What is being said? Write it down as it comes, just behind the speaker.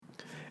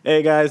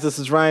Hey guys, this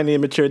is Ryan, the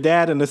Immature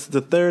Dad, and this is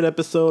the third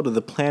episode of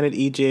the Planet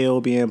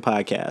EJOBN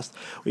podcast.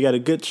 We got a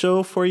good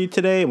show for you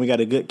today, and we got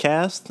a good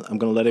cast. I'm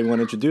going to let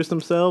everyone introduce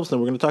themselves, and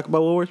we're going to talk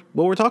about what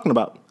we're talking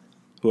about.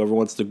 Whoever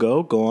wants to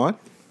go on.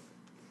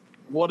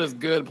 What is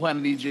good,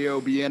 Planet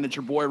EJOBN? It's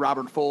your boy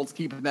Robert Foltz,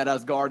 keeping that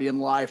Asgardian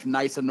life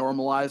nice and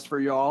normalized for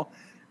y'all.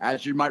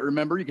 As you might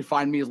remember, you can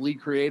find me as lead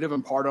creative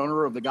and part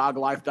owner of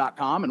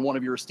thegoglife.com and one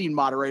of your esteemed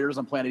moderators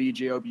on Planet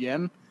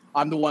EJOBN.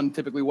 I'm the one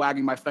typically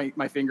wagging my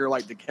finger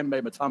like Dikembe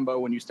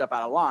Mutombo when you step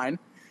out of line.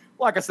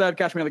 Like I said,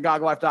 catch me on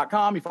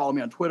thegoglife.com. You follow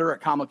me on Twitter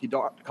at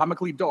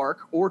comically dark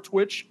or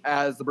Twitch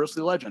as the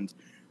Bristly Legend.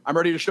 I'm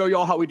ready to show you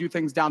all how we do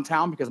things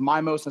downtown because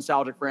my most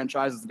nostalgic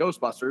franchise is the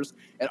Ghostbusters.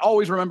 And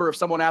always remember, if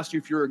someone asks you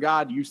if you're a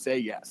god, you say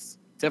yes.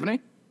 Tiffany?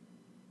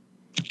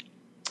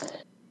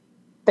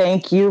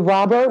 Thank you,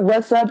 Robert.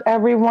 What's up,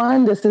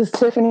 everyone? This is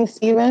Tiffany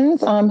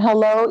Stevens.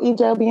 Hello,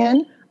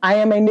 EJOBN. I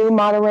am a new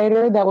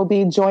moderator that will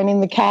be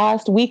joining the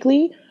cast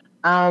weekly.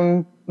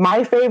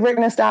 My favorite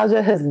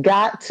nostalgia has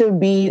got to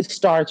be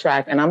Star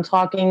Trek, and I'm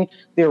talking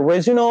the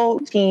original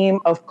team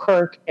of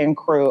Kirk and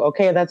crew.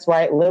 Okay, that's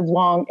right. Live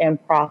long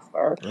and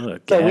prosper.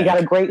 So we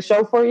got a great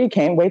show for you.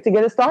 Can't wait to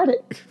get it started.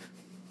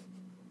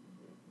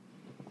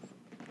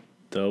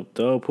 Dope.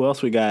 Who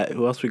else we got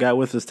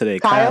with us today?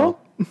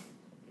 Kyle?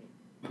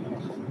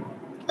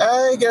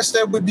 I guess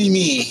that would be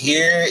me.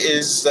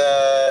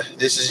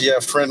 This is your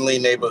friendly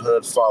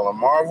neighborhood Fallen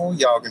Marvel.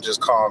 Y'all can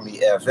just call me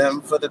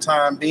FM for the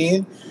time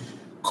being.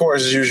 Of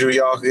course, as usual,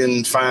 y'all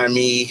can find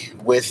me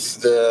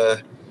with the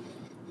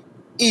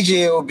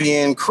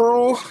EJOBN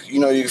crew. You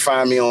know, you can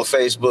find me on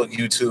Facebook,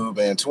 YouTube,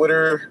 and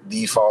Twitter,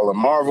 The Fallen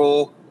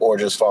Marvel, or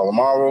just Fallen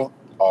Marvel,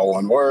 all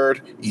one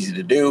word, easy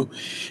to do.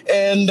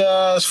 And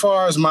as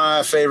far as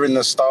my favorite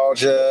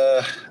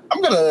nostalgia,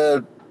 I'm going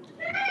to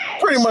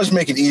pretty much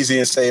make it easy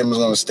and say I'm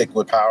going to stick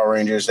with Power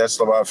Rangers. That's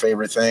my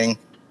favorite thing.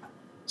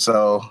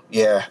 So,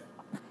 yeah.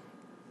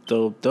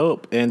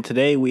 Dope. And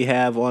today we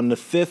have on the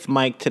fifth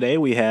mic today,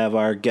 we have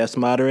our guest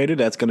moderator.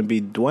 That's going to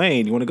be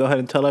Dwayne. You want to go ahead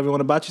and tell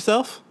everyone about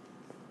yourself?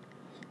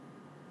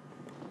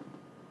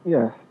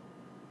 Yeah.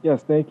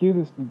 Yes, thank you.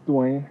 This is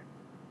Dwayne.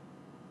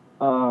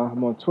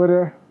 I'm on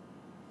Twitter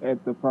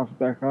at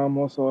theprophet.com. I'm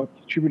also a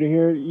contributor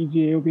here at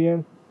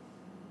EJOBN.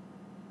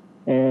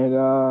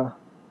 And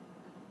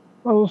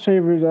my most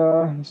favorite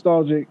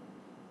nostalgic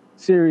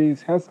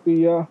series has to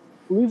be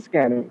Police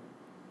Academy.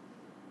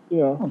 You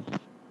know,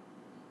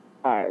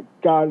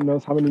 God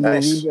knows how many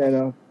movies and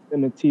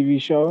a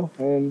TV show,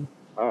 and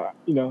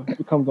if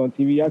it comes on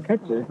TV, I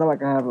catch it. It's not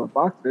like I have a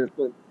box set,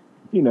 but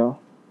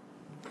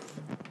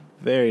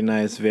Very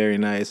nice.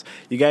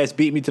 You guys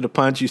beat me to the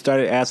punch. You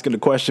started asking the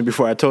question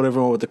before I told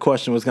everyone what the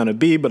question was going to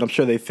be, but I'm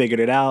sure they figured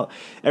it out.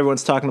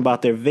 Everyone's talking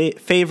about their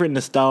favorite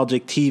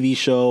nostalgic TV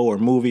show or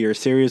movie or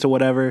series or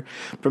whatever.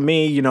 For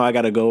me, I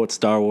got to go with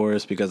Star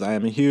Wars because I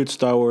am a huge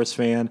Star Wars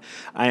fan.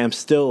 I am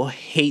still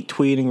hate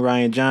tweeting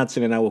Rian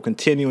Johnson, and I will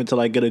continue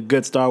until I get a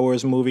good Star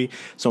Wars movie.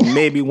 So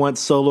maybe once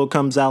Solo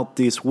comes out,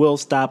 this will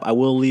stop. I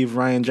will leave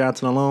Rian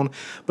Johnson alone.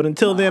 But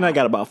until then, I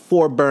got about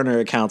 4 burner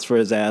accounts for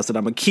his ass that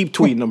I'm going to keep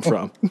tweeting him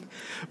from.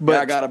 But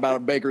I got about a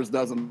baker's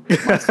dozen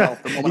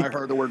myself. The moment I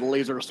heard the word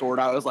laser sword,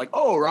 I was like,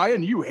 oh,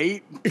 Ryan, you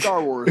hate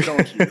Star Wars,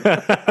 don't you?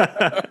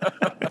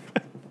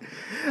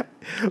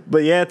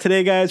 But yeah,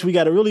 today, guys, we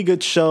got a really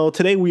good show.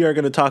 Today we are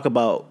going to talk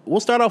about, we'll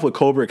start off with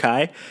Cobra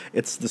Kai.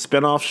 It's the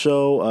spinoff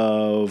show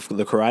of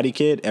The Karate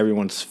Kid,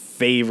 everyone's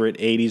favorite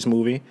 80s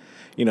movie.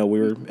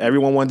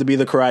 Everyone wanted to be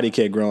the Karate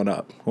Kid growing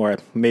up, or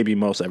maybe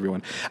most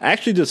everyone. I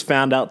actually just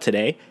found out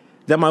today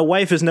that my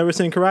wife has never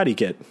seen Karate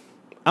Kid.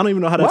 I don't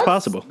even know how that's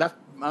possible. That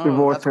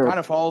kind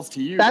of falls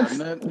to you, doesn't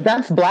it?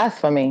 That's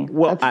blasphemy.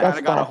 Well, I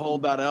got to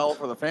hold that L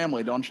for the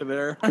family, don't you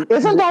there?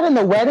 Isn't that in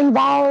the wedding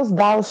vows?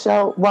 Thou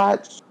shalt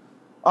watch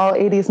all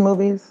 80s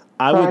movies.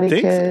 I would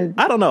think Kid,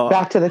 so. I don't know.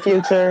 Back to the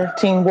Future,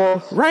 Teen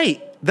Wolf.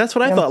 Right. That's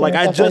what I thought. Like,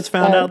 I just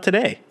found out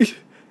today.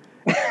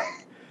 Yikes.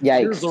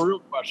 Here's the real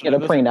question.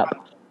 Get a prenup.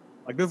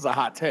 This is a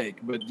hot take,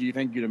 but do you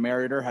think you'd have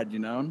married her had you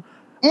known?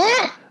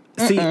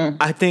 See,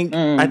 I think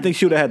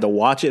she would have had to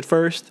watch it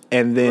first,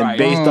 and then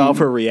based off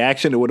her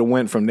reaction, it would have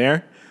went from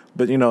there.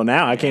 But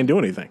now I can't do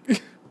anything.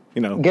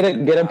 Get a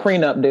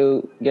prenup,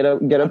 dude. Get a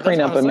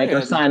prenup and make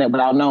her sign it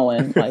without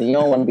knowing. Like, you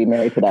don't want to be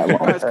married to that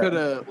long.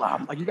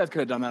 You guys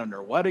could have done that on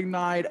their wedding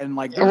night, and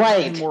there's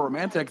nothing more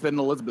romantic than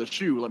Elizabeth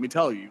Shue. Let me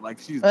tell you,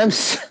 she's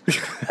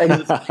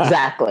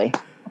exactly.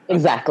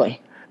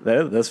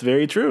 That's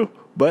very true.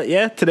 But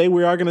yeah, today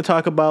we are going to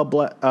talk about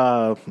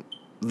the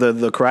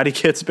Karate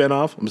Kid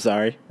spinoff. I'm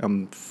sorry,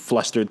 I'm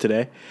flustered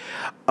today.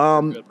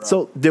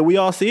 So did we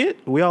all see it?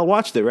 We all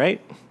watched it, right?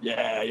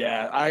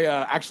 Yeah. I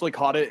actually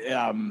caught it.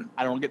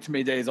 I don't get too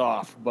many days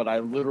off, but I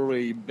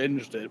literally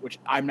binged it, which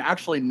I'm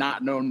actually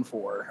not known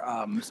for.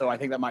 So I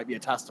think that might be a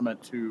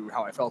testament to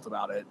how I felt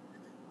about it.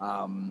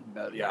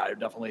 I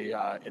definitely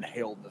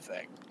inhaled the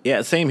thing.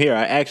 Yeah, same here.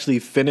 I actually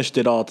finished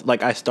it all.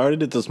 I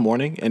started it this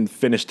morning and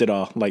finished it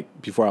all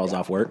before I was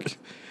off work.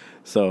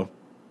 So,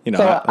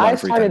 I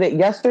started it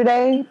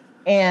yesterday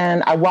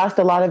and I watched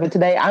a lot of it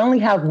today. I only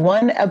have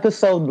one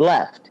episode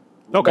left.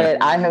 Okay.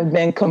 But I have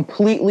been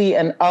completely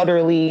and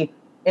utterly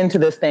into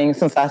this thing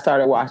since I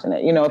started watching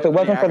it. You know, if it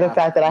wasn't for the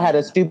fact that I had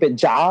a stupid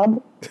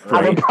job,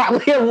 I would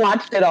probably have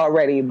watched it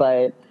already,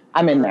 but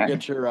I'm in there.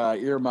 Get your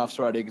earmuffs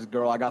ready, because,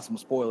 girl, I got some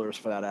spoilers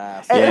for that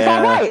ass. Yeah. It's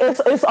all right.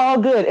 It's all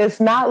good. It's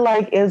not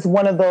like it's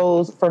one of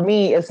those, for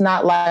me, it's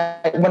not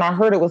like when I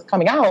heard it was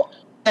coming out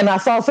and I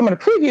saw some of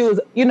the previews,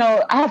 you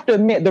know, I have to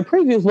admit the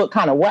previews look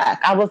kind of whack.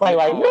 I was like,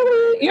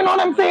 really? You know what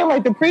I'm saying?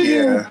 Like the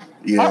previews,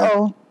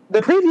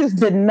 the previews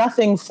did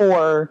nothing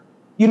for,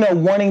 you know,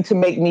 wanting to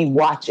make me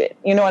watch it.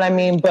 You know what I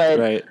mean?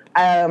 But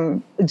I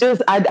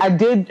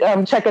did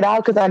check it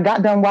out because I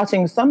got done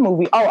watching some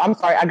movie. Oh, I'm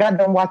sorry. I got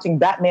done watching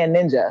Batman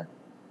Ninja.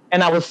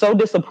 And I was so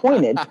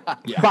disappointed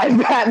by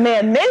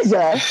Batman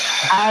Ninja.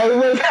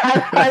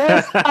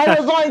 I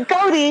was on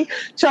Cody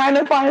trying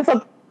to find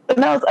something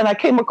else, and I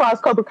came across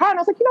Cobra Kai, and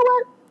I was like, you know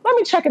what? Let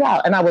me check it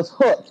out. And I was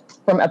hooked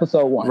from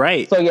episode 1.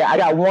 Right. So yeah, I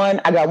got one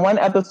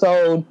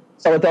episode.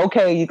 So it's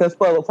okay. You can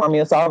spoil it for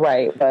me. It's all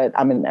right. But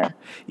I'm in there.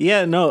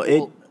 Yeah.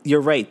 No. You're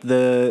right.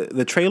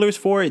 The trailers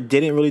for it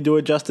didn't really do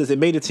it justice. It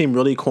made it seem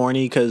really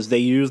corny because they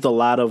used a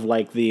lot of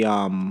like the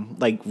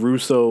like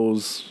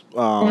Russo's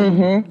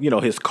you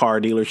know, his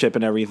car dealership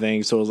and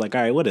everything. So it was like,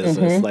 all right, what is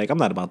this? Like, I'm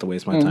not about to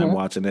waste my time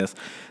watching this.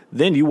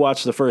 Then you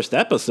watch the first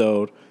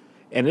episode,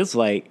 and it's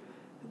like,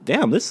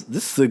 damn, this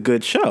is a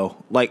good show.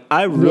 Like,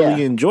 I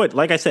really enjoyed.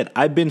 Like I said,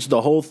 I binged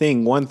the whole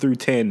thing 1 through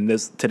 10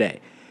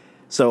 today.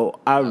 So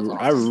I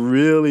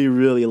really,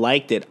 really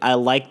liked it. I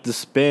liked the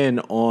spin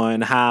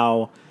on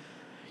how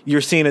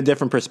you're seeing a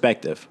different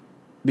perspective,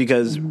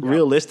 because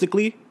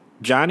realistically,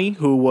 Johnny,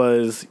 who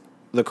was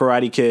the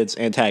Karate Kid's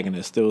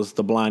antagonist, it was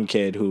the blonde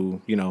kid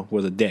who, you know,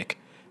 was a dick,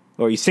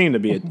 or he seemed to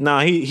be.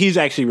 He's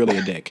actually really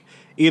a dick.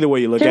 Either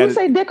way you look at it. Can we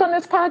say dick on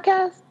this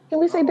podcast? Can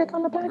we say dick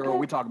on the podcast? Girl,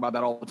 we talk about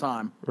that all the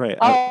time. Right.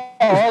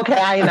 Oh, okay.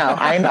 I know.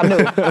 I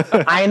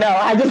know.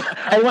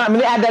 I want me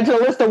to add that to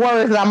a list of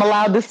words that I'm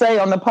allowed to say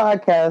on the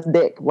podcast.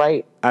 Dick,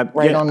 right? On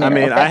there. I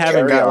mean, I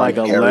haven't got like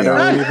a letter or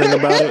anything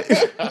about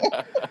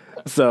it.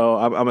 So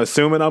I'm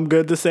assuming I'm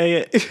good to say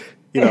it.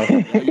 You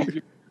know,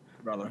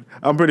 brother.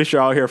 I'm pretty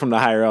sure I'll hear from the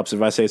higher ups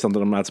if I say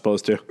something I'm not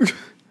supposed to.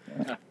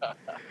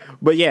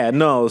 But yeah,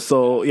 no.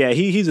 So yeah,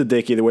 he's a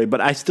dick either way. But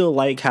I still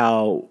like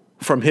how,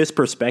 from his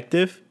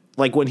perspective,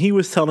 like when he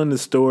was telling the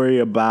story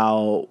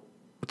about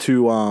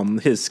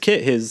the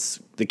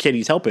kid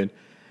he's helping,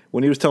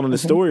 when he was telling the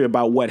story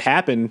about what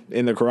happened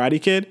in the Karate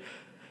Kid,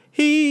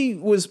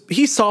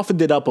 he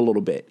softened it up a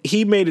little bit.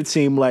 He made it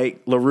seem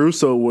like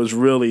LaRusso was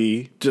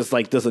really just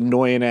like this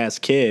annoying ass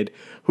kid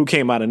who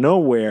came out of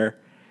nowhere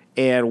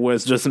and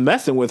was just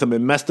messing with him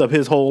and messed up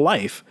his whole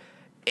life.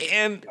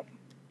 And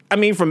I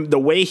mean, from the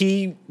way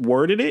he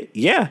worded it,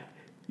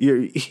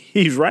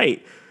 he's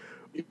right.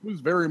 It was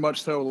very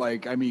much so.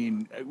 Like, I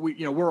mean,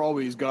 we're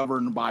always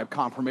governed by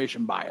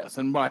confirmation bias,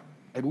 and by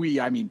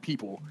I mean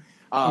people.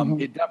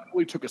 It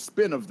definitely took a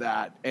spin of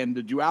that, and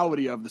the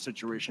duality of the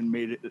situation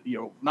made it, you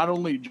know, not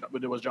only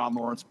was John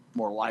Lawrence a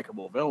more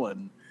likable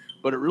villain,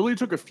 but it really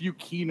took a few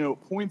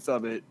keynote points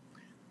of it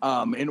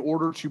in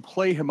order to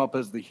play him up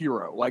as the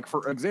hero. Like,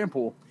 for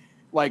example,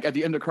 like at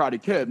the end of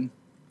Karate Kid,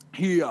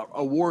 he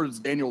awards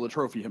Daniel the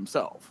trophy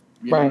himself.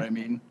 You know what I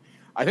mean?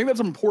 I think that's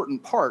an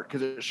important part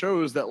because it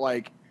shows that,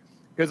 like,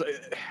 because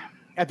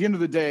at the end of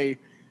the day,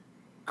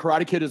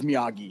 Karate Kid is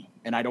Miyagi,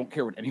 and I don't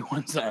care what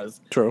anyone says.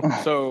 True.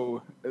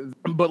 So,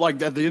 but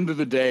like at the end of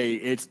the day,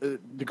 it's the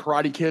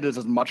Karate Kid is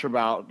as much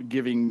about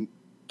giving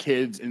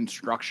kids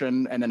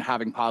instruction and then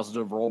having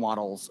positive role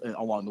models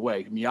along the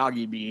way.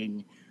 Miyagi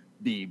being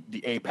the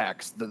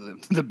apex,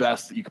 the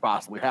best that you could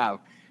possibly have,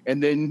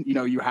 and then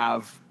you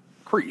have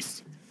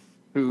Kreese,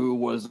 who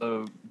was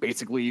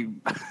basically,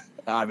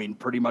 I mean,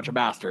 pretty much a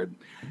bastard,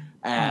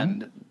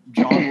 and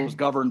John was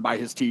governed by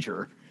his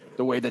teacher,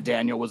 the way that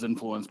Daniel was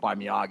influenced by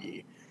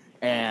Miyagi.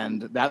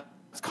 And that's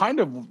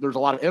there's a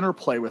lot of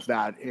interplay with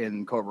that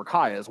in Cobra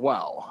Kai as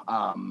well.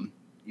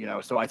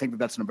 So I think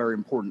that's a very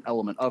important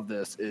element of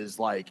this is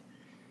like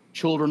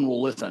children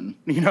will listen,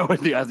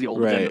 as the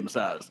old addendum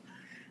says.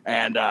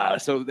 And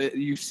so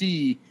you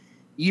see,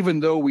 even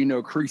though we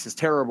know Kreese is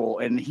terrible,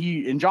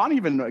 and John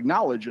even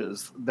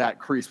acknowledges that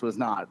Kreese was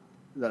not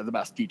the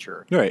best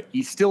teacher. Right.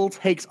 He still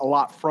takes a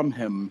lot from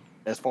him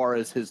as far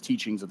as his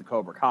teachings of the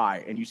Cobra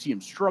Kai, and you see him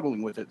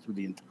struggling with it through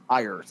the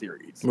entire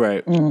series.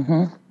 Right.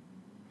 Mm-hmm.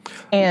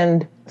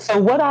 And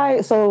so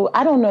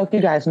I don't know if you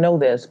guys know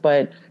this,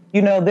 but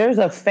there's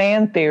a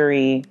fan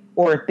theory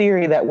or a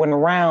theory that went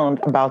around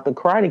about the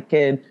Karate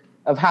Kid,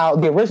 of how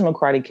the original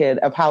Karate Kid,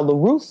 of how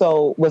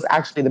LaRusso was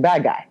actually the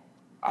bad guy.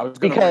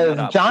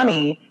 Because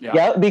Johnny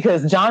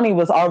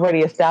was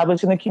already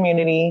established in the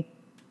community.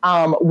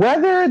 And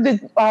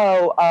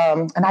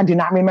I do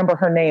not remember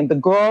her name, the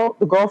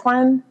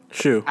girlfriend.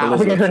 I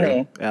forget her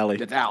name. Allie.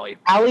 It's Allie.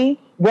 Allie.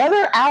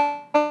 Whether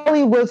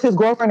Allie was his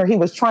girlfriend or he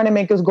was trying to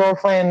make his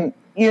girlfriend,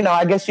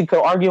 I guess you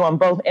could argue on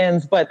both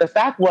ends. But the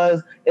fact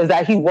is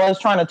that he was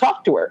trying to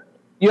talk to her.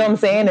 You know what I'm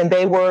saying? And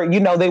they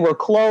were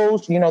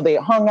close. They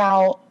hung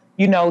out.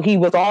 He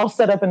was all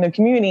set up in the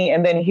community.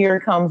 And then here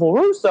comes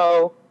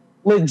LaRusso,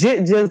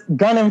 legit just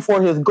gunning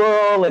for his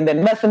girl and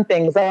then messing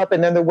things up.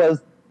 And then there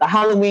was the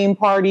Halloween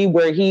party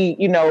where he,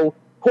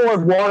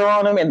 poured water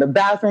on them in the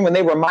bathroom when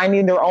they were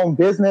minding their own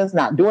business,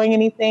 not doing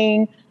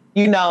anything,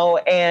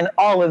 and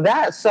all of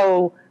that.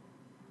 So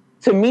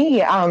to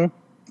me,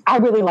 I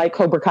really like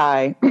Cobra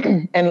Kai,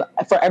 and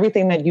for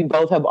everything that you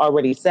both have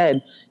already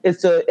said,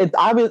 it's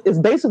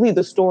basically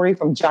the story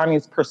from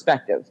Johnny's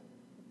perspective,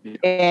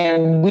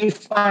 and we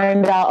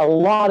find out a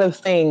lot of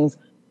things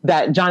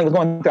that Johnny was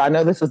going through. I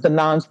know this is the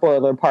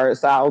non-spoiler part,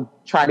 so I'll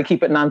try to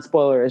keep it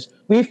non-spoilerish.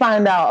 We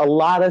find out a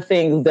lot of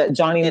things that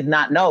Johnny did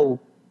not know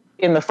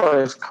in the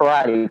first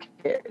Karate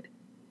Kid,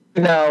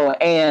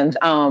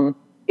 and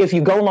if you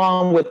go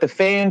along with the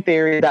fan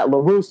theory that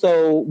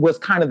LaRusso was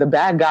kind of the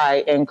bad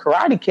guy in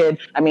Karate Kid,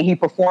 I mean, he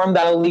performed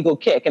that illegal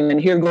kick, and then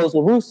here goes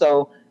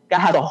LaRusso,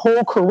 that had a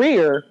whole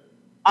career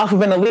off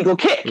of an illegal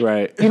kick,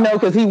 right?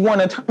 Because he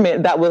won a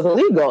tournament that was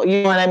illegal.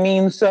 You know what I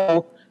mean?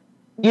 So,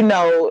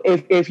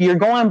 if you're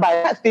going by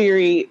that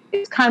theory,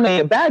 it's kind of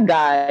a bad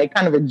guy,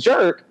 kind of a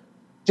jerk,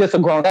 just a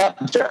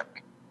grown-up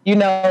jerk.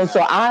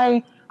 So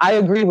I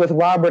agree with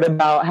Robert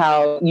about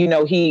how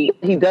he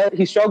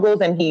struggles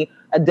and he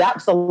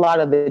adapts a lot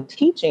of the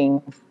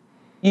teachings,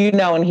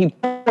 and he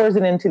pours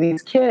it into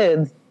these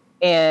kids.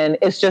 And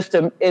it's just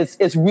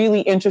it's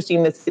really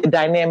interesting to see the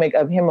dynamic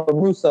of him and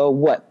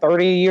LaRusso,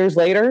 30 years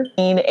later,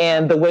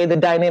 and the way the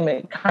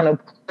dynamic kind of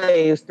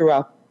plays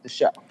throughout the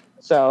show.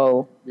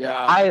 So yeah,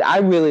 I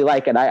really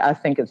like it. I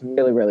think it's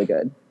really, really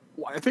good.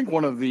 Well, I think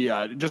one of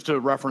the, just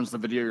to reference the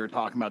video you're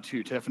talking about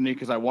too, Tiffany,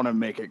 because I want to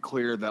make it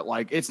clear that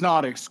it's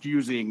not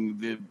excusing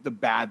the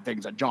bad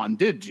things that John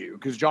did do,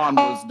 because John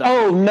was.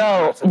 Oh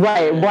no!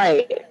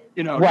 Right.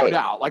 No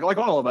doubt. Like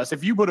all of us,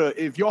 if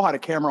y'all had a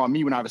camera on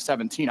me when I was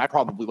 17, I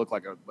probably look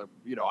like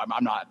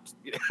I'm not.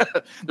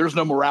 There's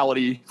no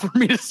morality for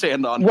me to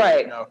stand on.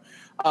 Right.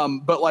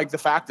 But the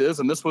fact is,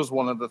 and this was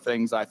one of the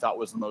things I thought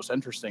was the most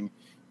interesting.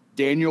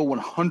 Daniel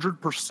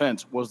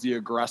 100% was the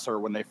aggressor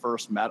when they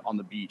first met on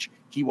the beach.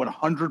 He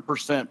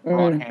 100%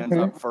 brought hands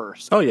up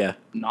first. Oh, yeah.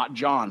 Not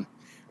John.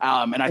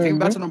 And I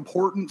think that's an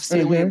important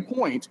salient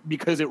point,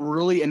 because it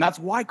really, and that's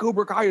why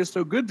Cobra Kai is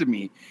so good to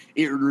me.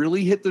 It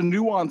really hit the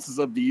nuances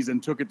of these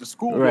and took it to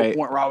school to a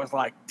point where I was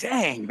like,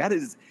 dang,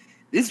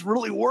 this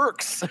really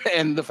works.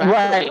 And the fact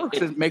that it works,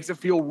 it makes it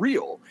feel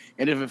real.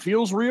 And if it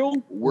feels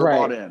real, we're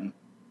bought in.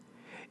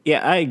 Yeah,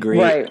 I agree.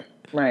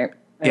 Right.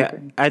 Yeah,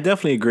 I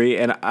definitely agree.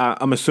 And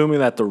I'm assuming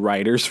that the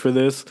writers for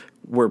this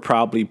were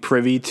probably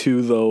privy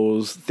to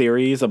those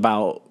theories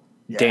about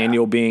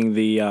Daniel being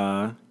the,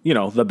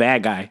 the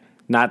bad guy,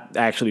 not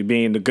actually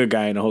being the good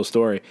guy in the whole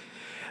story.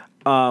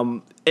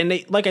 And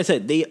they, like I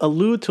said, they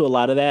allude to a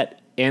lot of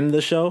that in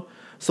the show.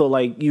 So,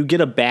 you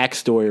get a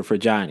backstory for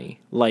Johnny,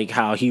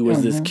 how he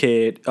was this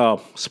kid. Oh,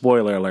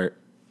 spoiler alert.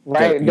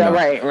 Right,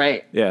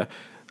 right. Yeah.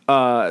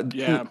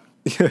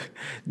 He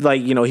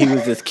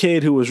was this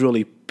kid who was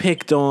really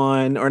picked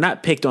on, or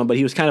not picked on, but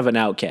he was kind of an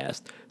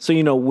outcast. So,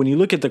 when you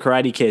look at the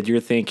Karate Kid,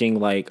 you're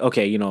thinking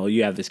okay,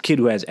 you have this kid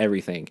who has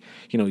everything.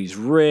 he's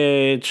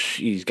rich,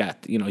 he's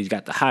got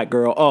the hot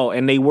girl. Oh,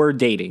 and they were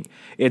dating.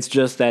 It's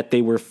just that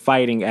they were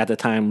fighting at the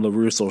time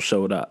LaRusso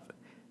showed up.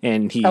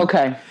 And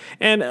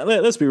and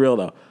let's be real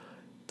though.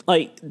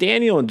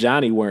 Daniel and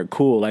Johnny weren't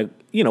cool.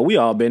 We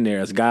all been there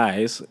as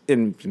guys,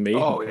 and maybe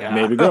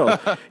girls.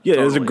 Yeah,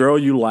 there's a girl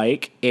you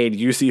like, and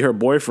you see her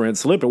boyfriend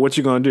slipping. What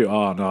you gonna do?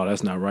 Oh no,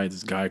 that's not right.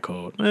 This guy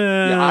code.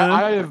 Yeah,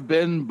 I have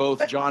been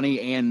both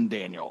Johnny and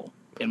Daniel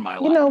in my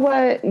life. You know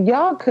what?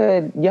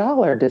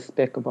 Y'all are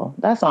despicable.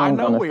 That's all I'm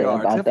gonna say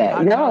about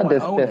that. Y'all are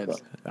despicable.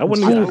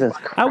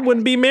 I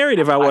wouldn't be married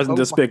if I wasn't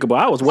despicable.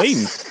 I was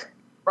waiting.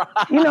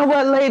 You know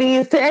what,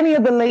 ladies? To any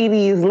of the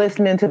ladies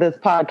listening to this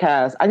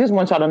podcast, I just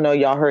want y'all to know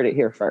y'all heard it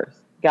here first.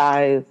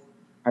 Guys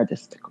are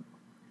despicable.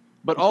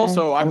 But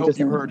also, I hope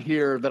you heard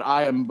here that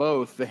I am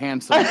both the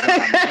handsome and the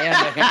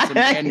handsome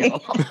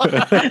Daniel.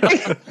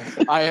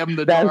 I am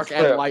the dark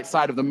and light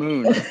side of the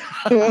moon.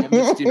 I am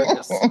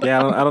mysterious.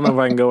 Yeah, I don't know if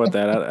I can go with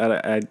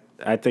that.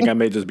 I think I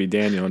may just be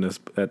Daniel at this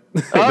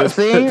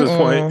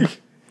point.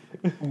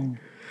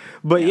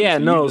 But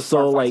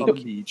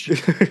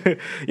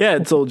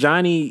so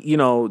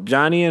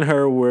Johnny and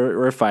her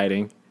were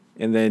fighting,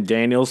 and then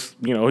Daniel's,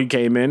 he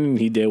came in and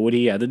he did what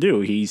he had to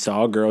do. He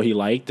saw a girl he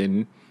liked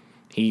and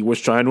he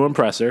was trying to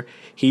impress her.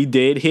 He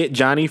did hit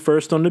Johnny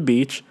first on the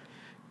beach.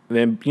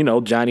 Then,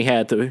 Johnny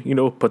had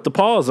to, put the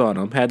paws on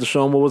him, had to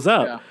show him what was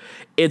up. Yeah.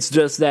 It's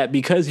just that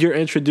because you're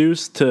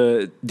introduced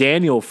to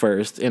Daniel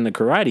first in the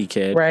Karate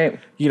Kid, right?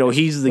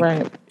 He's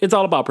it's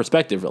all about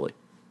perspective, really.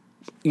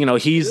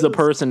 He's the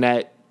person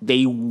that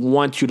they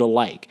want you to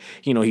like.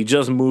 He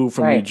just moved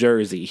from New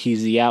Jersey.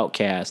 He's the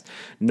outcast.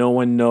 No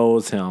one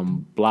knows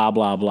him, blah,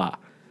 blah, blah.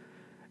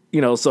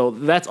 So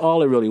that's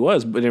all it really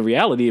was. But in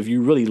reality, if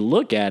you really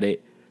look at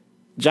it,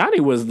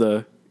 Johnny was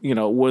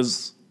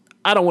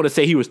I don't want to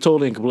say he was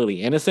totally and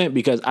completely innocent,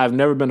 because I've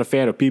never been a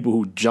fan of people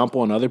who jump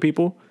on other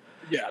people.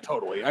 Yeah,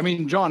 totally. I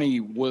mean, Johnny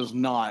was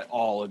not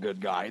all a good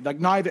guy. Like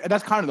neither.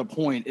 That's kind of the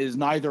point. Is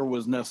neither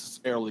was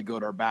necessarily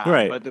good or bad.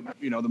 Right. But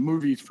the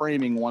movie's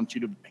framing wants you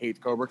to hate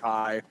Cobra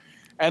Kai,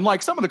 and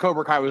like some of the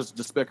Cobra Kai was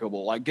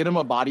despicable. Like get him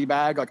a body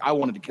bag. Like I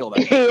wanted to kill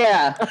that guy.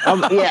 Yeah. I'm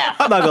not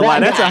gonna lie.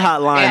 That's a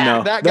hot line,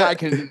 though. That guy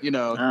can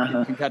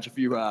can catch a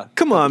few.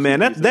 Come on, man.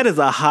 That is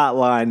a hot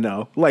line,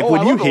 though. Like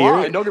when I you love the hear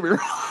line, it, don't get me wrong.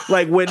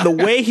 like when the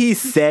way he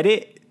said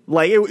it.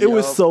 Like it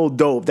was so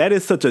dope. That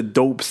is such a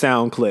dope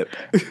sound clip.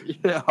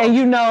 Yeah.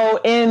 And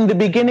in the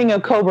beginning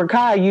of Cobra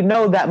Kai,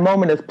 that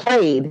moment is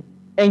played,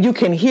 and you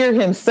can hear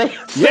him say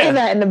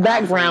that in the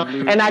background.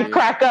 Absolutely. And I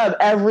crack up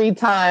every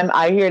time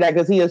I hear that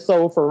because he is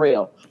so for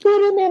real.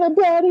 Put him in a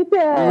body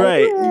bag.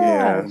 Right.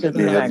 Yeah.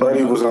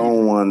 Buddy was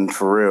on one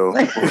for real.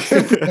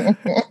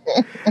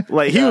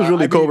 Like he was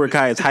really Cobra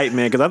Kai's hype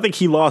man because I think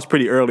he lost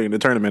pretty early in the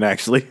tournament.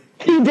 Actually,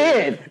 he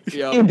did.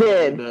 Yep, he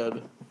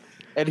did.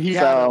 And he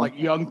had like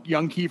young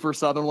Kiefer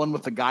Sutherland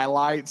with the guy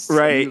lights.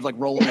 Right. He was like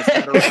rolling his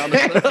head around.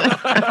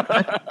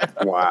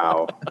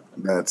 Wow.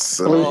 That's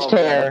bleached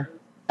hair.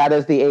 That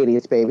is the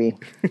 80s, baby.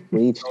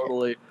 Bleached.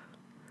 Totally.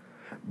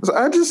 So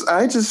I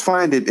just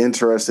find it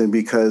interesting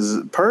because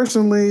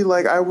personally,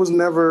 like I was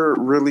never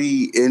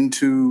really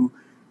into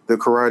the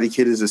Karate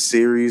Kid as a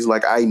series.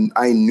 Like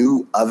I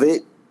knew of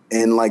it,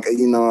 and like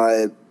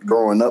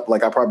growing up,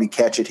 like I probably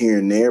catch it here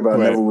and there, but I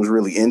never was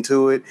really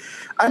into it.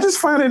 I just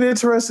find it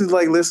interesting,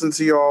 like listening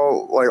to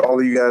y'all, like all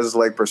of you guys'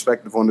 like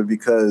perspective on it,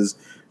 because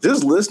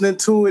just listening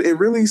to it, it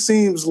really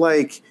seems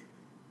like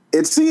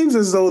it seems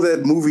as though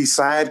that movie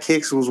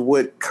Sidekicks was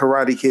what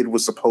Karate Kid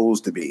was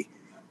supposed to be.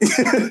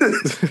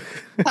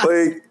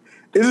 Like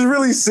it just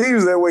really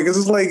seems that way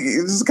because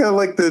it's kind of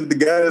like the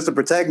guy that's the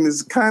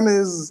protagonist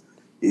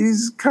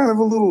he's kind of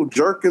a little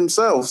jerk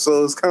himself,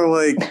 so it's kind of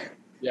like.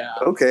 Yeah.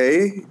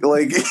 Okay.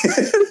 Like,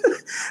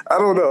 I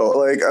don't know.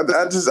 Like,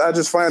 I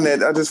just find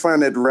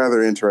that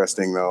rather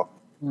interesting, though.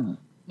 No,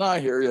 I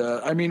hear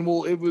you. I mean,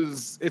 well,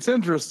 it's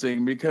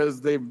interesting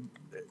because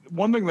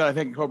one thing that I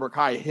think Cobra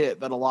Kai hit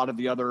that a lot of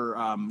the other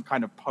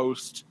kind of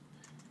post.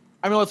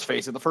 I mean, let's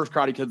face it. The first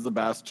Karate Kid's the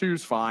best.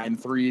 2's fine.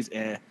 3's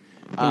eh.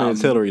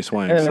 It's Hilary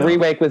Swank. And the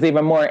remake was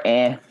even more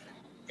eh.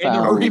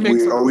 Are we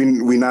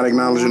not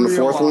acknowledging the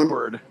fourth one?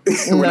 No,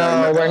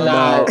 we're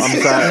not. No,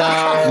 I'm sorry.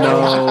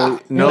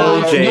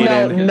 No,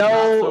 Jaden.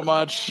 No, so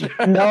much.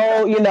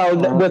 No,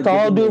 with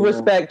all due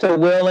respect to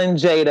Will and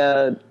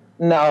Jada,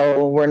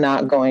 no, wewe're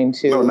not going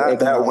to. No, not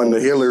that one. The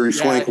Hilary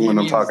Swank one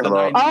I'm talking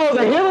about. Oh,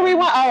 the Hillary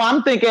one? Oh,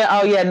 I'm thinking,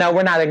 no,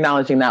 we're not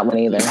acknowledging that one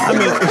either.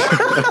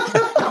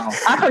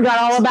 I forgot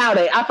all about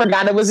it. I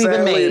forgot it was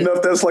even made.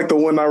 Enough, that's like the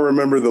one I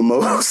remember the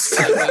most.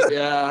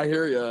 Yeah, I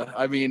hear you.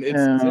 I mean,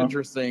 it's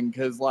interesting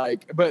because,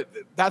 but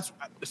that's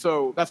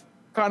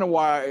kind of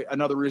why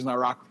another reason I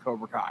rock with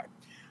Cobra Kai.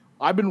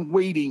 I've been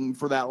waiting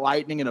for that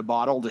lightning in a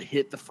bottle to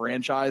hit the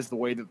franchise the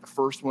way that the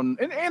first one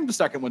and the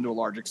second one to a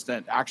large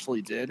extent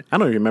actually did. I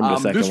don't remember the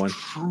second one.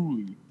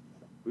 Truly.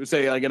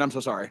 Say it again. I'm so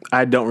sorry.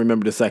 I don't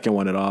remember the second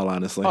one at all,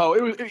 honestly.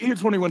 Oh,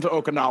 it's when he went to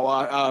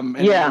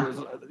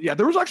Okinawa.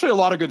 There was actually a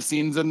lot of good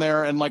scenes in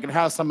there, and like it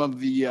has some of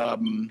the, I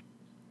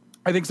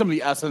think some of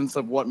the essence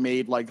of what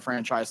made like the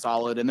franchise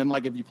solid. And then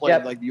like if you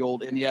played like the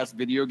old NES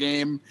video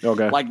game,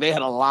 like they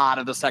had a lot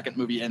of the second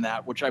movie in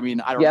that. Which I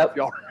mean, I don't know if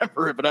y'all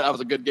remember it, but that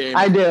was a good game.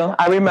 I do.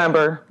 I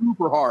remember.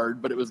 Super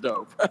hard, but it was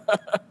dope.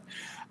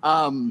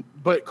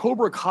 But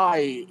Cobra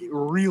Kai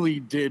really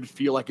did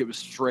feel like it was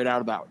straight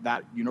out of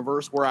that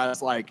universe,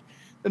 whereas like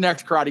the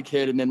next Karate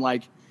Kid and then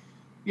like,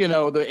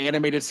 the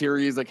animated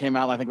series that came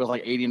out, I think it was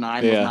like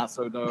 89 was not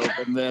so dope.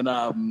 And then,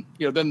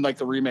 then like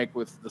the remake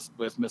with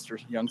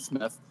Mr. Young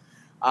Smith,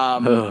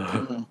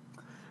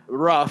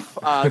 rough.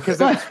 Cause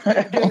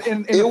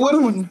it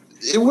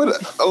would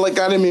like,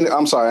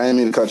 I'm sorry, I didn't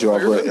mean to cut you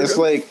off, but it's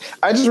like,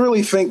 I just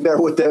really think that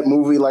with that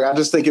movie, like, I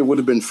just think it would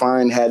have been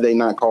fine had they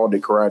not called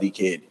it Karate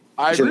Kid.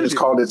 I should have just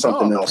called it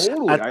something else.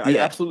 Totally. I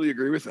absolutely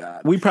agree with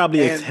that. We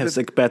probably have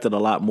expected a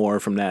lot more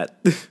from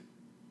that.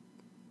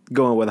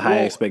 Going with high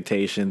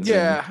expectations.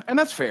 Yeah, and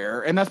that's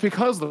fair. And that's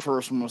because the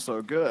first one was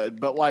so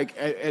good. But like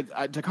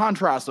to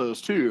contrast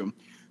those two,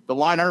 the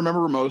line I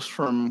remember most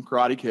from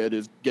Karate Kid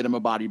is get him a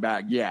body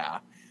bag. Yeah.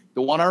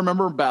 The one I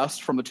remember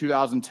best from the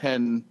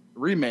 2010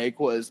 remake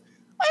was,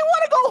 I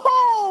want to go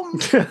home.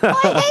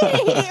 I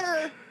hate it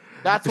here.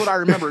 That's what I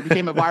remember. It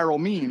became a viral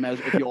meme, as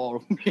if you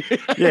all.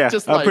 Yeah,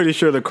 I'm pretty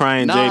sure the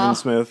crying Jaden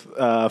Smith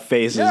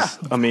face is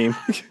a meme.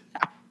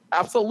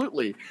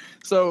 Absolutely.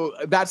 So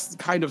that's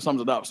kind of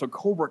sums it up. So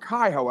Cobra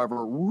Kai,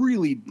 however,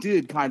 really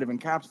did kind of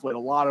encapsulate a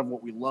lot of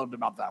what we loved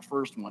about that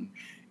first one.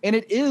 And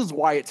it is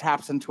why it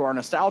taps into our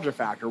nostalgia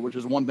factor, which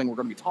is one thing we're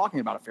going to be talking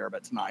about a fair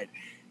bit tonight.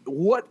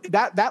 What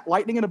that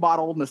lightning in a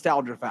bottle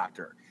nostalgia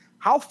factor,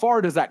 how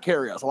far does that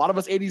carry us? A lot of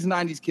us 80s and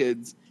 90s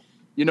kids,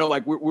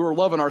 like we were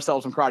loving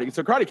ourselves in Karate Kid.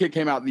 So Karate Kid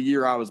came out the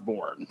year I was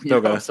born.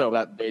 So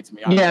that dates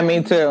me. Yeah,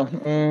 me too.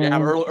 Yeah,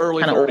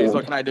 early 30s.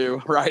 What can I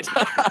do? Right.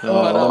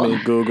 Let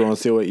me Google and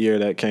see what year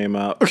that came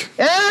out.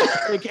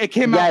 It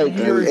came out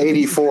in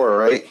 84,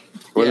 right?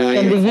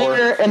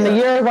 In the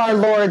year of our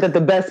Lord that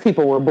the best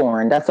people were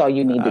born. That's all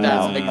you need to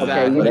know. Exactly.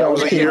 Okay, But that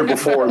was a year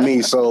before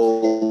me, so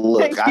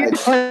look,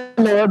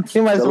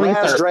 the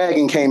last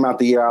dragon came out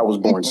the year I was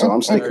born, so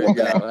I'm sticking with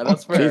that.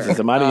 That's fair. Jesus,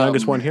 am I the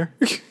youngest one here?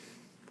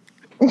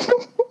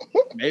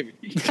 Maybe.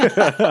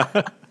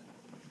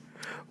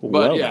 Well,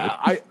 But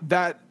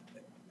yeah,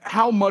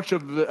 how much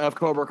of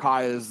Cobra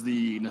Kai is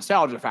the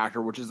nostalgia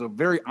factor, which is a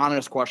very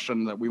honest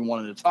question that we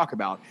wanted to talk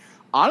about.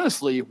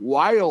 Honestly,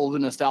 while the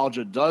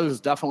nostalgia does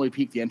definitely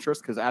pique the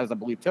interest, because as I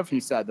believe Tiffany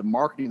said, the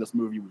marketing of this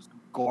movie was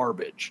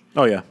garbage.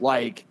 Oh yeah,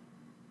 like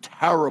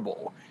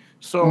terrible.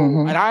 So,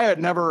 and I had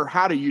never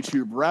had a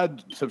YouTube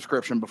Red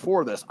subscription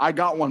before this. I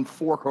got one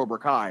for Cobra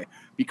Kai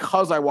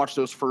because I watched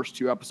those first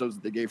 2 episodes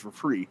that they gave for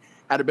free.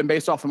 Had it been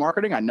based off the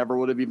marketing, I never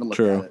would have even looked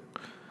at it.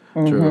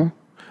 True.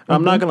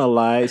 I'm not gonna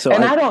lie. So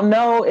I don't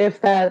know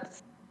if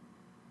that's.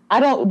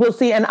 We'll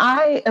see. And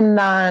I am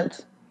not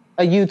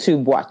a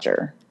YouTube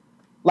watcher.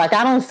 Like,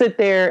 I don't sit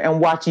there and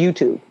watch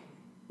YouTube.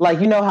 Like,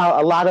 you know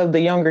how a lot of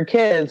the younger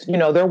kids, you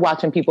know, they're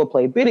watching people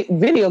play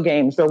video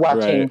games. They're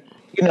watching,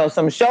 you know,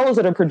 some shows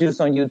that are produced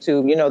on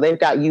YouTube. You know, they've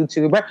got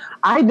YouTube. Right?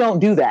 I don't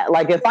do that.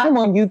 Like, if I'm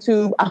on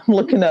YouTube, I'm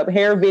looking up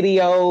hair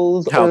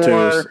videos,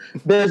 or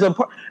there's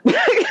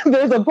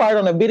a part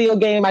on a video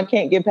game I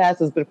can't get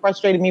past. It's been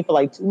frustrating me for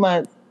like 2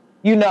 months,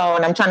 you know,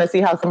 and I'm trying to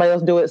see how somebody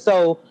else do it.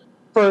 So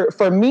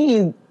for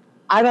me,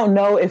 I don't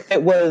know if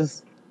it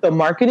was the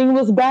marketing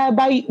was bad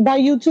by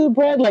YouTube,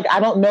 Red. Like,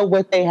 I don't know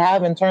what they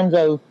have in terms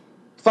of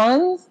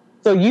funds.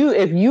 So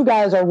if you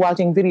guys are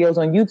watching videos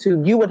on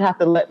YouTube, you would have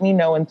to let me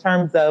know in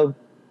terms of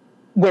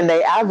when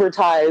they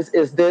advertise,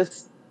 is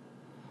that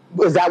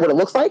what it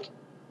looks like?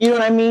 You know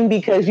what I mean?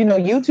 Because, you know,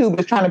 YouTube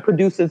is trying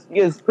to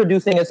is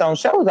producing its own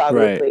shows,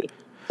 obviously. Right.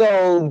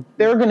 So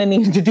they're going to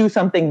need to do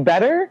something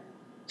better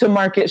to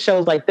market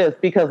shows like this,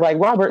 because like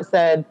Robert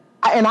said,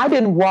 and I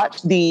didn't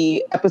watch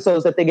the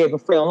episodes that they gave for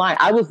free online.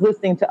 I was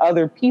listening to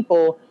other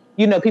people,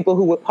 you know, people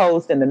who would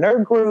post in the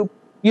nerd group,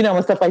 you know,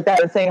 and stuff like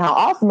that, and saying how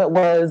awesome it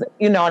was,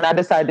 you know, and I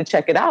decided to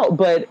check it out.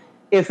 But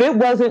if it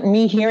wasn't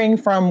me hearing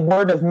from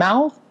word of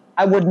mouth,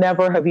 I would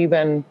never have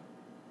even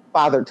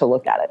bothered to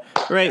look at it.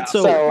 Right.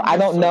 So I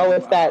don't know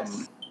if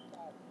that's.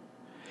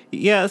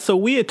 Yeah, so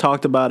we had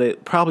talked about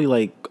it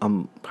probably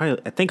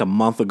I think a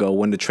month ago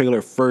when the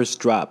trailer first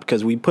dropped,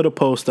 because we put a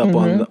post up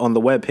on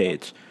the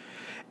webpage.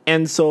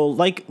 And so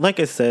like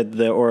I said,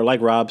 or like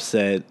Rob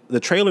said, the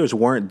trailers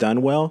weren't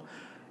done well,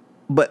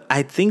 but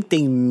I think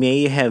they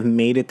may have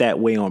made it that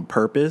way on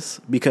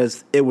purpose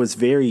because it was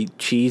very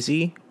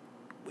cheesy.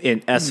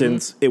 In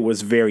essence, it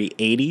was very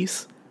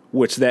 80s,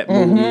 which that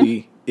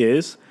movie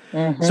is.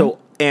 So,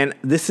 and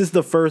this is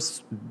the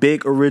first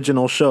big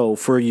original show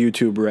for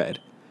YouTube Red.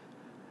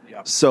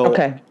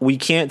 So we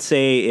can't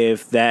say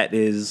if that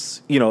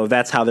is, you know, if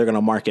that's how they're going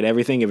to market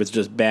everything, if it's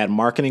just bad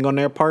marketing on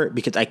their part,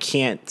 because I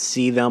can't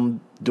see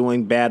them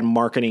doing bad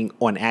marketing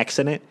on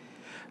accident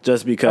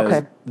just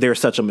because they're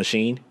such a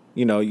machine.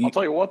 You know, I'll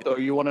tell you what, though,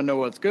 you want to know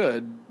what's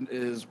good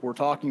is we're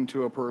talking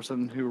to a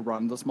person who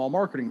runs a small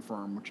marketing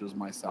firm, which is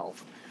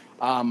myself.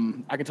 I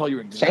can tell you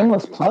exactly.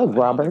 Shameless plug,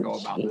 Robert.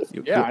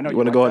 Yeah, I know. You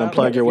want to go ahead and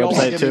plug your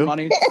website too?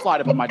 Money,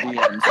 slide up in my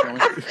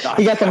DMs.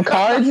 You got some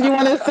cards you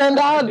want to send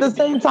out at the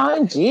same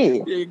time? Gee,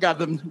 yeah, you got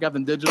them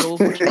digitals.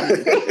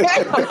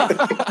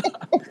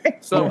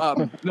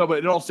 So, no, but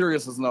in all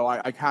seriousness, though,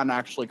 I can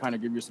actually kind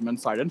of give you some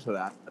insight into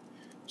that.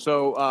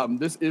 So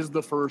this is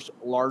the first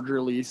large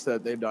release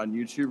that they've done.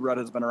 YouTube Red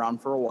has been around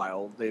for a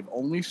while. They've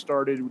only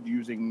started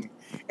using,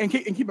 and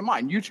keep in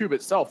mind, YouTube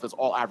itself is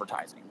all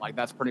advertising. Like,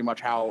 that's pretty much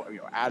how, you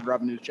know, ad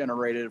revenue is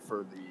generated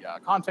for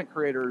the content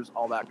creators,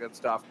 all that good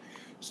stuff.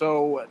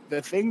 So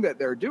the thing that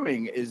they're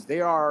doing is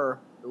they are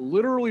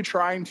literally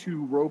trying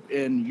to rope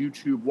in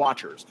YouTube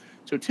watchers.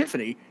 So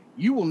Tiffany,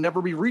 you will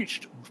never be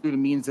reached through the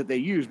means that they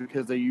use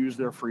because they use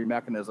their free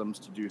mechanisms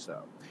to do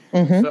so.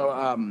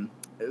 So,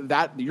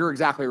 that you're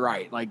exactly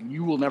right. Like,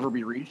 you will never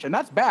be reached, and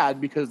that's bad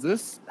because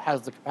this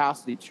has the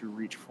capacity to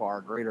reach far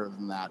greater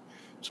than that.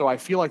 So I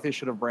feel like they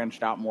should have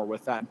branched out more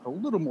with that and put a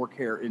little more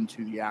care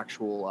into the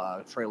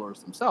actual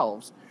trailers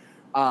themselves.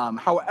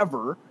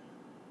 However,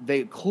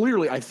 they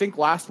clearly, I think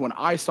last when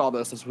I saw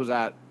this was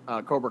at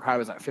Cobra Kai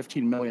was at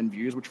 15 million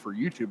views, which for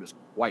YouTube is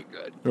quite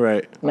good.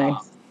 Right.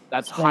 Nice.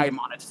 That's high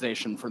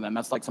monetization for them.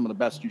 That's like some of the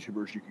best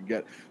YouTubers you could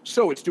get.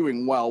 So it's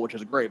doing well, which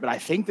is great. But I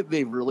think that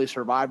they've really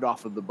survived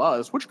off of the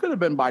buzz, which could have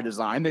been by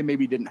design. They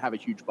maybe didn't have a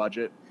huge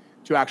budget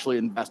to actually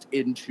invest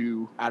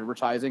into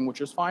advertising,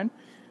 which is fine.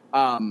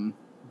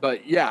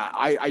 But yeah,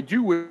 I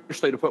do wish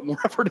they'd have put more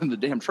effort in the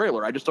damn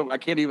trailer. I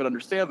can't even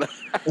understand that.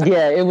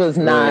 Yeah, it was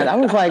not. I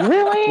was like,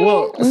 really?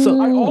 Well, so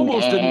I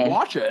almost didn't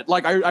watch it.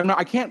 Like,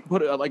 I can't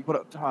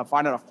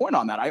find enough point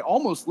on that. I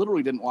almost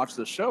literally didn't watch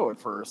this show at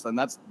first, and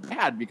that's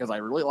bad because I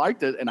really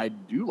liked it and I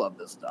do love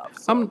this stuff.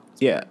 So.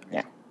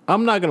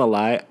 I'm not gonna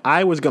lie.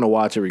 I was gonna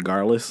watch it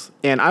regardless,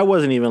 and I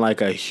wasn't even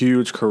like a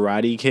huge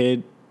Karate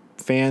Kid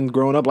fan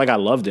growing up. Like, I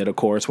loved it, of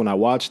course, when I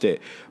watched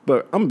it,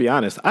 but I'm gonna be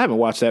honest. I haven't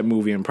watched that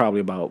movie in probably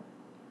about,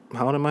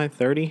 how old am I?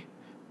 30?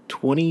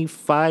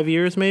 25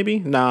 years, maybe.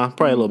 Nah,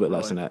 probably a little bit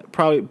less than that.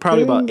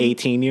 Probably about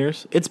 18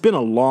 years. It's been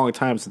a long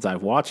time since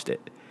I've watched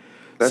it.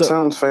 That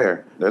sounds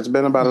fair. That's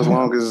been about as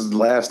long as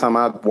last time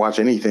I watched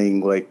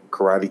anything like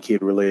Karate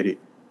Kid related.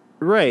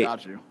 Right.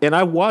 Got you. And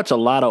I watch a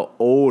lot of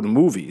old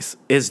movies.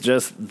 It's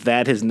just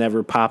that has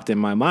never popped in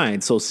my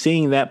mind. So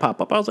seeing that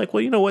pop up, I was like,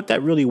 well, you know what?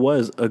 That really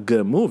was a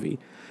good movie.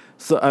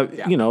 So,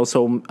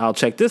 so I'll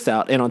check this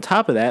out. And on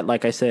top of that,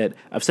 like I said,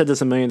 I've said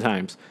this a million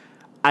times,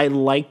 I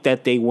like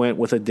that they went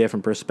with a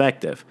different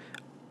perspective.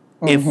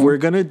 If we're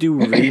going to do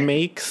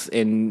remakes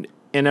and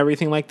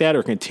everything like that,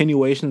 or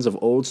continuations of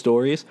old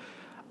stories,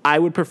 I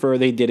would prefer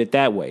they did it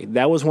that way.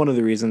 That was one of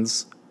the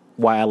reasons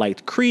why I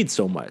liked Creed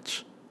so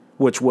much,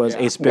 which was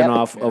a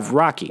spinoff of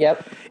Rocky.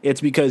 Yep.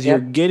 It's because you're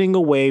getting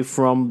away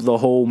from the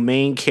whole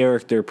main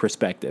character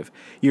perspective.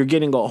 You're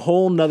getting a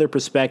whole nother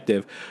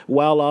perspective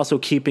while also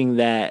keeping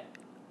that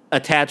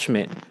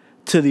attachment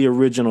to the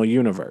original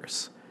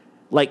universe.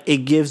 Like,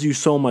 it gives you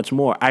so much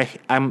more. I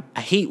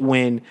hate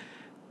when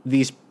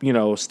these,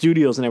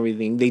 studios and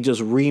everything, they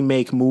just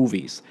remake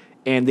movies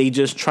and they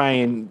just try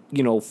and,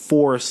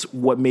 force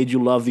what made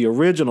you love the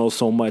original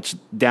so much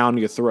down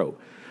your throat.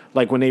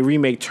 Like when they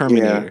remake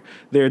Terminator,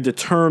 they're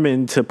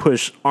determined to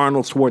push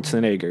Arnold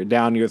Schwarzenegger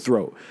down your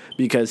throat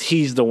because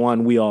he's the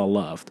one we all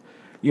loved.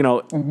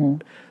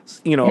 Sylvester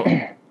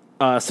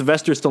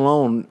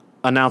Stallone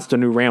announced a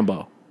new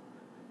Rambo.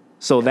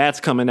 So that's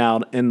coming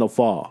out in the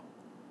fall.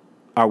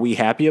 Are we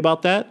happy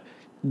about that?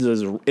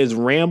 Is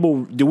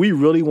Rambo, do we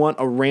really want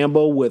a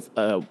Rambo with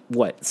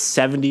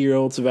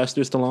 70-year-old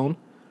Sylvester Stallone?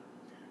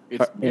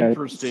 It's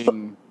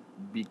interesting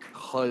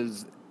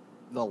because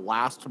the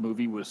last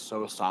movie was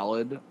so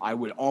solid. I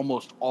would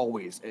almost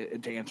always,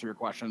 to answer your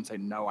question, say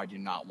no, I do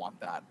not want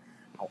that.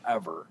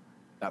 However,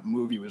 that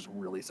movie was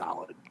really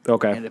solid.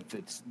 Okay. And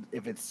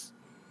if it's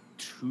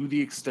to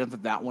the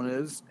extent that one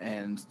is,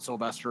 and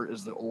Sylvester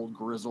is the old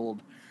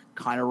grizzled,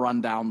 kind of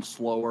run down,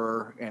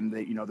 slower, and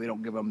they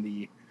don't give him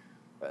the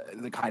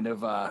kind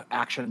of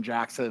Action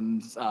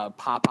Jackson's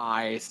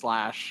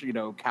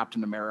Popeye /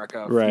 Captain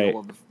America feel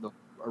of the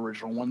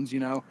original ones.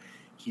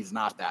 He's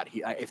not that.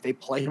 If they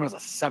play him as a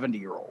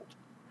 70-year-old,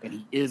 and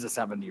he is a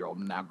 70-year-old,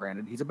 and now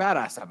granted he's a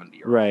badass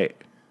 70-year-old, right?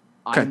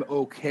 I'm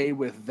okay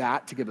with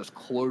that to give us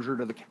closure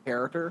to the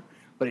character,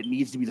 but it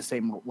needs to be the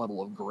same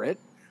level of grit.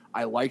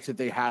 I liked that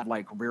they had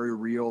very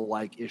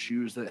real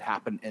issues that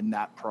happen in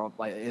that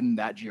in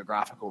that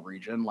geographical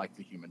region, like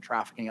the human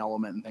trafficking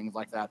element and things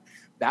like that.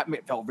 That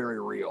felt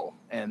very real,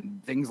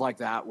 and things like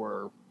that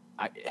were.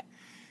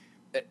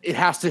 It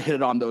has to hit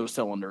it on those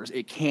cylinders.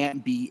 It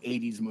can't be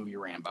 80s movie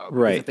Rambo.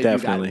 Right, if they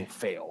definitely. Do that, it will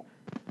fail.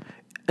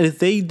 If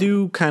they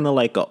do kind of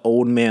like an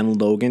old man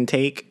Logan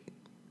take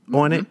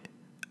on it,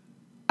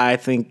 I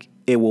think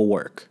it will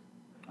work.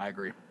 I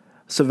agree.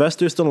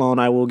 Sylvester Stallone,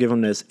 I will give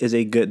him this, is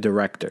a good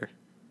director.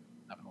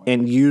 Definitely.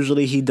 And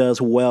usually he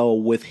does well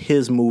with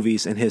his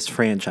movies and his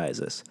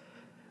franchises.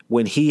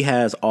 When he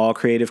has all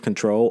creative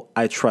control,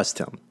 I trust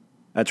him.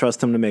 I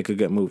trust him to make a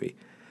good movie.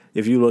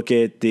 If you look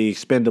at the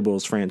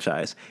Expendables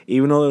franchise,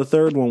 even though the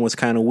third one was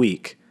kind of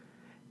weak,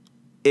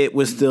 it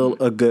was still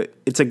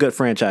it's a good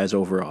franchise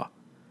overall.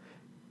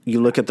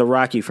 You look at the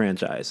Rocky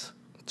franchise,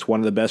 it's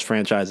one of the best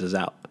franchises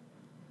out.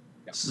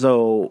 Yep.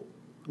 So,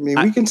 I mean,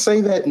 we can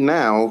say that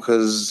now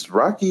because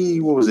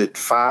Rocky,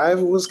 5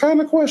 was kind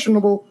of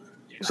questionable.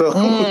 So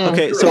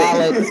okay, so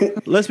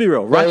let's be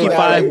real. Rocky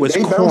 5 was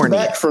corny.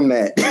 Back from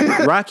that.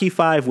 Rocky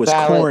 5 was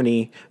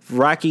corny.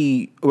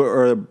 Rocky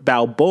or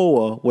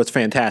Balboa was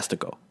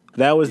fantastical.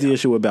 That was the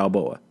issue with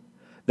Balboa.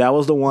 That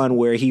was the one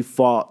where he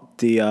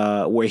fought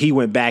where he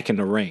went back in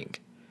the ring,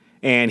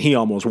 and he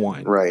almost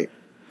won. Right.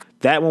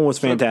 That one was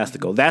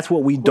fantastical. That's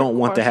what we don't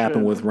want to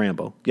happen with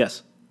Rambo.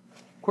 Yes.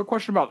 Quick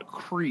question about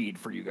Creed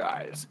for you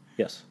guys.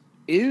 Yes.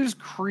 Is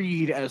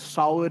Creed as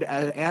solid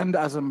and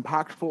as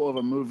impactful of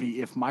a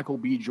movie if Michael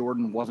B.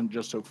 Jordan wasn't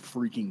just so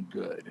freaking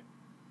good?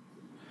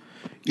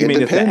 You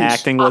mean if the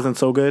acting wasn't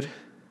so good?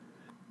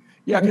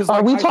 Yeah, because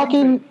are we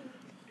talking?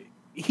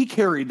 He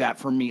carried that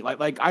for me.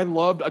 Like I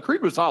loved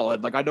Creed was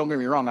solid. Like, I don't get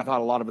me wrong, I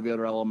thought a lot of the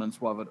other elements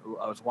of it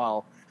as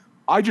well.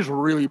 I just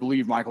really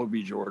believe Michael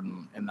B.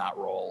 Jordan in that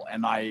role,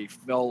 and I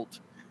felt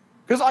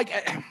because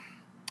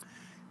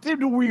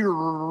did we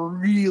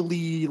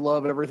really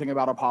love everything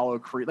about Apollo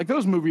Creed? Like,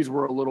 those movies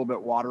were a little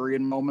bit watery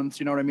in moments,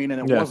 you know what I mean?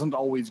 And it wasn't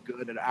always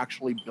good at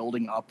actually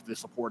building up the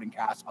supporting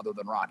cast other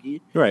than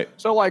Rocky. Right.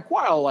 So while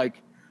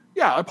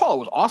Apollo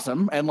was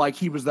awesome, and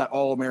he was that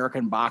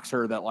all-American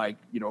boxer that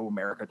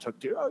America took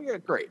to. Oh yeah,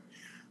 great.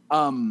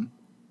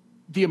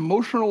 The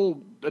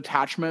emotional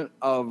attachment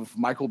of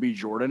Michael B.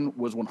 Jordan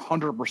was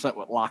 100%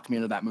 what locked me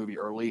into that movie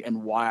early,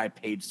 and why I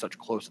paid such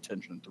close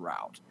attention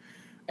throughout.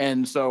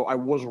 And so I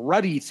was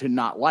ready to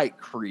not like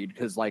Creed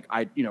because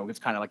it's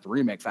kind of like the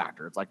remake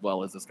factor. It's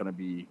well, is this going to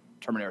be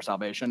Terminator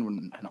Salvation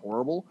and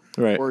horrible,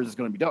 right, or is this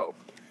going to be dope?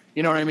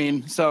 You know what I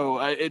mean? So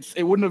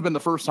it wouldn't have been the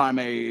first time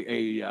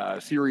a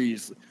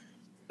series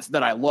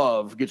that I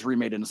love gets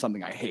remade into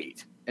something I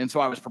hate. And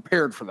so I was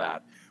prepared for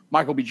that.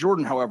 Michael B.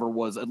 Jordan, however,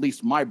 was at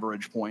least my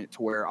bridge point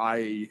to where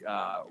I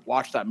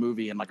watched that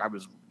movie and like I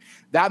was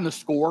that and the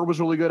score was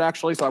really good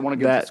actually. So I want to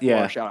give the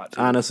score a shout out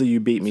to. Honestly, you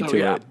beat me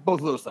to it. Both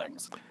of those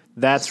things.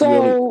 That's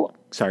really.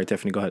 Sorry,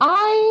 Tiffany. Go ahead.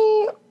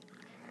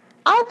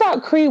 I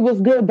thought Creed was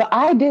good, but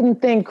I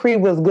didn't think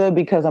Creed was good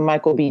because of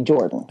Michael B.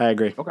 Jordan. I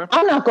agree. Okay.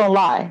 I'm not gonna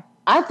lie.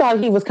 I thought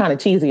he was kind of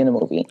cheesy in the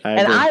movie.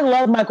 I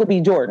love Michael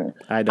B. Jordan.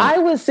 I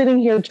was sitting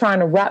here trying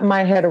to wrap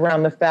my head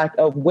around the fact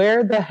of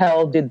where the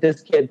hell did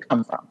this kid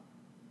come from?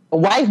 The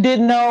wife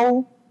didn't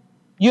know.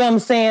 You know what I'm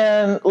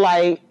saying?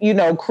 Like,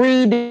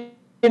 Creed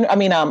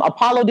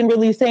Apollo didn't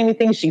really say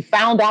anything. She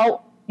found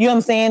out, you know what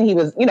I'm saying? He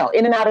was,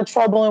 in and out of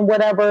trouble and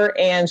whatever.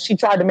 And she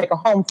tried to make a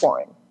home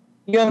for him.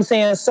 You know what I'm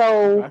saying?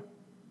 So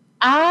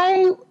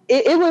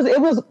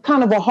it was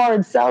kind of a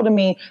hard sell to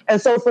me.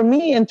 And so for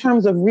me, in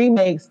terms of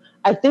remakes,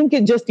 I think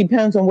it just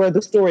depends on where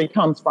the story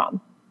comes from.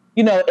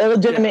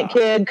 Illegitimate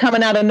kid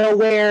coming out of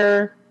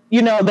nowhere,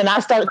 then I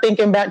start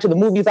thinking back to the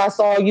movies I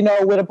saw,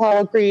 with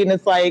Apollo Creed. And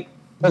it's like,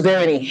 was there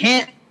any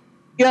hint,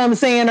 you know what I'm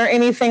saying, or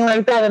anything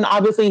like that? And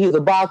obviously he's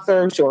a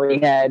boxer. Sure, he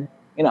had,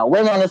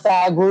 women on the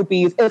side,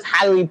 groupies. It's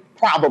highly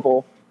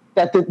probable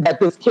that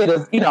this kid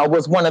is,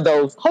 was one of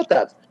those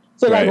hookups.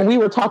 So like when we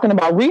were talking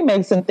about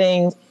remakes and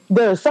things,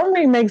 there are some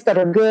remakes that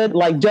are good,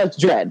 like Judge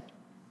Dredd.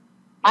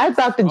 I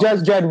thought the Judge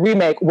Dredd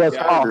remake was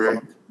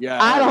awesome.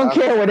 Yeah, I don't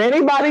care what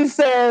anybody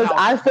says.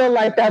 I feel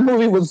like that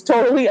movie was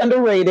totally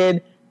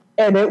underrated,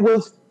 and it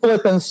was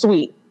flipping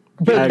sweet.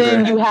 But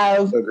then you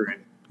have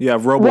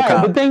RoboCop.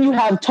 Right, but then you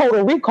have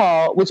Total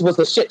Recall, which was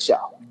a shit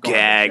show.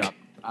 Gag.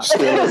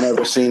 Still have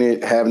never seen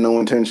it. Have no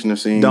intention of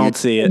seeing it. Don't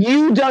see it.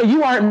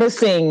 You aren't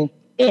missing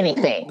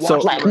anything. So,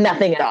 like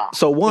nothing at all.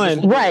 So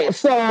one. Right.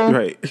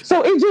 So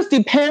it just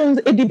depends.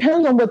 It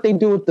depends on what they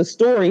do with the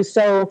story.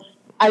 So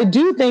I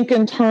do think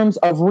in terms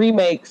of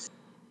remakes,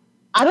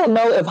 I don't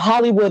know if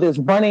Hollywood is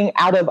running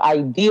out of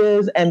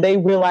ideas and they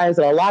realize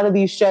that a lot of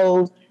these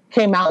shows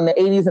came out in the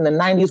 80s and the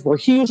 90s, were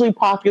hugely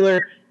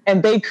popular,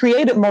 and they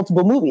created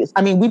multiple movies.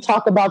 I mean, we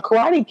talk about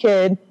Karate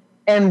Kid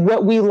and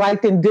what we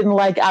liked and didn't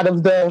like out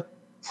of the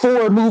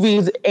 4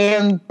 movies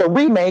and the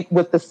remake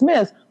with the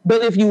Smiths.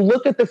 But if you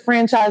look at the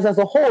franchise as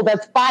a whole,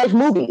 that's 5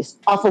 movies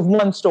off of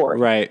one story.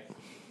 Right.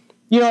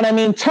 You know what I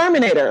mean?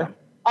 Terminator,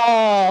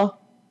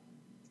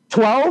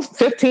 12,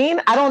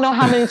 15. I don't know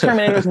how many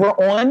Terminators we're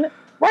on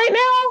right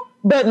now,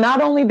 but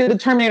not only did the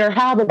Terminator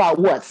have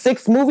about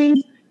 6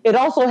 movies, it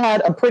also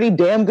had a pretty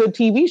damn good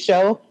TV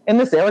show in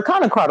the Sarah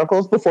Connor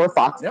Chronicles before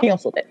Fox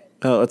canceled it.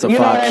 Oh, it's a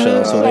Fox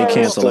show, so they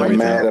cancel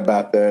everything. I'm mad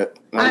about that.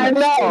 I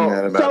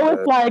know. So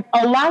it's like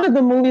a lot of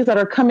the movies that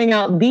are coming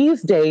out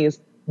these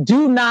days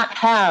do not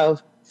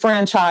have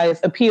franchise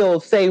appeal,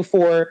 save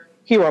for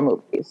hero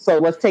movies. So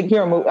let's take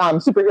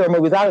superhero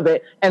movies out of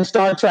it, and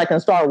Star Trek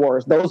and Star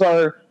Wars. Those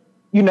are,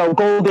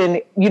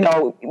 golden,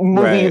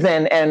 movies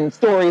and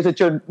stories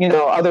that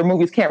other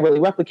movies can't really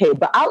replicate.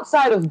 But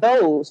outside of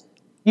those,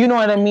 you know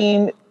what I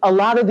mean? A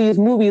lot of these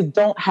movies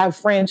don't have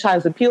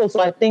franchise appeal. So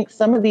I think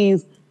some of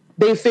these,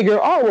 they figure,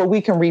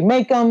 we can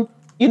remake them.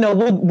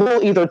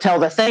 We'll either tell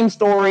the same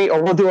story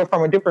or we'll do it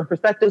from a different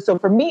perspective. So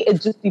for me,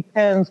 it just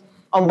depends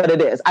on what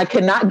it is. I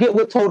cannot get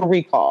with Total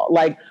Recall.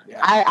 Like,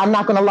 I'm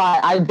not going to lie.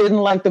 I didn't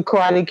like the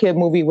Karate Kid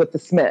movie with the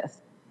Smiths.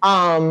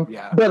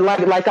 But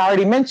like I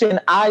already mentioned,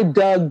 I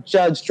dug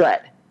Judge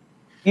Dredd.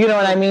 You know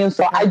what I mean?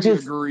 So I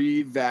just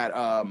agree that,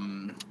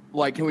 can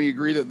we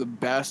agree that the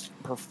best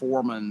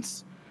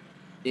performance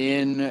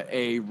in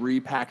a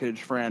repackaged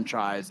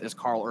franchise is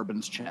Carl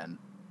Urban's Chin?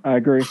 I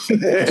agree. Lock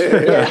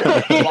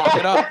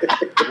it up.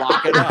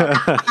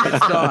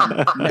 It's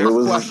done.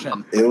 Next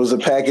question. It was a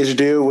package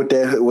deal with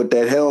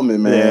that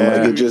helmet, man.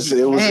 Yeah. Like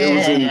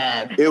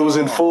it was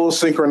in full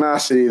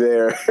synchronicity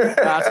there.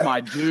 That's my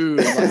dude.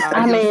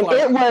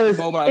 It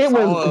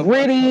was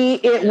gritty.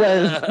 It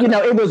was,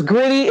 it was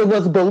gritty. It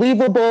was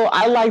believable.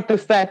 I like the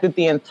fact that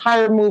the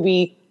entire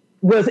movie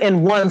was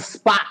in one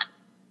spot,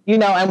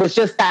 and was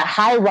just that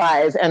high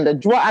rise and the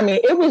draw. I mean,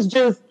 it was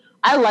just,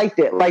 I liked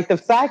it. Like the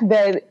fact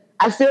that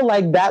I feel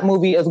like that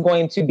movie is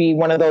going to be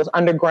one of those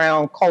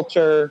underground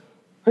culture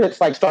hits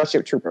like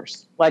Starship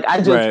Troopers. Like,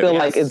 I just feel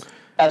like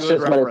that's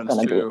just what it's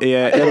going to do.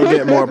 Yeah, it'll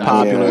get more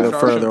popular the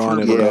further on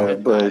it'll go.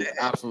 But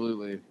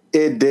absolutely.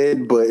 It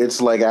did, but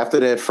it's like after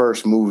that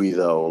first movie,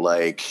 though,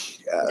 like...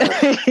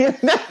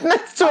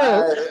 that's true.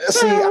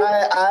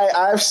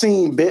 I've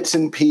seen bits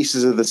and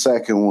pieces of the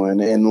second one,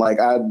 and like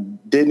I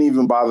didn't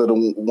even bother to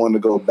want to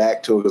go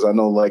back to it because I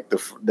know like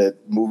that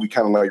movie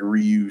kind of like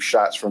reused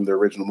shots from the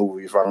original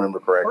movie, if I remember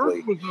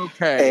correctly. First was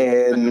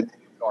okay, and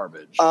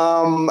garbage.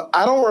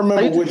 I don't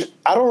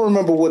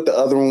remember what the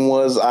other one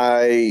was.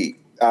 I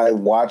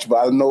watched,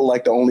 but I know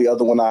like the only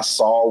other one I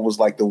saw was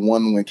like the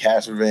one when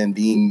Casper Van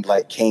Dien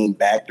like came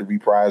back to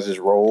reprise his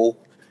role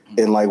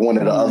in like one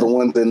of the other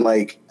ones, and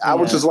like I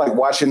was just like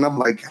watching. I'm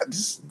like,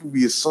 this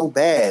movie is so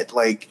bad.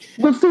 Like,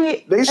 but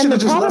see, they should have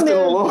just left it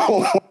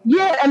alone.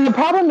 Yeah, and the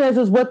problem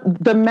is what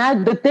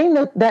the thing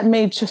that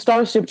made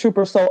Starship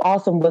Troopers so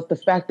awesome was the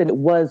fact that it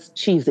was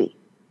cheesy.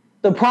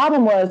 The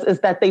problem is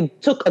that they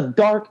took a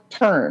dark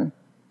turn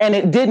and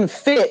it didn't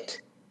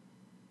fit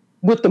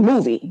with the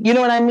movie. You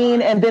know what I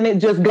mean? And then it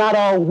just got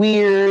all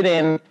weird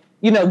and,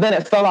 then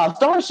it fell off.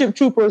 Starship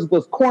Troopers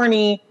was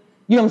corny,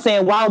 you know what I'm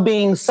saying, while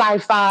being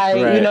sci-fi.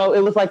 Right.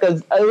 It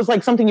was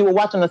like something you would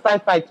watch on the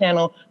Sci-Fi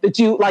Channel that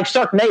you like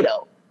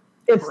Sharknado.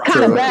 It's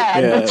kind of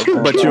bad,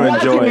 but you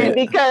enjoy it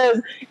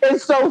because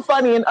it's so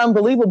funny and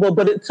unbelievable.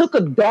 But it took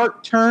a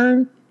dark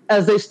turn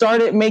as they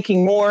started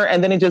making more,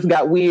 and then it just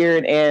got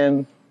weird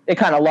and it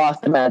kind of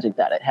lost the magic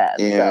that it had.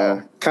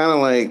 Yeah, kind of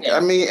like,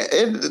 I mean,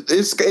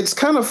 it's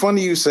kind of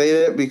funny you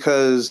say that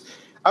because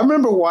I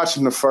remember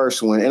watching the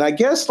first one, and I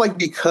guess like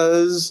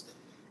because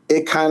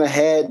it kind of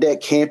had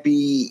that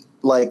campy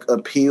like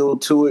appeal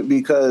to it,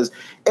 because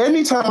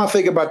anytime I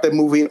think about that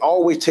movie, it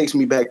always takes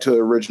me back to the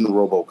original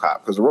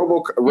RoboCop, because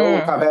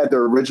RoboCop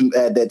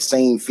had that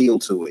same feel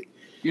to it.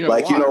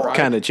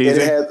 Kind of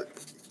cheesy.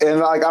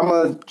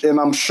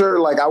 I'm sure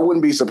like I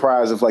wouldn't be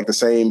surprised if like the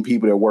same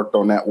people that worked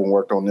on that one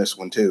worked on this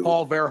one too.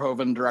 Paul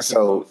Verhoeven directed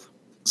both.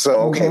 So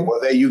okay, well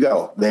there you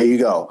go.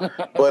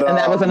 But and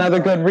that was another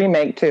good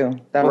remake too.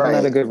 That was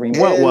another good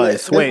remake. What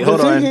was? Wait,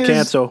 hold on.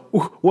 Cancel.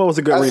 What was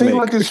a good remake? I think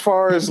like as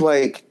far as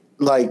like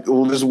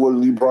this is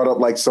what you brought up,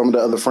 like some of the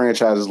other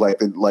franchises, like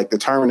the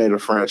Terminator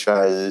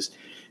franchises.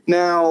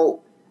 Now,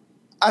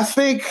 I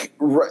think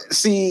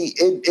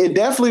it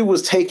definitely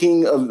was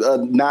taking a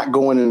not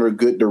going in a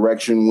good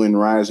direction when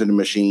Rise of the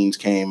Machines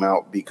came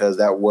out, because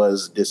that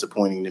was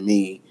disappointing to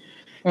me.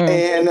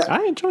 And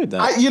I enjoyed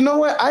that. You know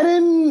what? I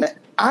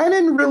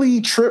didn't really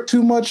trip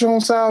too much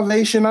on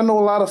Salvation. I know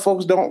a lot of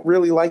folks don't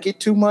really like it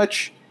too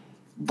much,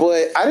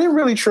 but I didn't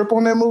really trip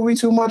on that movie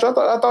too much. I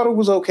thought it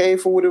was okay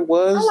for what it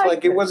was.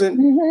 Like it wasn't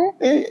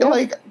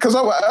like, because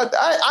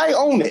I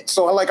own it,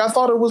 so like I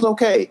thought it was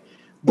okay.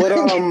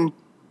 But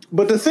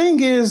but the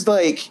thing is,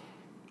 like,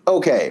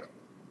 okay,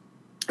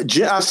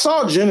 I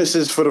saw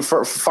Genesis for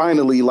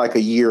finally like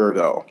a year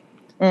ago.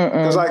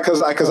 Because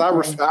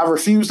I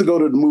refused to go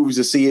to the movies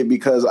to see it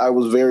because I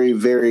was very,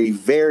 very,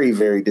 very,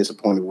 very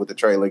disappointed with the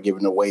trailer,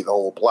 giving away the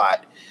whole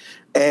plot.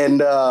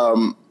 And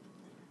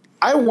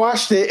I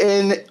watched it,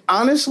 and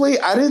honestly,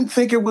 I didn't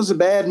think it was a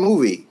bad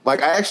movie.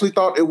 Like, I actually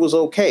thought it was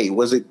okay.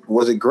 Was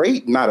it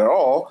great? Not at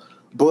all.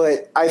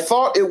 But I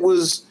thought it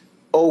was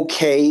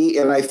okay,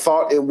 and I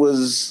thought it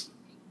was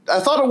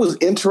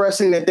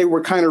interesting that they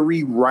were kind of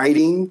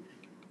rewriting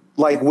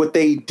like what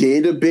they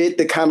did a bit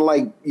to kind of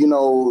like,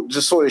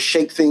 just sort of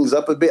shake things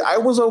up a bit. I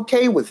was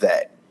okay with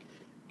that.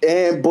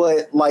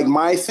 But like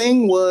my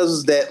thing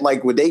was that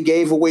like when they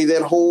gave away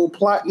that whole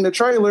plot in the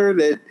trailer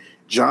that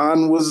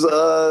John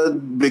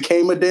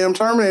became a damn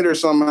Terminator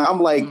somehow,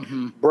 I'm like,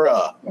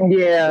 bruh,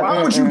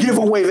 why would you give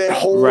away that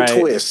whole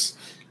twist?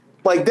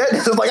 Like that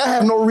is like I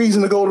have no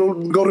reason to go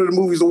to the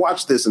movies to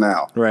watch this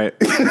now. Right.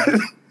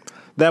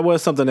 That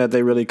was something that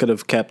they really could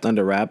have kept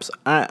under wraps.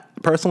 I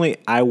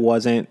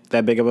wasn't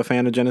that big of a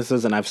fan of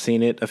Genesis, and I've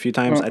seen it a few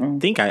times. I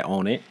think I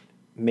own it.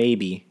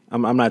 Maybe.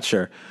 I'm not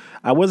sure.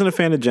 I wasn't a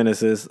fan of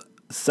Genesis.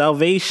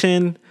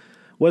 Salvation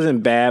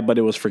wasn't bad, but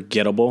it was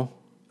forgettable,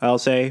 I'll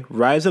say.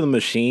 Rise of the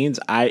Machines,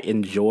 I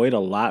enjoyed a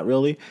lot,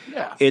 really.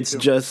 Yeah. It's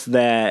just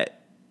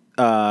that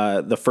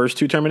the first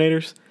two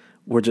Terminators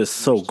were just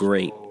so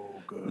great.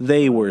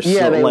 They were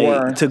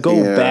to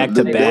go back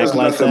to back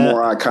like nothing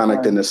more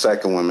iconic than the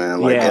second one,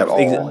 man. Like at all.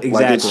 Exactly.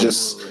 Like it's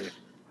just,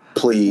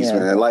 please,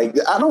 man. Like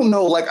I don't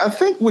know. Like I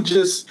think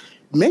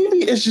maybe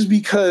it's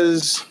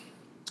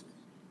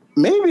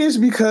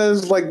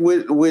like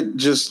what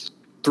just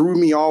threw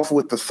me off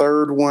with the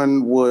third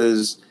one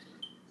was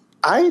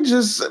I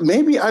just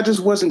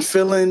wasn't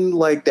feeling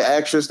like the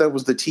actress that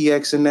was the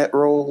TX in that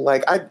role.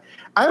 Like I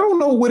don't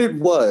know what it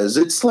was.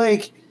 It's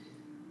like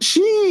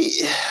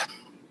she.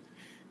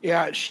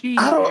 Yeah, and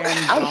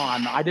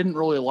John. I didn't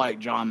really like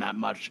John that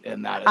much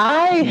in that.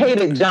 I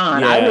hated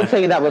John. Yeah. I would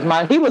say that was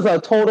he was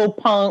a total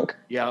punk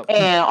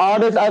and all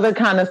this other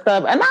kind of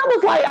stuff. And I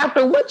was like,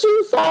 after what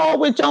you saw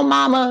with your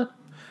mama,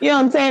 you know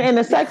what I'm saying? In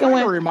the second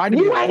one,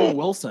 reminded me of Owen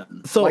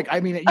Wilson. So, like, I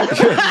mean, the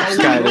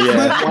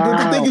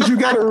thing is, you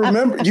got to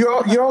remember.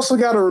 You also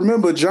got to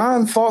remember.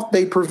 John thought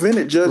they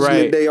prevented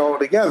Judgment Day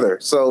altogether.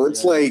 So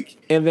it's like,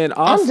 and then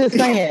also, I'm just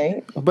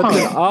saying. But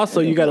then also,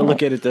 you got to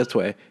look at it this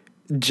way.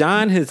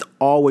 John has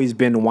always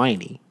been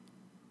whiny.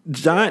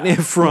 John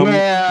from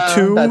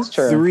 2,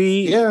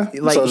 3,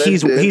 like so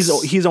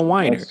he's a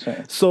whiner.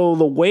 So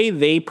the way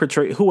they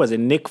portray, who was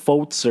it? Nick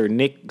Foltz or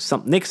Nick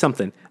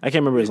something? I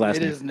can't remember his last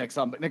name. It is Nick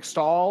something. Nick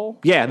Stahl.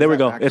 Yeah, there we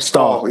go. It's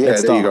Stahl. Yeah,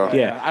 it's there you go.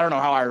 Yeah, I don't know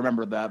how I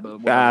remembered that,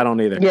 but I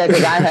don't either. Yeah,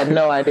 because I had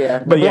no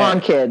idea. The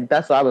blonde kid.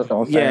 That's what I was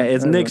going to say. Yeah,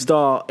 it's Nick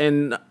Stahl,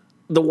 and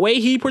the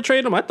way he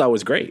portrayed him, I thought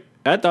was great.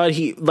 I thought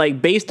he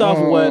based off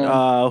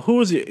what who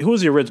was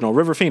the original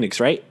River Phoenix,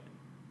 right?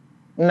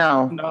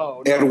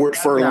 No. Edward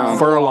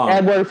Furlong.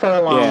 Edward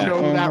Furlong. Yeah.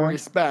 Show that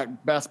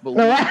respect, best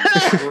believe.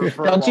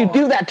 Don't you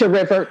do that to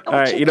River. All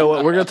right, you know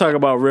what? We're going to talk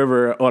about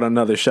River on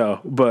another show.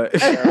 But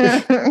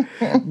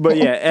but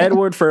yeah,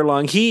 Edward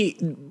Furlong, he,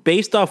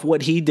 based off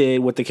what he did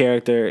with the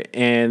character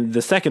and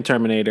the second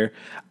Terminator,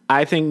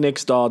 I think Nick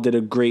Stahl did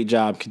a great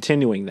job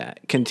continuing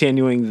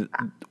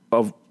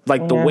of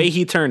like the way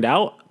he turned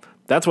out.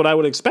 That's what I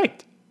would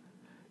expect.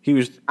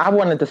 I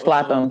wanted to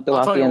slap him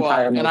throughout the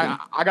entire movie. And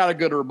I got a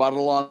good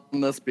rebuttal on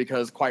this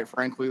because, quite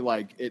frankly,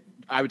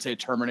 I would say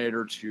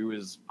Terminator 2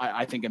 is,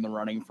 I think, in the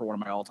running for one of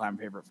my all-time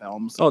favorite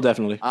films. Oh,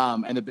 definitely.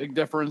 And the big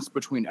difference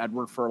between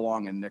Edward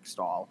Furlong and Nick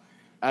Stahl,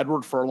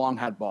 Edward Furlong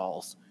had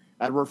balls.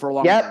 Edward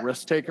Furlong was a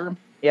risk taker.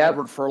 Yep.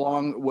 Edward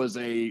Furlong was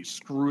a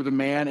screw the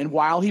man. And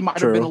while he might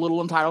have been a little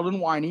entitled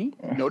and whiny,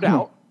 no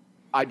doubt,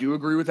 I do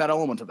agree with that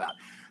element of that.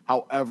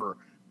 However,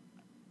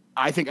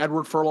 I think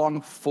Edward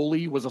Furlong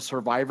fully was a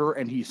survivor,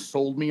 and he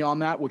sold me on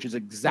that, which is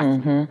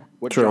exactly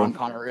what John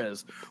Connor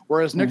is.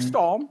 Whereas Nick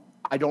Stahl,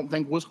 I don't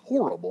think was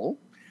horrible.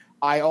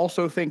 I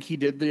also think he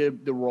did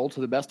the role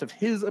to the best of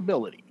his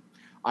ability.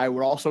 I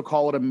would also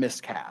call it a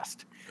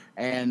miscast.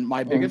 And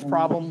my biggest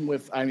problem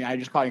I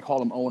just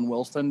called him Owen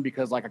Wilson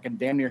because, I can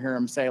damn near hear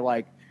him say,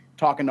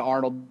 talking to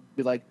Arnold,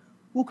 be like,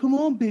 well, come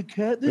on, big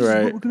cat. This is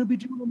what we're going to be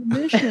doing on the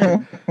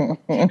mission.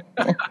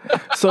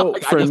 So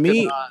for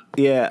me,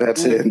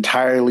 that's an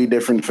entirely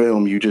different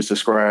film you just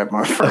described,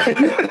 my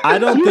friend. I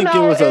don't think it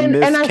was a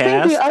miscast. And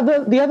I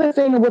think the other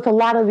thing with a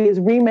lot of these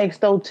remakes,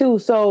 though, too.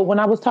 So when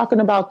I was talking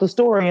about the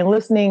story and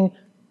listening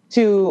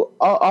to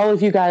all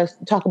of you guys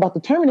talk about the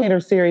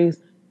Terminator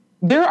series,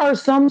 there are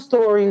some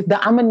stories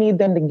that I'm gonna need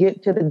them to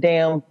get to the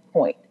damn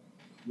point.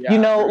 Yeah,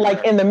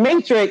 in The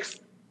Matrix,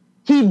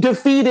 he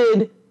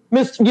defeated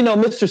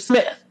Mr.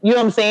 Smith, you know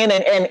what I'm saying?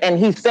 And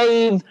he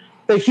saved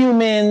the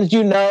humans,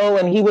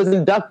 and he was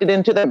inducted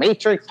into the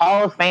Matrix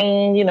Hall of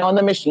Fame, and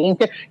the machine.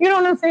 You know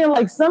what I'm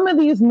saying? Some of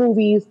these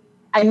movies,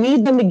 I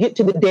need them to get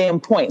to the damn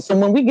point. So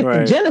when we get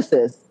to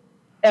Genesis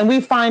and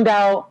we find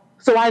out,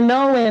 so I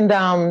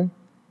know,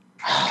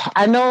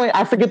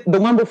 I forget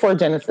the one before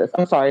Genesis.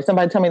 I'm sorry.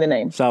 Somebody tell me the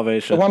name.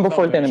 Salvation. The one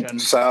before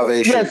Genesis.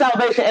 Salvation. Yeah,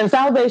 Salvation. And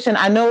Salvation,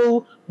 I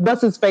know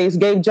what's his face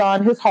gave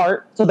John his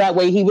heart so that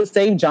way he would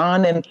save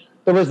John and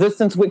the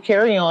resistance would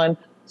carry on.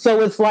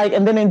 So it's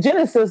and then in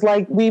Genesis,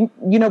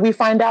 we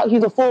find out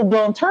he's a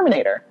full-blown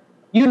Terminator,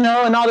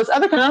 and all this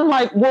other kind of, I'm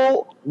like,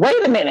 well, wait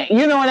a minute,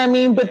 you know what I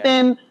mean? But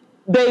then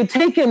they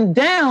take him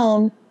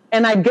down,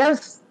 and I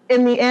guess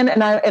in the end,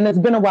 and it's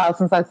been a while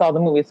since I saw the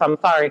movie, so I'm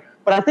sorry,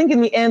 but I think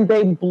in the end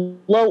they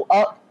blow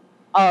up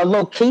a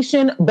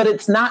location, but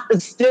it's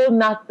still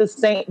not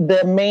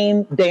the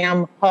main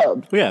damn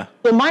hub. Yeah.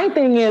 So my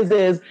thing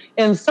is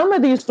in some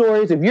of these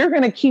stories, if you're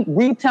going to keep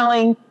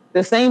retelling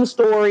the same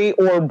story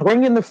or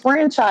bringing the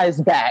franchise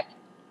back,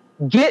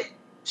 get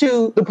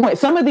to the point.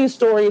 Some of these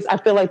stories, I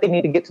feel like they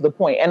need to get to the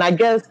point. And I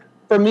guess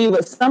for me,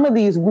 with some of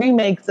these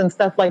remakes and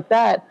stuff like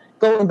that,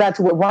 going back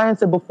to what Ryan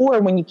said before,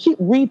 when you keep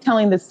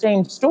retelling the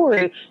same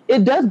story,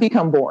 it does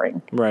become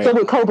boring. Right. So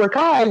with Cobra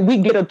Kai, we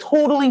get a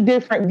totally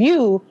different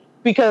view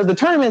because the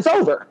tournament's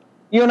over.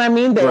 You know what I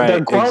mean? They're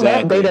grown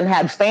up. They done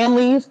had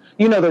families.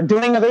 They're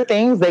doing other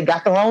things. They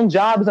got their own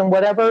jobs and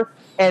whatever.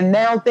 And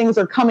now things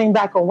are coming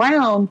back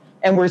around,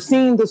 and we're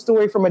seeing the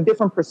story from a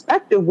different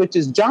perspective, which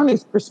is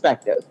Johnny's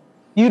perspective,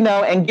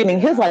 and getting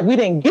his life. We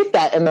didn't get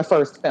that in the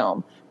first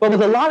film. But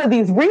with a lot of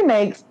these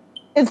remakes,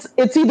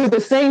 it's either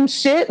the same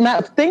shit,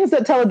 not things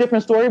that tell a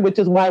different story, which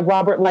is why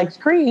Robert likes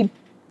Creed.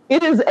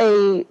 It's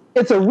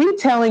a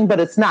retelling, but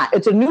it's not.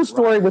 It's a new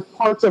story with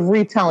parts of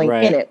retelling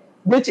in it,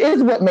 which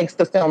is what makes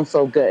the film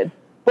so good.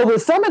 But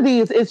with some of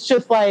these, it's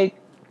just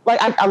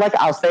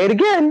I'll say it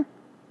again.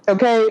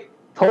 Okay.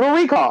 Total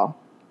Recall.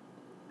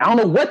 I don't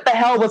know what the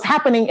hell was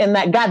happening in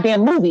that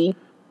goddamn movie.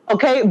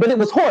 Okay. But it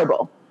was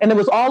horrible. And it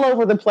was all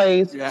over the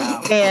place.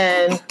 Yeah.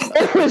 And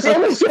it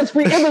was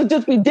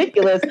just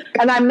ridiculous.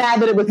 And I'm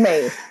mad that it was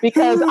made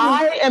because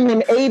I am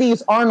an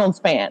 80s Arnold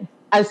fan.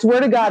 I swear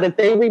to God, if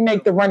they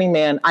remake The Running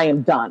Man, I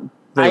am done.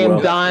 I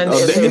am done.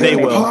 Oh, they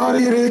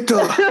will.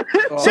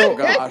 So,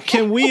 gosh.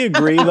 Can we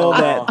agree, though,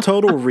 that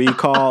Total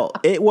Recall,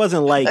 it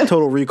wasn't like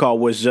Total Recall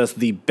was just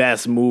the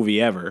best movie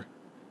ever?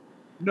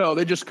 No,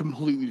 they just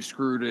completely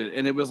screwed it.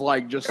 And it was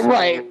just...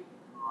 Right.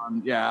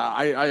 Yeah,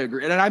 I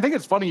agree. And I think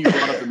it's funny you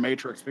brought up The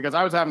Matrix because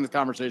I was having this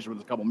conversation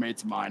with a couple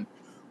mates of mine,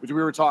 which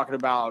we were talking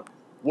about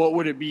what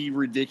would it be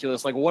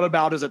ridiculous? What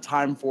about is it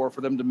time for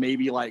them to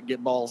maybe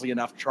get ballsy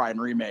enough to try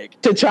and remake?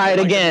 To try it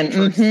again.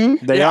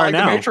 Mm-hmm. They are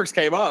now. The Matrix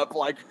came up,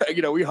 we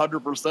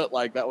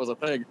 100% that was a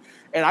thing.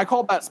 And I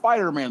call that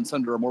Spider-Man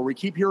syndrome where we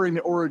keep hearing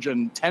the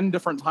origin 10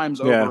 different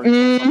times over.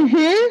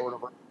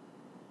 Mm-hmm.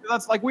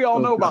 That's we all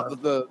know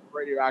about the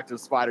radioactive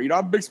spider. I'm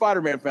a big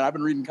Spider-Man fan. I've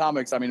been reading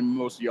comics. I mean,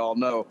 most of y'all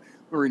know.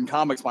 I've been reading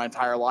comics my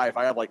entire life.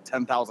 I have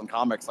 10,000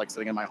 comics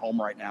sitting in my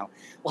home right now.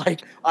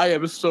 I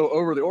am so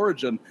over the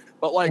origin.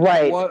 But what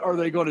are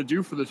they going to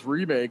do for this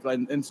remake?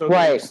 And so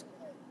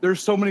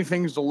there's so many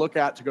things to look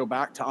at, to go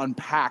back, to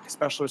unpack,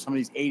 especially with some of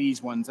these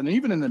 80s ones. And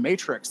even in The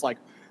Matrix,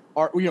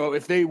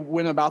 if they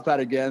went about that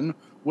again,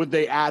 would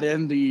they add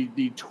in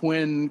the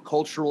twin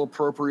cultural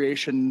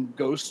appropriation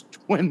ghost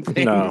twin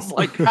things? No.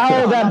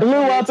 That blew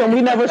up and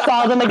we never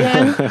saw them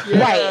again?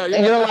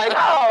 And you're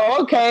oh,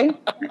 okay.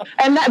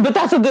 But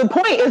that's a good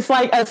point. It's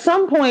at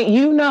some point,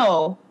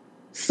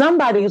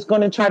 somebody is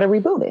going to try to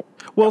reboot it.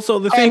 Well, so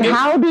the thing is,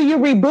 how do you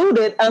reboot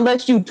it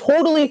unless you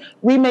totally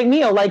remake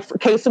Neo? For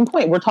case in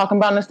point, we're talking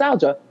about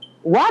nostalgia.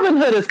 Robin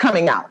Hood is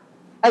coming out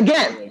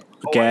again.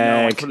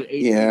 Gag.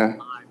 Yeah.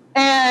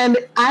 And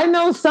I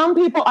know some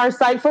people are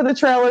psyched for the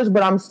trailers,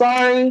 but I'm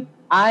sorry.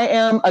 I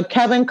am a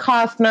Kevin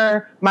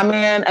Costner, my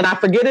man, and I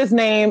forget his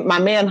name, my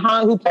man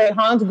who played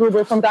Hans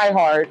Gruber from Die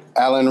Hard.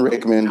 Alan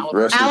Rickman.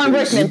 Alan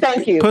Rickman,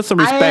 thank you. Put some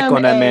respect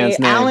on that man's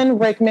name. Alan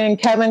Rickman,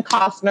 Kevin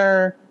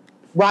Costner,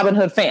 Robin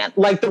Hood fan.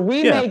 Like the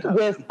remake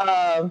with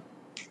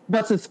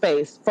what's his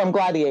face from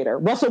Gladiator,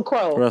 Russell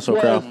Crowe.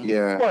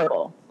 Yeah.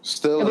 Horrible.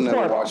 Still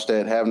never watched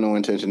that. Have no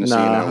intention to see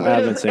that one. I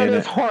haven't seen it.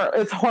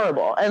 It's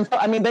horrible. And so,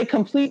 I mean, they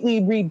completely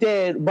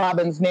redid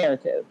Robin's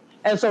narrative.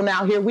 And so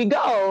now here we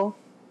go,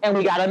 and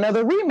we got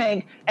another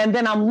remake. And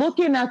then I'm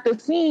looking at the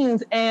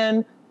scenes,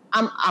 and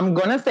I'm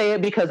going to say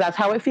it because that's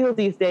how it feels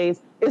these days.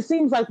 It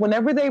seems like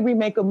whenever they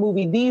remake a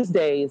movie these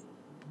days,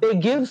 they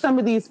give some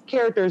of these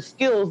characters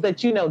skills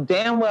that you know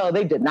damn well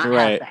they did not have.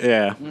 Right, that.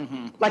 yeah.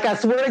 Mm-hmm. Like, I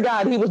swear to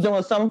God, he was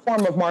doing some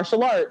form of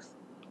martial arts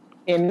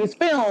in these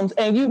films,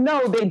 and you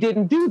know they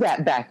didn't do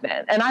that back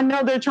then. And I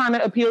know they're trying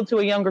to appeal to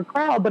a younger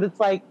crowd, but it's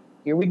like,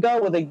 here we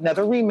go with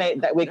another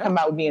remake that we come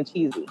out with being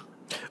cheesy.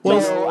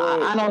 Well, so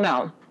I don't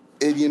know.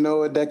 And you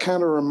know, that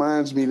kind of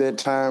reminds me that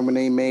time when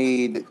they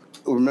made,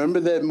 remember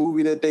that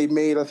movie that they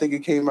made? I think it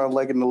came out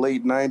like in the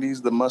late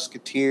 90s, The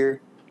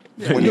Musketeer.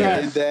 When they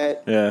did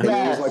that, and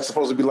it was like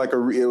supposed to be like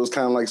it was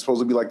kind of like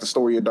supposed to be like the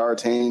story of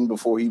D'Artagnan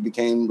before he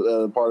became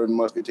part of the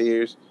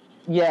Musketeers.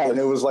 Yeah, and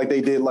it was like they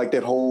did like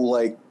the whole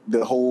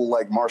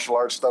martial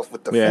arts stuff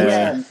with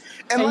the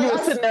and like, you're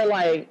sitting there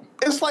like,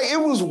 it's like it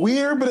was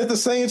weird, but at the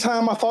same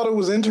time I thought it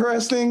was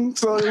interesting.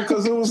 So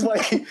because it was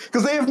like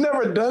because they have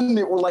never done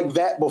it like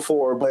that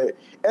before, but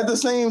at the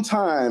same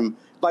time,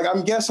 like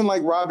I'm guessing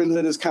like Robin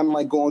Hood is kind of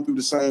like going through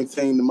the same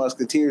thing the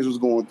Musketeers was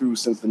going through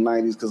since the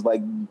 90s, because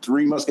like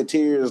Three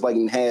Musketeers like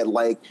had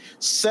like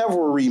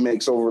several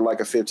remakes over like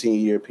a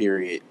 15-year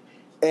period,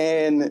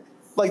 and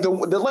like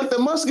the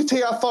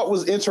Musketeer I thought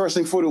was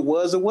interesting for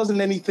what it wasn't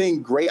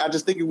anything great. I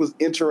just think it was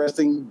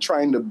interesting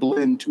trying to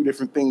blend two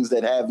different things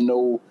that have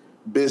no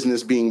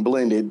business being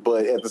blended,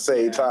 but at the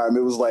same time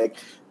it was like,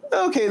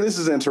 okay, this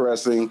is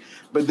interesting.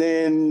 But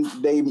then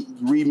they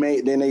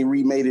remade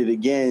it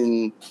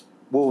again.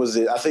 What was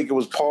it? I think it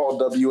was Paul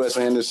W.S.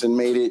 Anderson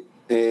made it,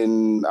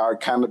 and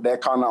that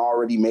kind of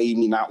already made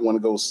me not want to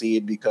go see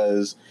it,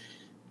 because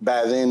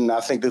by then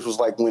I think this was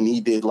like when he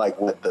did like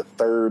the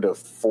third or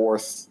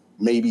fourth,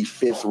 maybe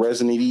fifth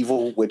Resident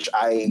Evil, which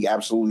I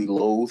absolutely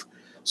loathe.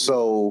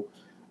 So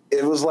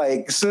it was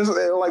like, since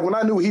like when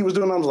I knew he was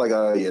doing it, I was like,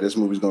 oh yeah, this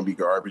movie's gonna be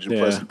garbage. And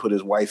plus he put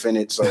his wife in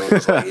it, so it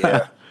was like,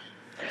 yeah.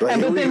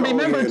 Like, but then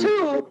remember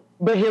too,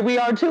 but here we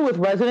are too with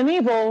Resident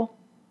Evil.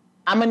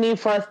 I'm gonna need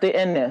for us to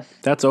end this.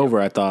 That's over,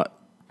 I thought.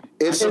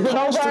 Is it over?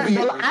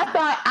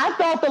 I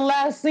thought the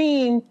last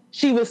scene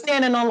she was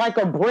standing on like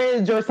a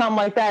bridge or something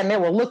like that, and they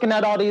were looking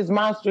at all these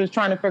monsters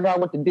trying to figure out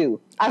what to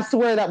do. I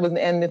swear that was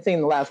the end of the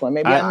scene, the last one.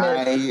 Maybe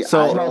I missed.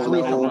 I don't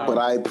know, but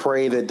I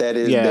pray that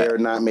is they're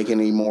not making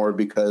any more,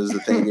 because the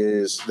thing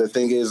is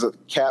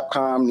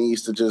Capcom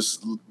needs to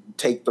just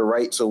take the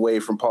rights away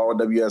from Paul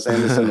W.S.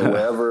 Anderson or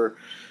whatever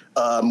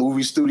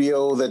movie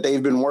studio that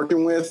they've been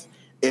working with,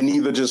 and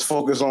either just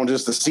focus on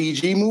just the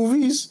CG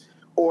movies,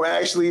 or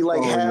actually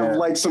like have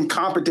like some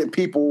competent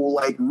people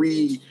like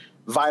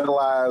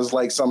revitalize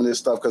like some of this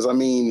stuff. Because I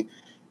mean,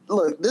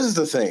 look, this is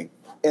the thing,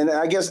 and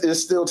I guess it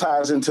still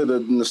ties into the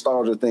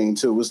nostalgia thing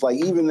too. It's like,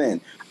 even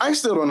then, I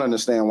still don't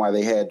understand why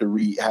they had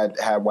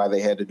to why they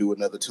had to do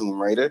another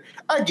Tomb Raider.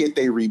 I get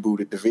they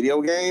rebooted the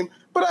video game,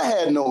 but I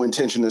had no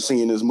intention of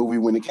seeing this movie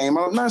when it came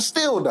out, and I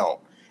still don't.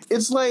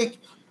 It's like,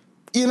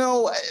 you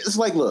know, it's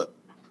like, look,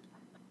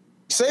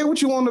 say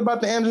what you want about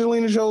the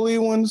Angelina Jolie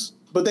ones,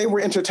 but they were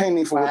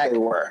entertaining for what they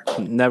were.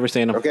 Never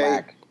seen them.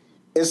 Okay,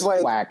 it's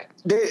like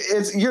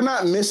you're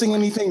not missing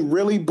anything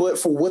really, but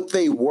for what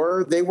they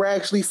were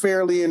actually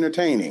fairly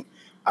entertaining.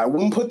 I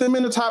wouldn't put them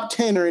in the top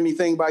 10 or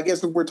anything, but I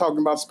guess if we're talking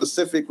about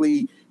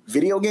specifically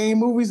video game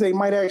movies, they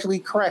might actually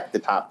crack the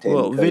top 10.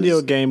 Well,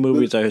 video game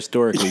movies are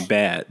historically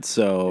bad,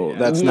 so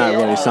that's not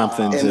really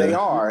something. And they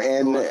are,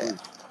 and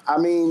I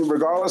mean,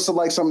 regardless of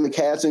like some of the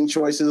casting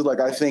choices, like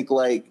I think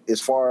like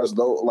as far as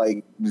though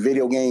like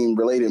video game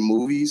related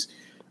movies.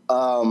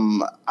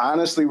 I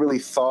honestly really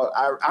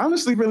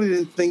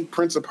didn't think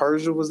Prince of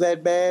Persia was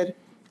that bad.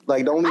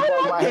 Like the only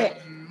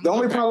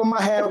problem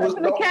I had with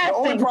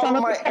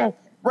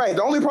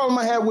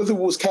it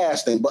was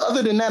casting. But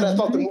other than that, I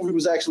thought the movie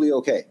was actually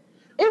okay.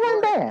 It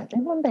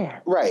wasn't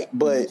bad. Right,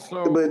 but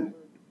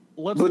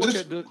let's look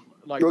at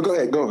go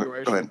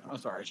ahead. I'm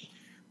sorry.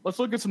 Let's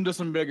look at some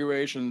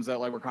disambiguations that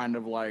like we're kind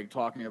of like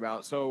talking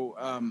about. So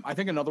I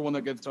think another one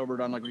that gets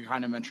overdone, like we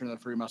kind of mentioned, the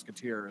Three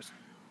Musketeers.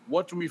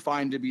 What do we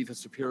find to be the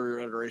superior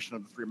iteration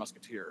of the Three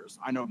Musketeers?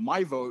 I know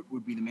my vote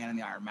would be the Man in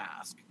the Iron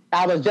Mask.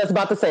 I was just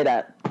about to say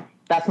that.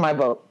 That's my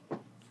vote.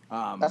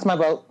 That's my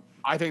vote.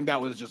 I think that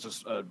was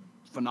just a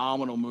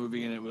phenomenal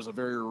movie, and it was a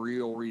very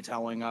real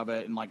retelling of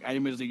it. And like, I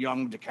was a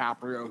young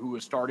DiCaprio who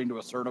was starting to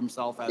assert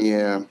himself as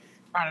the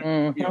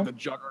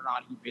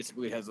juggernaut he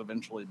basically has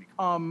eventually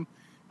become.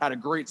 Had a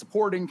great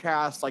supporting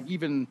cast. Like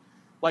even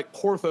like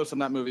Porthos in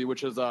that movie,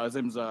 which is his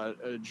name's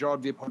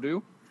Gerard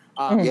Depardieu.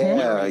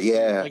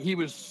 Yeah. Like he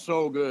was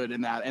so good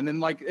in that. And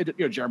then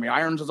Jeremy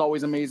Irons is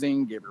always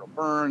amazing. Gabriel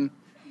Byrne.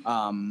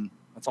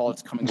 That's all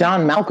it's coming.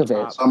 John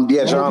Malkovich.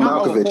 John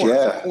Malkovich.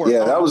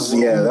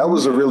 That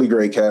was a really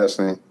great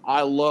casting.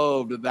 I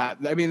loved that.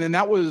 I mean, and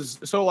that was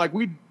so like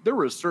there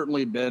was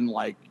certainly been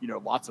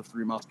lots of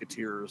Three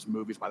Musketeers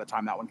movies by the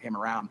time that one came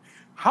around.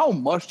 How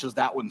much does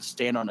that one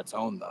stand on its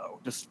own though,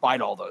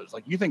 despite all those?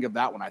 Like you think of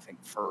that one, I think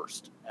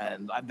first,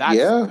 and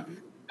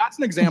that's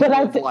an example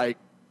of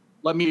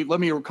let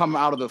me come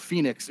out of the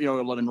Phoenix,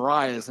 let him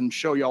rise and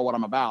show y'all what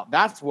I'm about.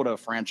 That's what a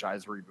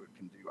franchise reboot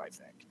can do, I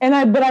think.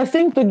 But I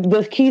think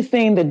the key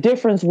thing, the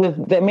difference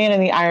with The Man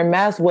in the Iron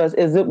Mask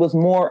it was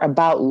more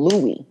about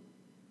Louis.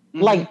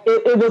 Mm-hmm. Like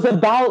it was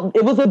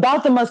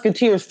about the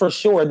Musketeers for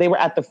sure. They were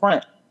at the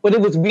front, but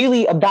it was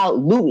really about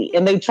Louis,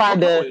 and they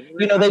tried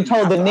they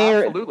told the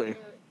narrative. Absolutely.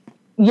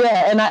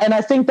 Yeah, and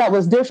I think that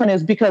was different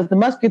is because the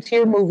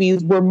Musketeer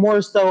movies were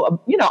more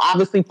so,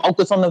 obviously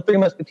focused on the Three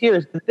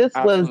Musketeers, but this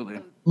was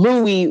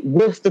Louis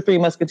with the Three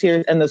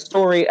Musketeers and the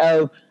story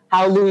of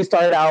how Louis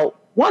started out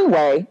one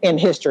way in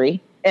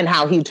history and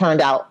how he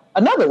turned out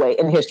another way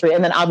in history.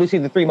 And then obviously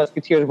the Three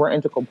Musketeers were an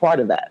integral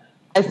part of that.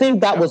 I think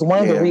that was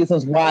one of the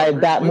reasons why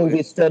that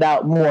movie stood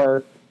out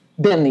more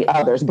than the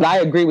others. But I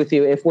agree with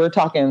you. If we're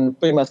talking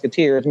Three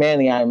Musketeers, Man in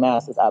the Iron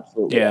Mask is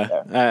absolutely I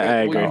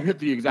agree. Well, you hit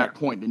the exact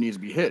point that needs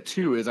to be hit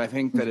too. Is I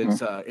think that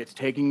it's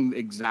taking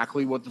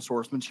exactly what the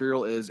source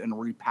material is and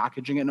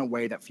repackaging it in a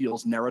way that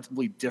feels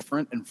narratively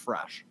different and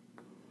fresh.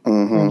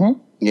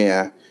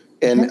 Yeah,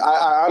 and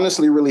I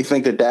honestly really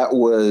think that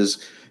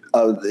was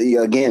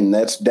again,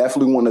 that's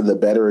definitely one of the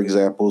better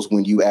examples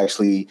when you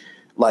actually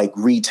like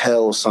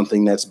retell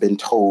something that's been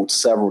told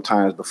several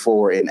times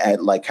before and add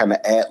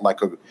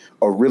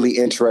a really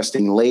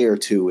interesting layer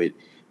to it.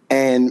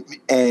 And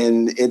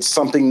it's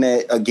something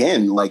that,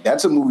 again, like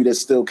that's a movie that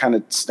still kind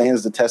of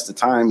stands the test of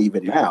time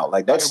even now.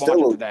 Like that's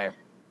still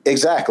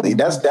exactly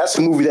that's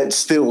a movie that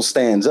still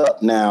stands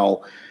up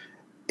now.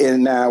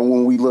 And now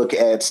when we look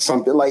at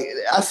something like,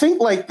 I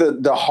think like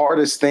the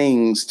hardest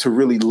things to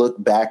really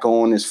look back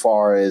on as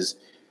far as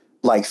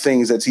like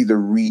things that's either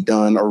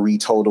redone or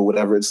retold or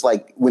whatever, it's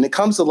like when it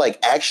comes to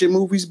like action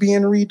movies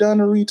being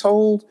redone or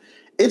retold,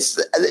 it's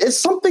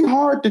something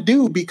hard to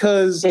do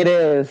because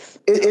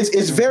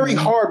it's very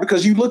hard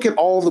because you look at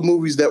all the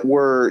movies that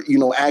were,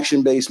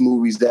 action-based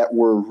movies that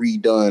were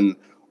redone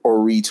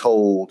or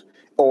retold,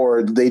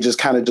 or they just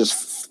kind of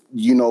just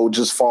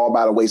fall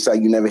by the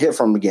wayside. You never hear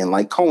from them again.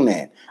 Like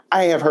Conan.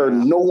 I have heard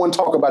no one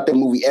talk about that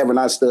movie ever, and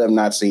I still have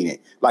not seen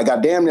it. Like I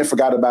damn near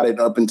forgot about it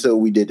up until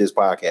we did this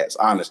podcast,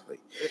 honestly.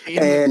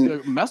 And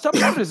the messed up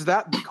part is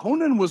that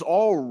Conan was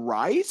all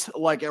right.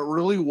 Like it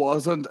really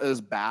wasn't as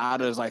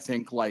bad as I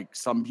think like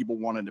some people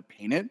wanted to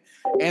paint it.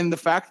 And the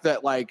fact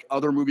that like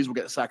other movies will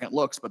get second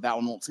looks, but that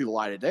one won't see the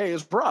light of day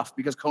is rough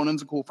because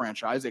Conan's a cool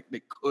franchise. It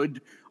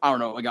could, I don't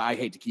know, like I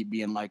hate to keep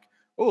being like,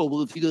 oh,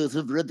 well, if you guys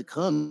have read the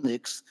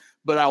comics,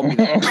 but I'll be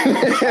there.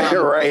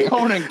 Right.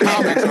 Conan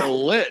comics are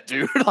lit,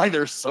 dude. Like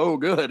they're so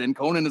good. And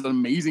Conan is an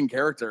amazing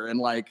character and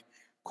like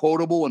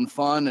quotable and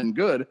fun and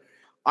good.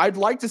 I'd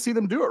like to see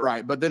them do it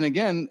right. But then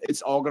again,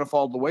 it's all going to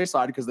fall to the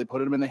wayside because they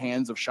put them in the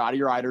hands of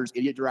shoddy writers,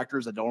 idiot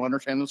directors that don't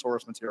understand the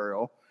source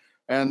material.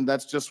 And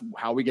that's just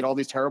how we get all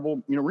these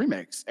terrible,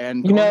 remakes.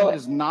 And Conan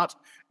is not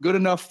good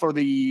enough for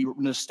the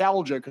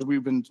nostalgia because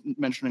we've been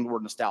mentioning the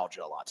word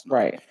nostalgia a lot tonight.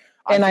 Right.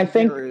 I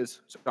think there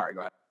is. Sorry,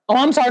 go ahead. Oh,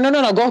 I'm sorry. No.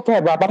 Go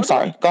ahead, Rob. I'm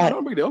sorry. Go ahead.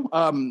 No big deal.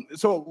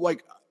 So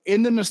like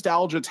in the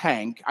nostalgia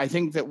tank, I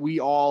think that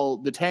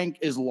the tank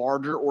is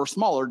larger or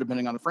smaller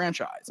depending on the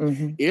franchise.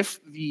 Mm-hmm. If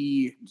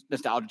the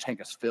nostalgia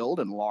tank is filled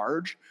and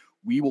large,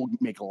 we will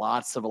make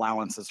lots of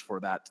allowances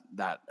for that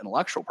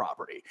intellectual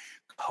property.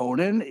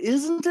 Conan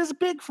isn't as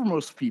big for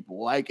most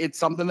people. Like it's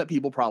something that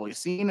people probably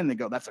seen and they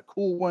go, that's a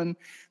cool one.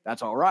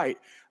 That's all right.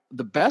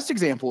 The best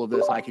example of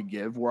this I could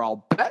give, where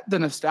I'll bet the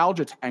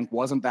nostalgia tank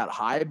wasn't that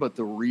high, but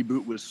the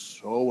reboot was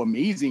so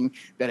amazing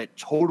that it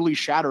totally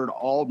shattered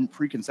all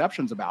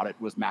preconceptions about it,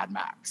 was Mad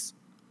Max.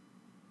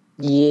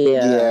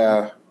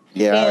 Yeah,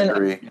 I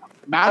agree.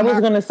 I was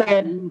going to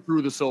say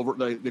through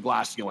the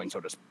glass ceiling,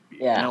 so to speak.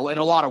 Yeah. In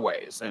a lot of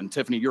ways. And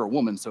Tiffany, you're a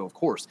woman, so of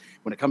course,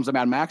 when it comes to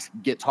Mad Max,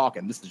 get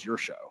talking. This is your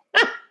show.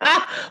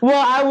 What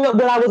I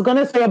was going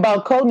to say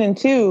about Conan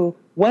too.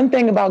 One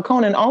thing about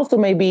Conan also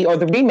maybe, or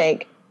the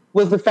remake,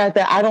 was the fact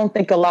that I don't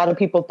think a lot of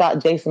people thought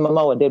Jason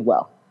Momoa did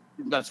well.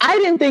 I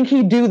didn't think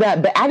he did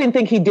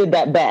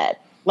that bad.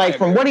 Like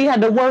from what he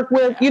had to work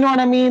with, you know what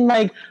I mean?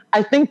 Like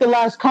I think the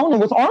last Conan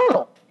was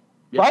Arnold,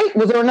 right?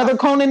 Was there another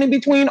Conan in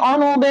between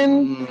Arnold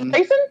and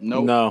Jason?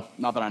 No,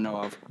 not that I know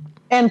of.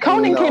 And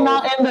Conan came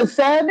out in the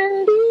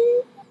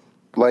 70s.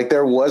 Like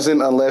there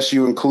wasn't, unless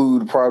you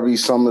include probably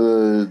some of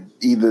the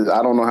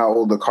I don't know how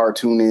old the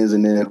cartoon is,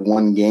 and then that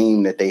one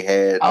game that they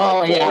had.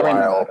 Oh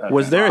yeah,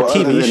 was there a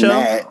TV show?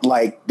 That,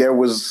 like there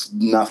was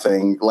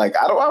nothing. Like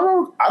I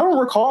don't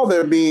recall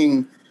there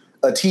being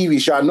a TV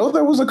show. I know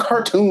there was a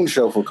cartoon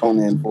show for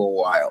Conan for a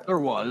while. There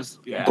was,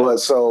 yeah. But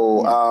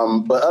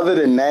but other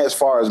than that, as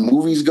far as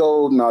movies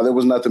go, no, there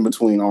was nothing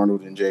between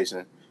Arnold and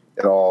Jason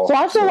at all. So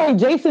I feel like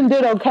Jason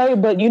did okay,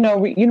 but you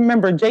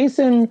remember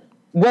Jason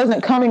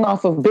wasn't coming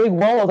off of big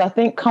roles. I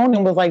think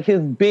Conan was like his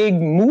big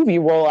movie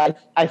role. I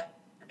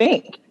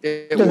think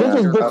because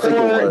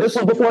this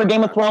was before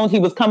Game of Thrones. He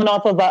was coming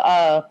off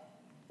of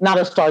not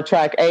a Star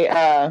Trek,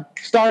 a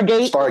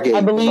Stargate,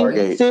 I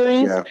believe,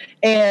 series,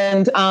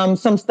 and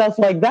some stuff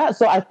like that.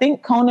 So I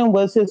think Conan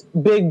was his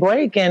big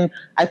break, and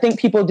I think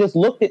people just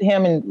looked at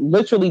him and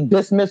literally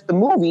dismissed the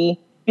movie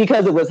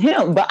because it was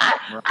him. But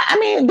I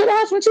mean, did it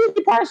have some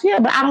cheesy parts? Yeah,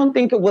 but I don't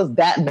think it was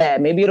that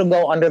bad. Maybe it'll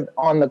go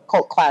on the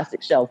cult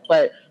classic shelf.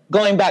 But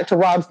going back to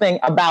Rob's thing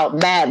about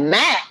Mad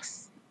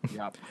Max,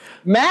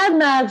 Mad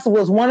Max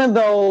was one of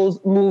those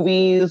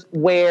movies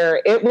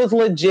where it was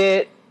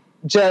legit.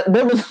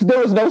 There was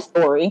no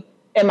story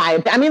in my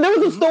opinion. I mean, there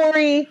was a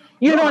story,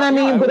 you know what I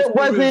mean, but it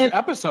wasn't an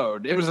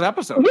episode. It was an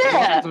episode.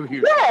 Yeah, it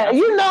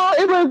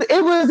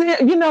was.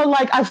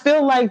 Like I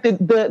feel like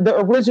the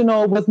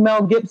original with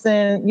Mel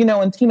Gibson,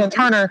 and Tina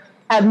Turner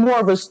had more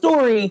of a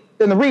story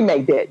than the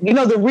remake did.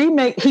 The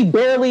remake he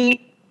barely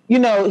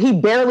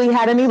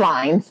had any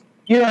lines.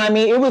 You know what I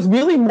mean? It was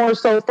really more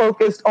so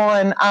focused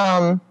on.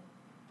 Oh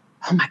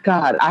my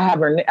God, I have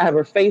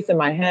her face in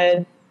my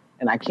head.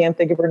 And I can't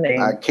think of her name.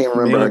 I can't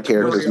remember her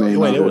character's name.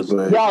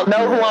 Y'all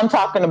know who I'm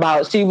talking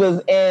about. She was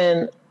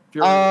in.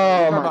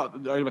 About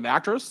an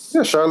actress?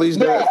 Yeah, Charlize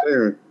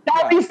Theron.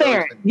 Charlize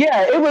Theron.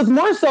 Yeah, it was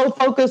more so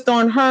focused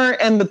on her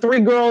and the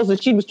three girls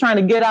that she was trying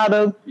to get out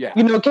of,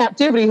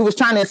 captivity, who was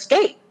trying to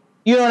escape.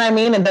 You know what I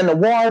mean? And then the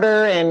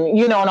water and,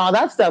 and all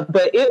that stuff.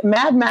 But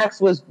Mad Max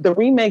the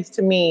remakes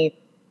to me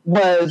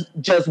was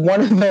just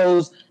one of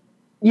those,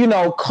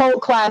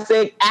 cult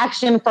classic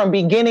action from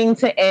beginning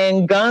to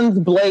end, guns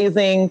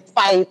blazing,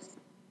 fights,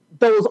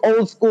 those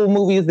old school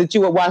movies that you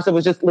would watch that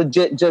was just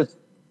legit,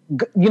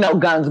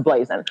 guns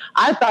blazing.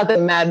 I thought that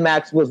Mad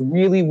Max was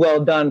really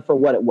well done for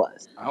what it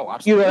was. Oh,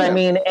 absolutely. You know what I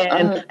mean?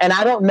 And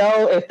I don't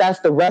know if that's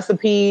the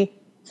recipe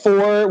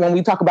for when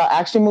we talk about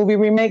action movie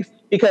remakes,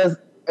 because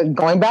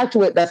going back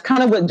to it, that's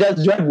kind of what Judge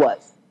Dredd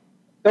was.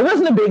 There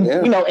wasn't a big,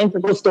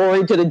 integral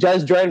story to the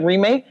Judge Dredd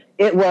remake.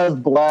 It was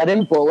blood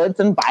and bullets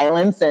and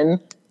violence and,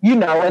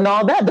 and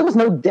all that. There was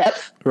no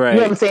depth. Right. You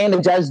know what I'm saying?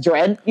 The Judge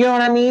Dredd. You know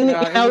what I mean?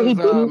 Yeah, he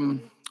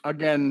didn't.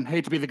 Again,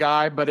 hate to be the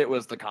guy, but it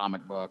was the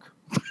comic book.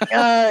 You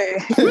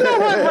know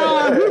what,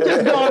 Rob? You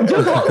just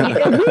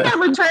if you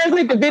ever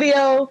translate the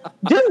video,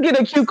 just get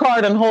a cue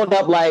card and hold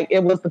up like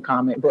it was the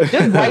comic book.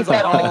 Just write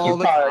that on a cue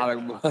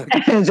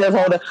card and just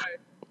hold it.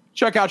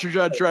 Check out your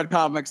Judge Dredd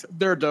comics.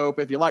 They're dope.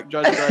 If you like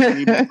Judge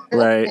Dredd,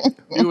 right,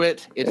 do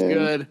it. It's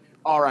good.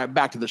 All right,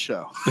 back to the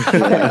show. So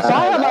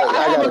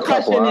I have a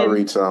question. I'll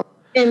read some.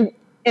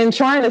 In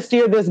trying to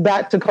steer this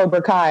back to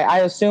Cobra Kai, I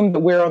assume that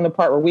we're on the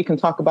part where we can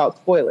talk about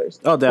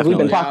spoilers. Oh, definitely. We've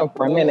been talking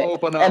for a minute.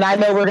 And I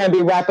know we're going to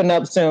be wrapping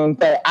up soon,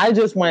 but I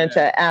just wanted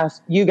to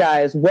ask you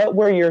guys, what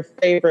were your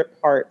favorite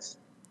parts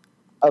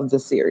of the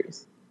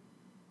series?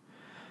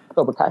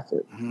 Cobra Kai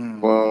series.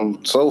 Well,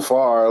 so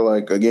far,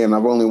 again,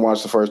 I've only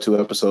watched the first 2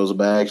 episodes,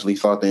 but I actually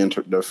thought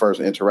the first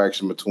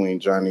interaction between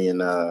Johnny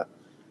and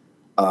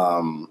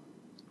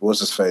what's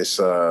his face,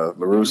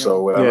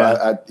 LaRusso,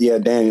 whatever.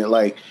 Daniel.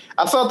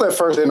 I thought that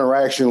first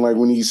interaction,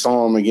 when he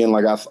saw him again,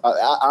 I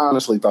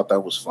honestly thought that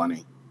was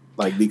funny,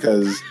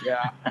 because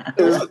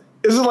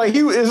it's like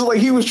he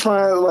was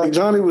trying,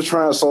 Johnny was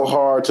trying so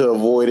hard to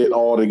avoid it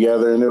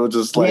altogether, and it was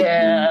just it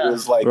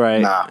was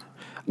right. Nah.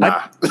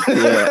 He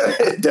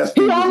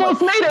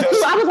almost made it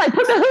too. I was like,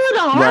 put the hood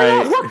on.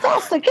 Right. What's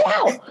off the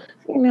cow?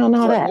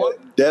 All that.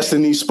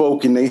 Destiny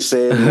spoke and they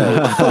said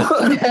no.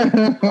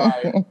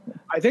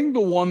 I think the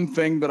one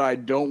thing that I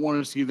don't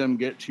want to see them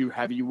get too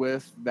heavy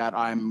with that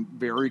I'm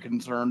very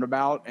concerned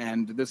about,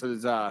 and this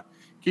is,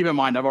 keep in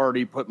mind, I've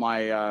already put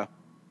my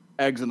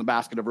eggs in the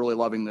basket of really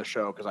loving this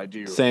show, because I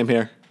do. Same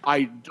here.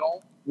 I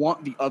don't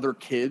want the other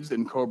kids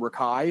in Cobra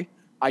Kai.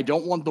 I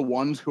don't want the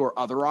ones who are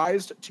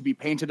otherized to be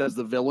painted as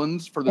the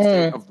villains for the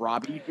sake of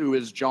Robbie, who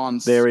is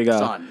John's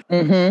son.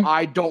 Mm-hmm.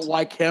 I don't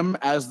like him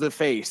as the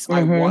face.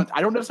 I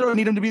don't necessarily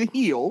need him to be the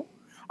heel.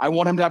 I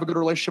want him to have a good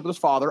relationship with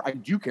his father. I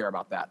do care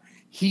about that.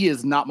 He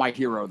is not my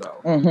hero, though.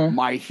 Mm-hmm.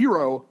 My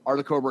hero are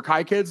the Cobra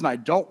Kai kids, and I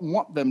don't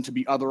want them to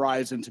be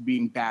otherized into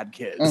being bad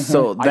kids. Mm-hmm.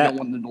 So I don't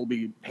want them to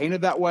be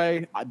painted that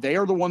way. They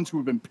are the ones who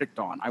have been picked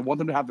on. I want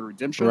them to have the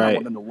redemption. Right. I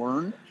want them to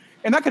learn.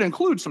 And that could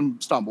include some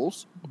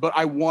stumbles, but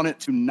I want it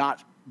to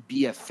not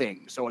be a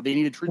thing. So they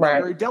need to treat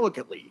that very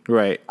delicately.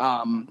 Right.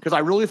 Because I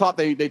really thought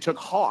they took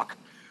Hawk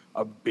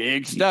a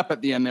big step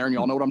at the end there, and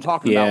y'all know what I'm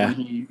talking about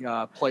when he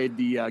played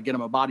the get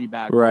him a body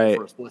bag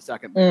for a split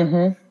second.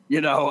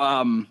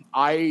 Mm-hmm.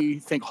 I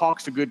think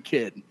Hawk's a good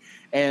kid,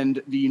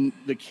 and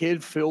the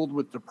kid filled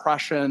with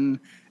depression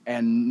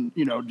and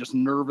just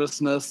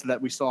nervousness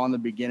that we saw in the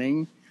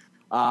beginning.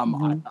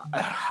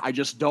 I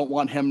just don't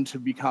want him to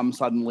become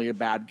suddenly a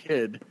bad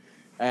kid,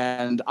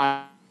 and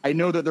I I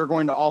know that they're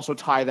going to also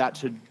tie that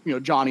to,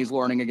 Johnny's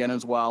learning again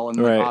as well.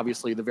 And then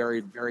obviously the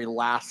very, very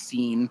last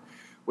scene,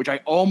 which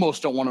I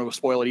almost don't want to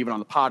spoil it even on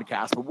the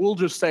podcast, but we'll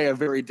just say a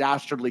very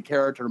dastardly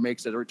character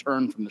makes a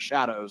return from the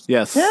shadows.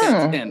 Yes.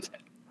 Hint.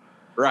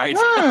 Right.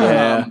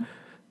 Yeah.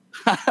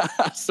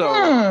 So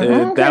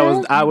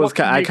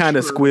I kind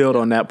of squealed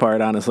on that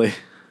part, honestly.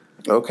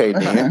 Okay,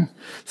 Dan.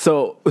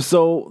 So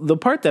the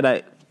part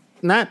that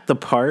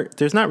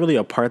there's not really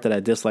a part that I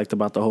disliked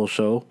about the whole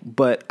show,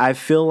 but I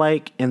feel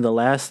like in the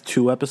last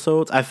 2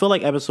 episodes, I feel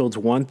like episodes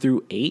 1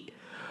 through 8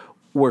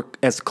 were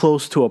as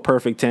close to a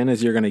perfect 10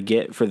 as you're going to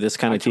get for this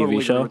kind of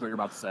TV show. Agree with what you're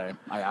about to say.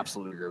 I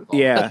absolutely agree with all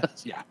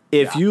that. Yeah.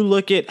 If you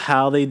look at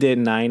how they did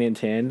 9 and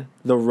 10,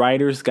 the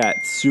writers got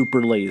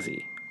super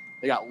lazy.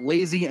 They got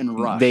lazy and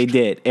rushed. They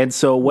did. And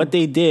so what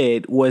they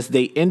did was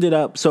they ended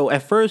up, so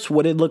at first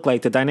what it looked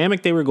like, the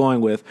dynamic they were going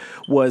with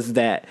was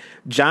that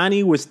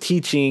Johnny was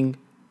teaching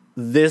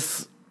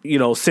this,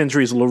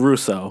 Century's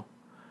LaRusso,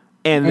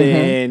 and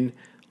then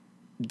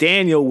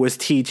Daniel was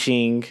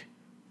teaching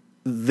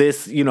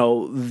this,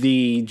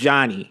 the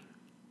Johnny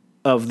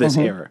of this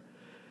era.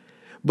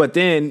 But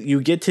then you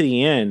get to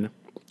the end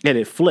and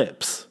it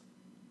flips.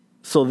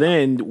 So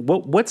then,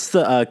 what's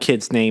the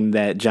kid's name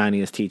that Johnny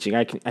is teaching?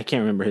 I can't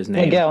remember his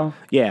name. Miguel.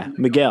 Yeah,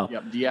 Miguel.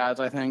 Yep, Diaz,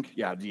 I think.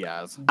 Yeah,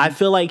 Diaz. I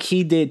feel like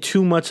he did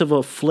too much of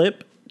a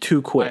flip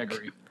too quick. I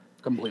agree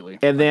completely.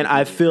 And then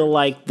I feel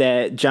like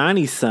that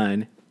Johnny's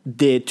son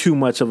did too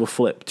much of a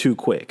flip too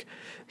quick.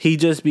 He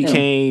just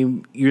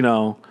became,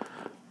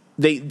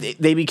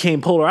 they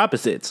became polar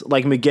opposites.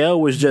 Like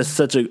Miguel was just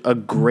such a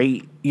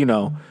great,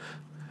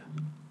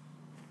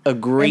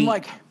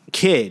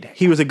 kid.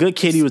 He was a good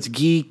kid. He was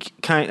geek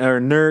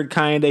nerd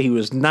kinda. He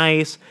was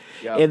nice.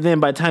 Yep. And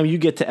then by the time you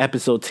get to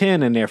episode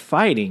 10 and they're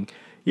fighting,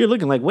 you're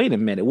looking like, wait a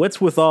minute,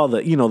 what's with all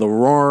the the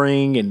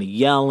roaring and the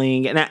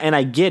yelling? And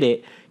I get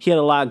it. He had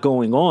a lot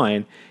going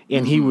on,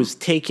 and he was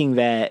taking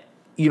that.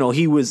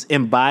 He was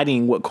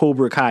embodying what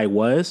Cobra Kai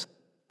was,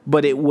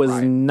 but it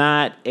was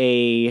not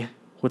a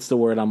what's the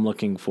word I'm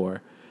looking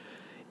for.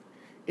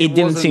 It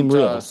didn't seem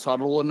real.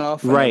 Subtle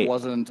enough, right? It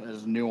wasn't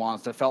as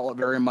nuanced. It felt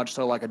very much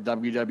so like a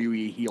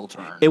WWE heel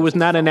turn. It was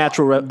not a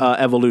natural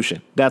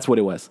evolution. That's what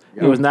it was.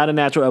 Yeah. It was not a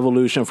natural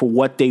evolution for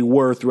what they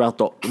were throughout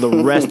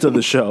the rest of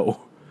the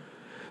show.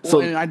 So,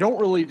 and I don't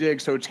really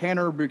dig. So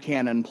Tanner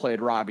Buchanan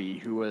played Robbie,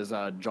 who was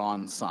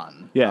John's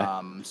son.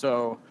 Yeah.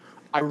 So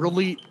I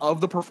really,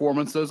 of the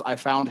performances, I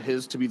found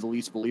his to be the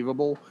least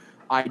believable.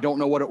 I don't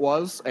know what it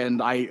was,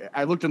 and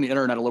I looked on the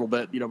internet a little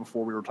bit,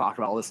 before we were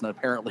talking about this, and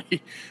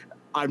apparently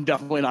I'm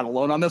definitely not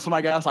alone on this one,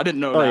 I guess. I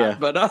didn't know that. Yeah.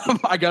 But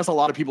I guess a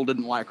lot of people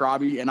didn't like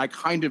Robbie, and I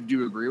kind of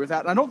do agree with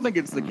that. And I don't think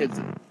it's the kids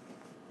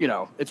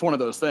that, it's one of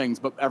those things,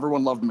 but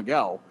everyone loved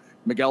Miguel.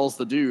 Miguel's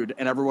the dude,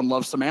 and everyone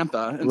loves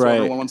Samantha. And so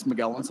everyone wants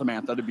Miguel and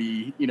Samantha to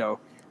be,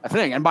 a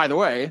thing. And by the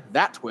way,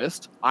 that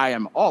twist I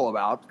am all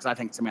about because I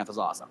think Samantha's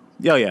awesome.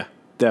 Oh, yeah,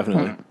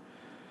 definitely.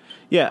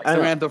 Yeah.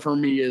 Samantha for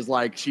me is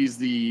like, she's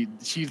the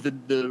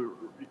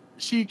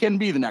she can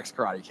be the next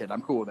Karate Kid.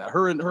 I'm cool with that.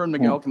 Her and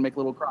Miguel can make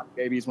little karate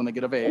babies when they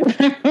get of age.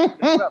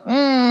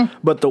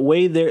 But the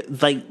way they're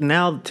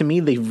now, to me,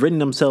 they've written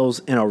themselves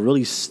in a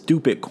really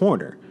stupid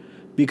corner,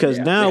 because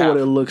now what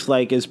it looks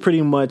like is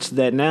pretty much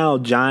that now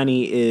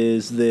Johnny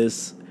is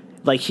this,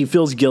 he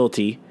feels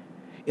guilty.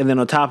 And then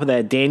on top of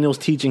that, Daniel's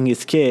teaching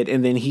his kid,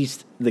 and then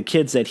the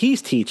kids that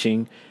he's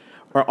teaching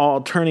are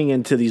all turning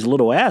into these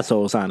little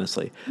assholes,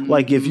 honestly.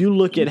 Mm-hmm. If you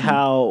look at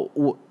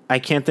how, I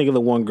can't think of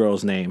the one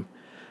girl's name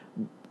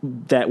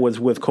that was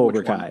with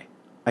Cobra Kai.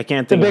 I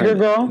can't think of her bigger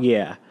girl?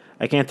 Yeah.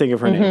 I can't think of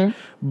her name.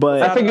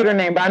 But I figured her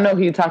name, but I know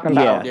who you're talking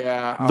about.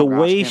 Yeah. The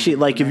way she,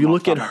 if you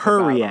look at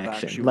her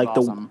reaction,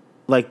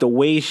 the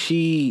way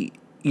she,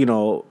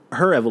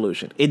 her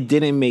evolution, it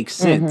didn't make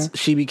sense. Mm-hmm.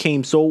 She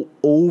became so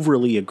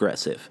overly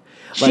aggressive.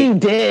 She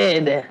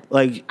did.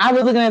 I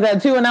was looking at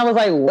that too, and I was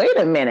like, wait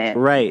a minute.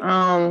 Right.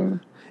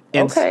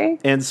 Okay.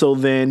 And so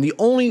then the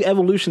only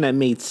evolution that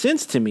made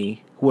sense to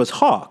me was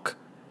Hawk.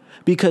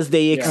 Because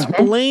they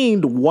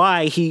explained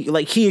why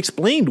he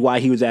explained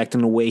why he was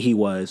acting the way he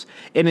was.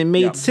 And it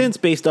made sense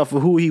based off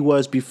of who he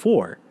was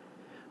before.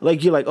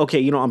 You're like,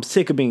 okay, I'm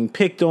sick of being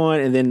picked on.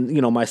 And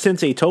then, my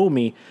sensei told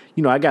me,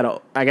 I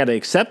gotta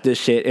accept this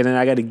shit. And then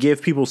I gotta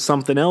give people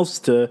something else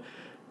to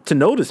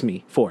notice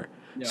me for.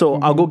 Yeah. So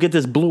I'll go get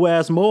this blue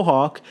ass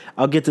mohawk.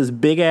 I'll get this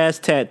big ass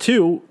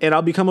tattoo, and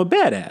I'll become a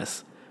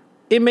badass.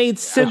 It made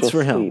sense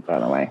for him. Sweet, by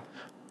the way.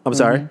 I'm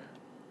sorry.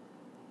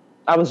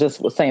 I was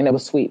just saying it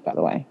was sweet, by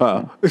the way.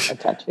 Oh, was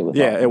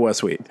it was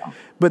sweet.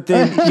 But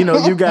then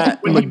you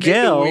got when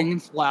Miguel. When wing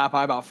flap,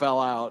 I about fell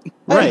out.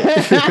 Right.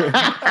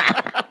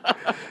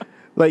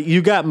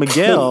 You got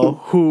Miguel,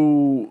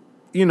 who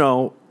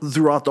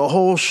throughout the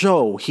whole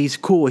show, he's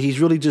cool. He's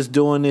really just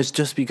doing this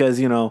just because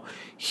he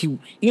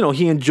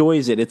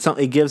enjoys it.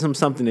 It gives him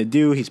something to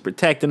do. He's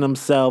protecting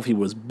himself. He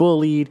was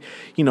bullied.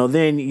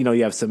 Then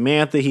you have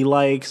Samantha he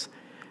likes,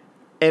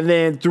 and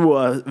then through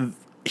a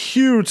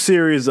huge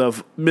series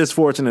of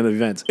unfortunate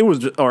events,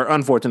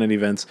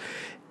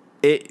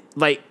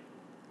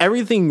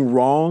 everything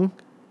wrong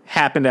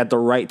happened at the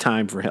right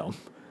time for him.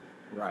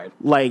 Right.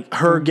 Like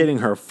her getting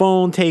her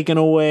phone taken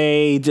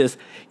away, just,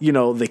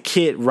 the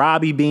kid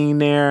Robbie being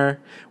there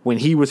when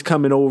he was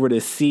coming over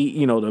to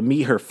see, to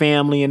meet her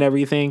family and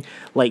everything.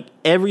 Like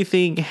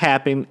everything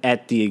happened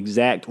at the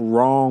exact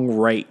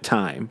right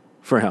time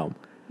for him.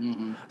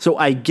 Mm-hmm. So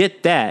I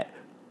get that,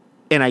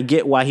 and I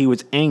get why he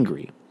was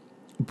angry,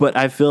 but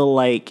I feel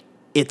like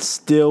it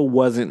still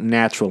wasn't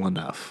natural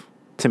enough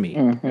to me.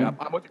 Mm-hmm. Yeah,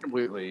 I'm with you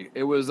completely.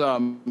 It was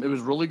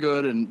really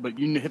good, but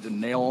you hit the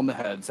nail on the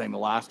head saying the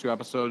last 2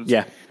 episodes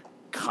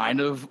kind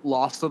of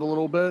lost it a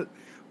little bit.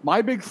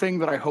 My big thing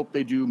that I hope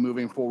they do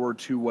moving forward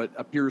to what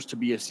appears to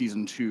be a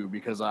season 2,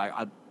 because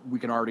we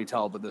can already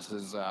tell that this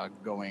is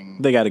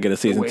going. They got to get a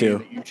season 2.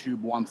 That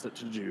YouTube wants it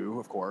to do,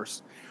 of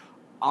course.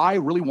 I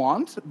really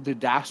want the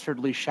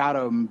dastardly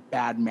shadow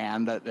bad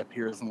man that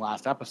appears in the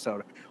last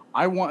episode.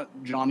 I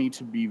want Johnny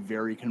to be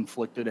very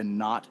conflicted and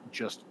not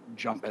just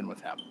jump in with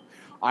him.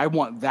 I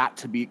want that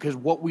to be, because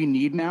what we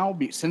need now,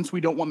 since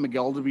we don't want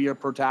Miguel to be an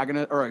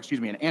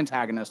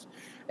antagonist,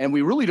 and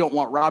we really don't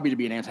want Robbie to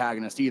be an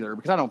antagonist either,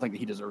 because I don't think that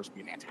he deserves to be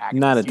an antagonist.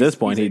 Not at this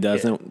point, he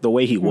doesn't. Kid. The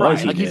way he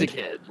was, right, he's a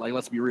kid. Like,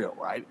 let's be real,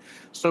 right?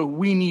 So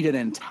we need an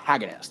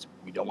antagonist.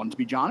 We don't want it to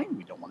be Johnny.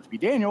 We don't want it to be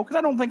Daniel, because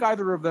I don't think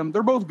either of them.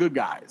 They're both good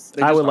guys.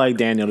 I would like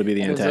Daniel to be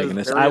the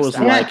antagonist. I was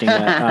liking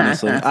that,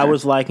 honestly. I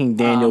was liking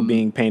Daniel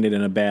being painted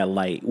in a bad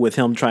light with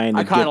him trying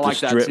to get the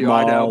strip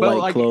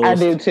mall clothes. I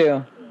do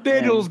too.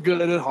 Daniel's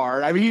good at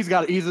heart. I mean, he's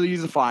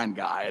a fine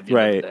guy at the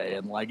end of the day,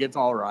 and it's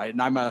all right.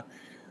 And I'm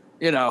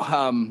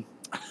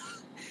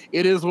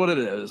it is what it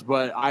is.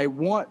 But I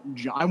want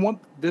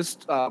this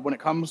when it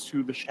comes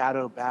to the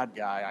shadow bad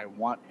guy. I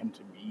want him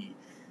to be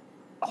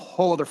a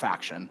whole other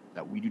faction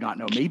that we do not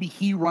know. Maybe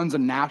he runs a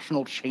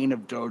national chain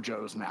of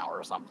dojos now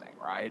or something,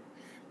 right?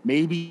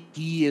 Maybe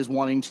he is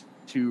wanting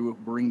to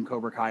bring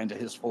Cobra Kai into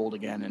his fold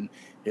again, and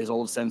his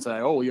old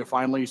sensei, oh, you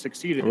finally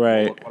succeeded.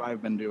 Right. Look what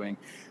I've been doing.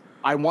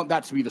 I want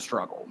that to be the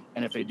struggle.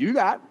 And if they do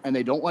that and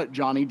they don't let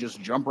Johnny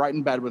just jump right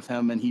in bed with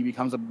him and he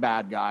becomes a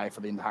bad guy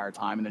for the entire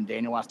time, and then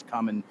Daniel has to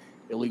come and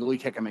illegally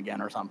kick him again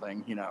or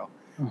something,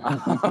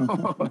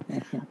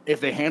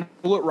 if they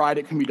handle it right,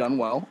 it can be done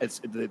well.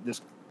 This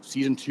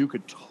season 2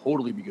 could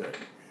totally be good,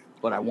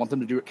 but I want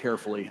them to do it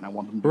carefully, and I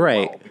want them to do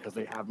it well, because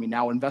they have me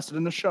now invested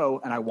in the show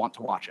and I want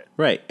to watch it.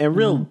 Right. And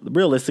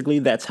realistically,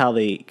 that's how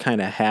they kind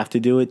of have to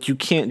do it. You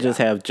can't just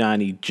have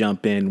Johnny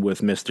jump in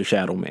with Mr.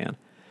 Shadow Man.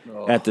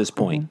 At this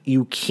point,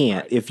 you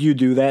can't. If you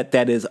do that,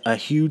 that is a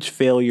huge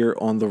failure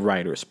on the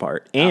writer's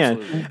part.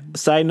 And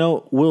side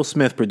note, Will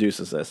Smith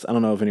produces this. I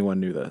don't know if anyone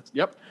knew this.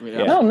 Yep.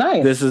 Yeah. Oh,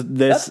 nice.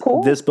 That's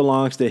cool. This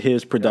belongs to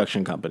his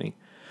production company.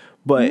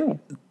 But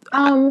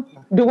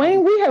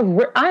Dwayne,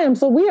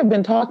 we have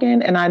been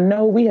talking, and I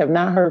know we have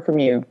not heard from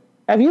you.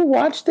 Have you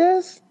watched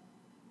this?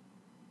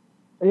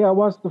 Yeah, I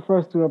watched the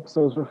first 2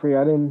 episodes for free.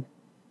 I didn't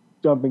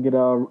jump and get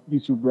a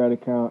YouTube Red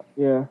account.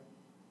 Yeah.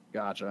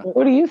 Gotcha.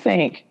 What do you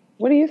think?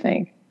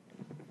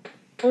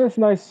 It's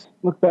nice.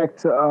 Look back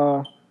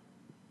to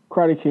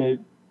Karate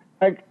Kid.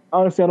 Like,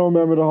 honestly, I don't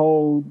remember the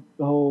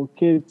whole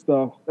kid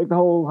stuff, like the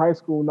whole high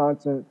school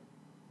nonsense.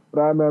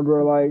 But I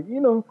remember,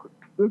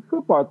 the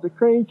good part, the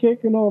crane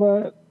kick and all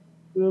that,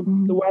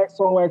 the wax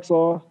on, wax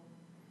off.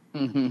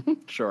 Mm-hmm.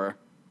 Sure.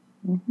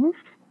 Mm-hmm.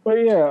 But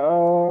yeah,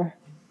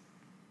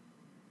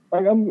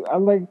 I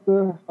like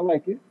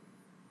it.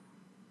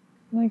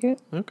 Like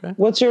it? Okay.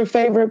 What's your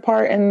favorite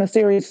part in the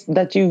series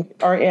that you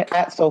are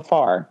at so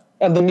far,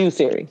 of the new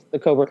series, the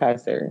Cobra Kai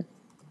series?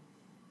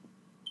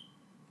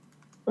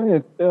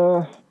 Even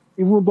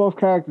with both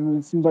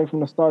characters, it seems like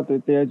from the start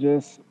that they're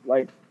just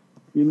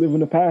you live in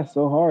the past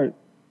so hard,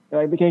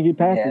 they can't get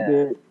past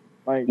it.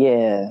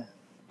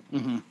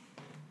 Mm-hmm.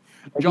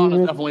 John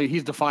is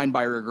he's defined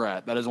by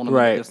regret. That is one of the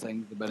biggest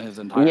things about his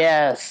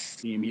entire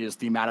team. He is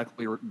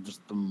thematically,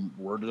 just the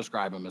word to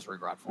describe him is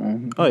regretful.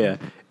 Mm-hmm. Oh, yeah.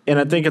 And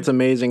I think it's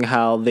amazing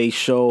how they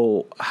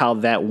show how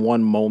that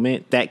one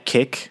moment, that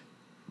kick,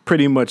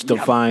 pretty much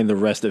defined the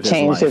rest of his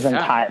life. Changed his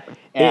entire...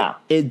 Yeah.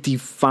 It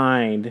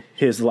defined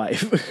his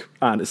life,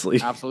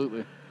 honestly.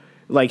 Absolutely.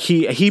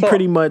 He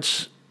pretty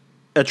much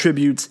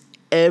attributes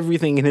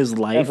everything in his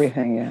life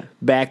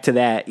back to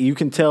that. You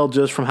can tell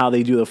just from how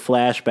they do the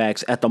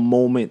flashbacks at the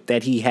moment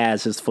that he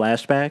has his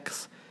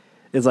flashbacks.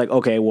 It's like,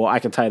 okay, well, I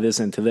can tie this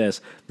into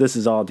this. This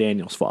is all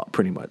Daniel's fault,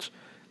 pretty much.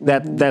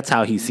 That's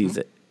how he sees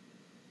it.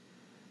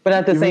 But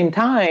at the same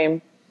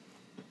time,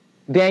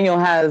 Daniel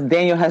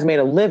has made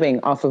a living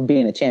off of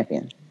being a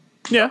champion.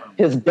 Yeah.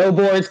 His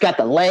billboards got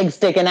the legs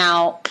sticking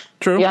out.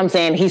 True. You know what I'm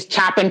saying? He's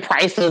chopping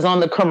prices on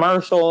the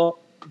commercial.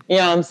 You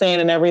know what I'm saying?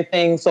 And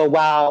everything. So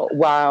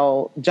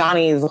while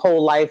Johnny's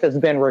whole life has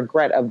been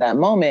regret of that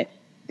moment,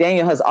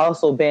 Daniel has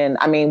also been,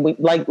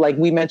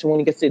 we mentioned when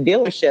he gets to the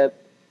dealership,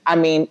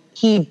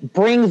 he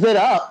brings it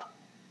up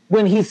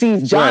when he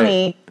sees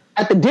Johnny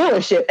at the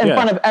dealership in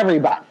front of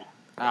everybody.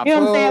 You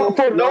know what I'm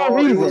saying? For no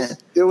reason.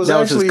 It was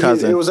actually his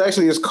cousin. It was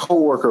actually his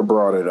coworker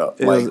brought it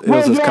up. It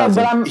was his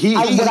cousin.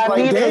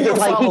 Daniel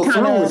followed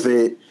through with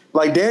it.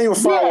 Daniel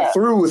followed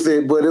through with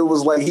it, but it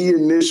was he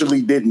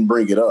initially didn't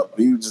bring it up.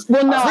 He was just.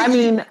 Well, no, I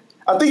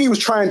I think he was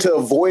trying to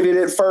avoid it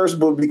at first,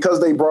 but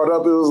because they brought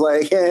up, it was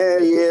like, yeah,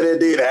 that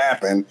did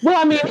happen. Well,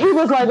 I mean, he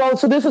was like, oh,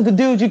 so this is the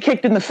dude you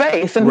kicked in the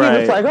face. And he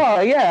was like,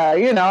 oh, yeah,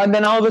 and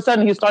then all of a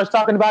sudden he starts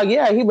talking about,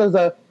 he was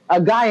a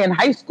guy in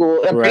high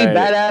school, a pretty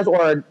badass,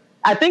 or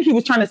I think he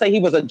was trying to say he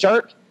was a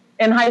jerk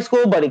in high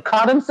school, but he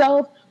caught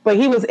himself. But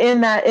he was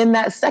in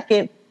that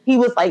second, he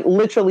was like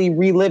literally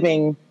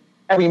reliving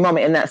every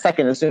moment in that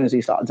second as soon as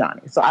he saw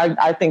Johnny. So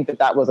I think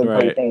that was a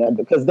great thing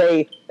because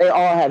they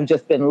all have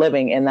just been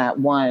living in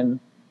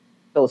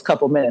those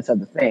couple minutes of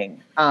the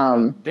thing.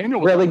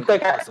 Daniel was really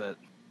quick.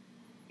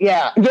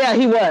 Yeah,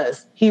 he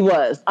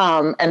was.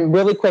 And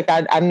really quick,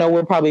 I know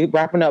we're probably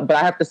wrapping up, but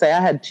I have to say I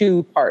had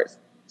 2 parts.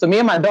 So me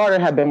and my daughter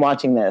have been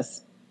watching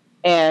this.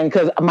 And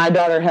because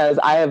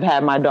I have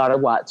had my daughter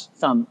watch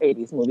some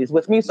 80s movies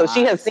with me. So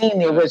she has seen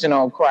the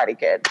original Karate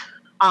Kid.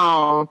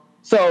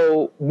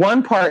 So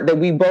one part that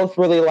we both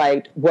really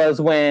liked was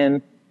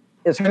when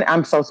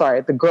I'm so sorry,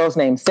 the girl's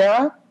name,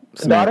 Sarah,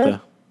 the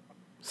daughter?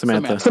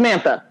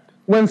 Samantha.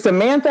 When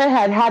Samantha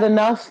had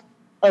enough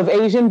of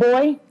Asian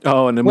Boy.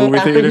 Oh, in the movie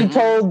theater?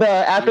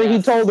 After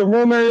he told the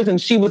rumors and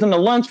she was in the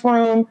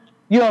lunchroom,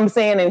 you know what I'm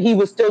saying? And he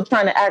was still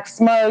trying to act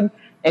smug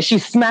and she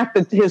smacked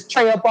his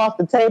tray up off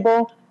the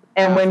table.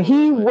 And when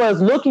he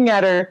was looking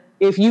at her,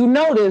 if you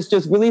notice,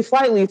 just really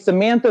slightly,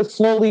 Samantha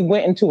slowly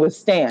went into a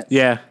stance.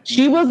 Yeah.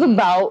 She was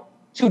about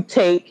to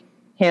take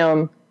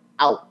him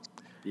out.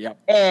 Yep.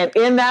 And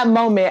in that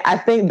moment, I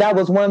think that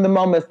was one of the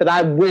moments that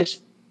I wish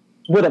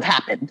would have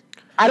happened.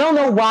 I don't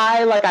know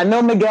why. Like, I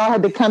know Miguel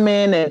had to come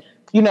in and,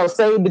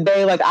 save the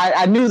day. Like,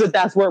 I knew that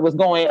that's where it was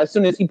going as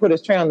soon as he put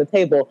his tray on the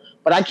table.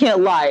 But I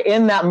can't lie.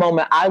 In that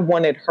moment, I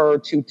wanted her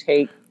to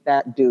take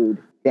that dude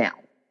down.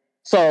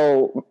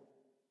 So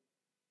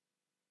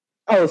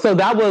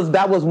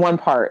that was one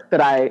part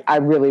that I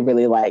really,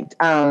 really liked.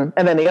 And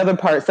then the other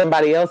part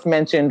somebody else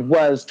mentioned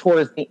was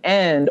towards the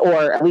end,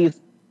 or at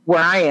least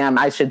where I am,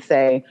 I should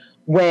say,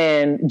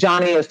 when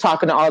Johnny is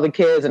talking to all the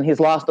kids and he's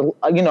lost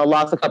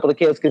a couple of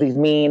kids because he's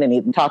mean and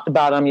he talked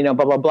about them,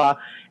 blah, blah, blah.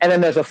 And then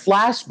there's a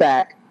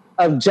flashback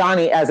of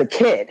Johnny as a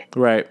kid.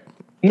 Right.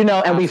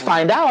 And we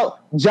find out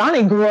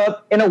Johnny grew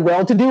up in a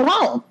well-to-do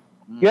home.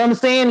 You know what I'm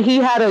saying? He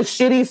had a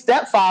shitty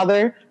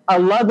stepfather,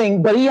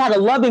 but he had a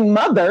loving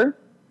mother.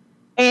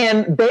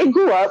 And they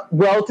grew up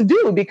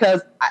well-to-do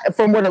because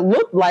from what it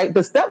looked like,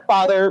 the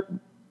stepfather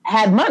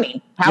had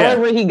money.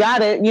 However he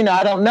got it,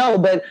 I don't know,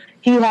 but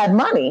he had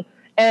money.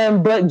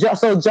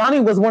 So Johnny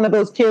was one of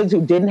those kids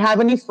who didn't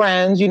have any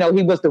friends. He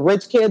was the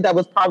rich kid that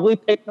was probably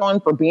picked on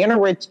for being a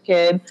rich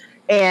kid.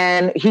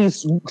 And he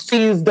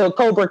sees the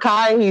Cobra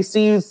Kai, he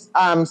sees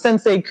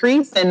Sensei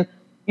Kreese, and,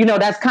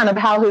 that's kind of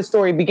how his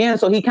story began.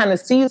 So he kind of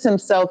sees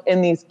himself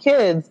in these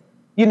kids,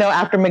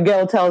 after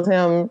Miguel tells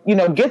him,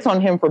 gets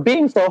on him for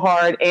being so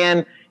hard,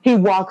 and he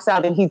walks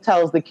out and he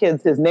tells the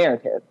kids his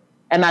narrative.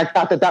 And I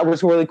thought that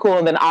was really cool.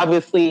 And then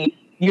obviously,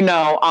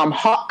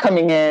 Hawk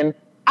coming in,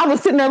 I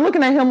was sitting there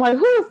looking at him like,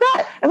 who is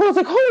that? And I was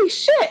like, holy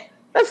shit,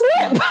 that's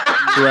Lip.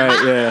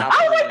 Right, yeah.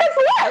 I was like, that's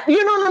Lip.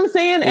 You know what I'm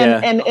saying?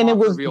 And it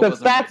was the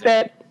fact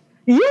that,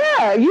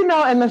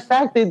 and the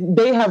fact that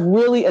they have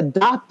really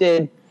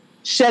adopted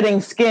shedding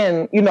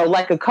skin,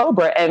 like a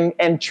cobra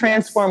and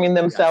transforming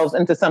themselves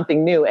into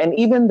something new. And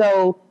even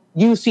though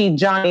you see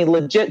Johnny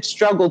legit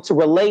struggle to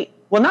relate,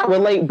 well, not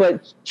relate,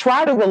 but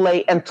try to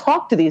relate and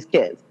talk to these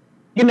kids.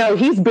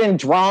 He's been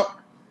drunk,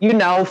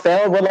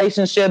 failed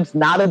relationships,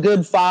 not a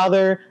good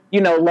father,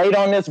 late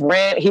on this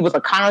rent. He was a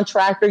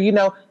contractor,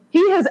 he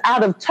is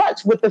out of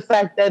touch with the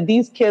fact that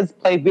these kids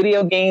play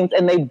video games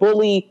and they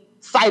bully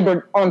in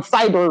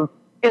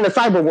the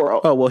cyber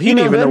world. Oh, well, he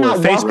didn't even know what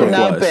Facebook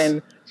was.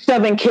 And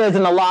shoving kids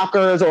in the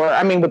lockers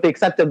with the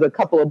exception of a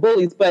couple of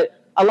bullies,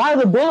 but a lot of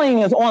the bullying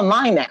is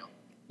online now.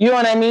 You know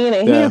what I mean?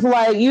 And he's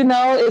like,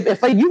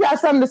 if you got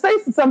something to say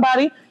to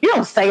somebody, you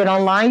don't say it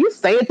online, you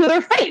say it to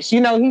their face.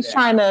 He's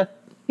trying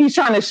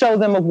to show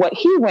them of what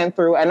he went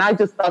through. And I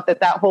just thought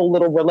that whole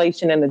little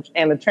relation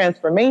and the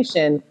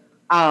transformation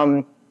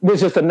was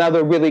just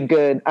another really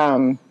good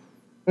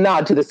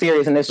nod to the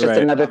series. And it's just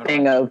another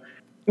thing of,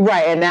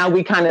 and now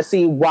we kind of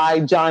see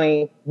why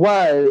Johnny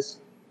was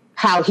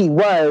how he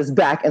was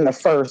back in the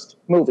first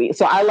movie.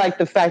 So I like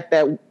the fact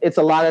that it's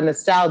a lot of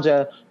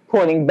nostalgia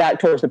pointing back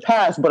towards the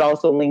past, but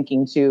also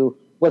linking to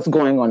what's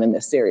going on in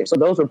this series. So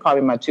those are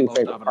probably my 2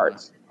 favorite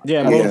parts.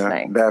 Yeah,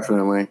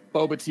 definitely.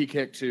 Boba Tea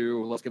Kick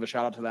too. Let's give a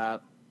shout out to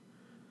that.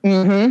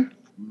 Mm-hmm.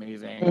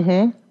 Amazing.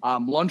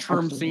 Mm-hmm.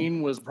 Lunchroom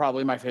scene was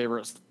probably my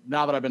favorite.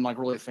 Now that I've been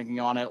really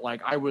thinking on it,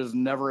 I was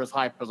never as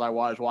hyped as I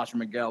was watching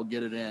Miguel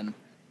get it in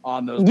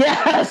on those.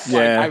 Yes.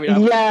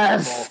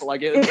 Yes.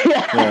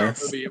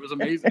 It was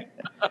amazing.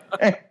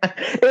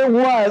 It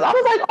was. I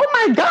was like,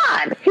 oh my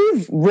God,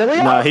 he's really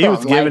awesome. No, he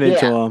was giving it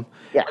to him.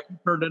 Yeah. He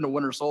turned into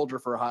Winter Soldier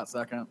for a hot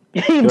second.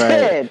 He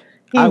did.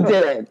 He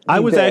did.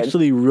 I was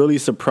actually really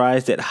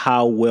surprised at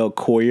how well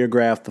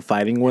choreographed the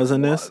fighting was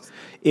in this.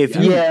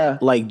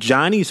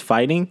 Johnny's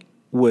fighting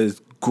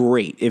was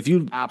great.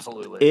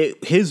 Absolutely.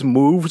 His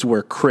moves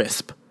were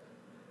crisp.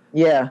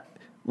 Yeah.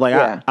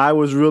 I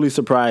was really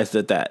surprised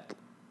at that.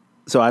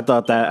 So I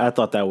thought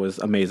that was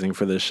amazing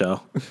for this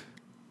show.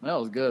 That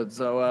was good.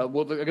 So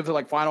we'll get to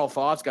like final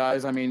thoughts,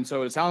 guys. I mean,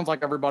 so it sounds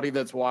like everybody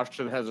that's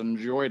watched it has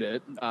enjoyed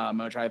it,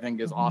 which I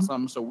think is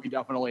awesome. So we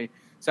definitely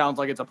sounds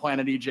like it's a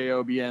Planet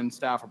EJOBN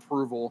staff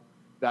approval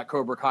that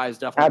Cobra Kai is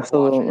definitely worth watching.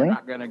 Absolutely.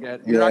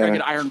 You're not gonna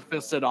get iron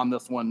fisted on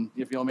this one.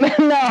 You feel me?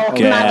 No, not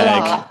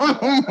at all.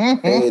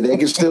 Hey, they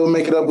can still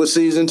make it up with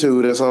season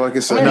 2. That's all I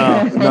can say.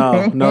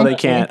 No, they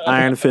can't.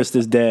 Iron Fist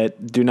is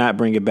dead. Do not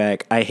bring it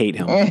back. I hate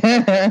him.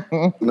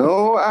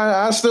 No,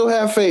 I still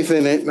have faith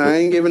in it. I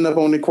ain't giving up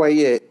on it quite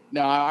yet.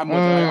 No, I'm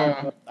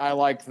with you. I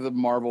like the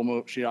Marvel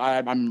movie.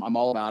 I'm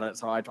all about it.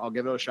 So I'll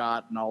give it a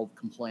shot, and I'll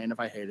complain if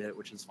I hate it,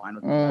 which is fine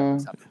with me. I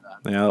accept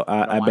that. Yeah,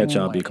 I bet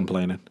y'all be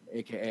complaining.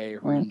 AKA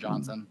Rian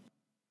Johnson.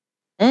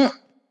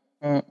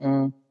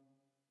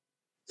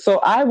 So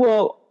I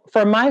will,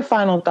 for my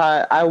final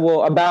thought, I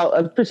will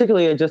about,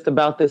 particularly just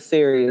about this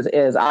series,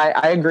 is I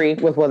agree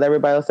with what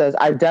everybody else says.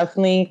 I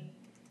definitely,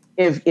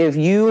 if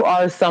you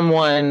are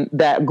someone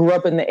that grew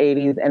up in the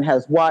 80s and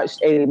has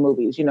watched 80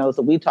 movies,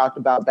 so we talked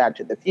about Back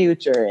to the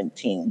Future and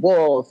Teen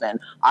Wolf, and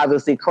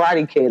obviously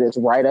Karate Kid is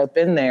right up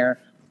in there.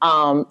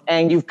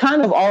 And you've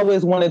kind of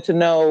always wanted to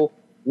know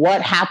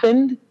what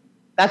happened.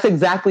 That's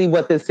exactly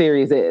what this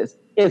series is.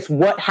 It's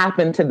what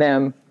happened to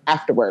them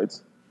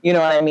afterwards. You know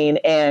what I mean?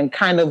 And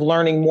kind of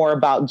learning more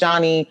about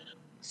Johnny,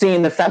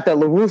 seeing the fact that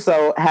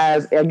LaRusso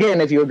has,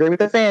 again, if you agree with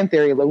the fan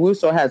theory,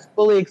 LaRusso has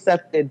fully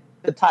accepted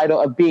the title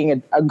of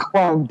being a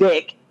grown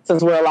dick,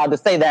 since we're allowed to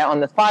say that on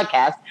this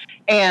podcast.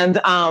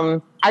 And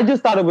I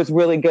just thought it was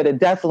really good. It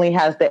definitely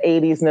has the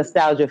 80s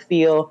nostalgia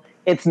feel.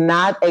 It's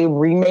not a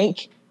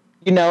remake.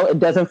 It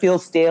doesn't feel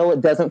stale.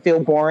 It doesn't feel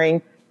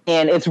boring.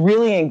 And it's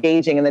really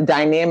engaging. And the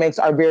dynamics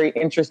are very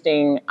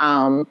interesting,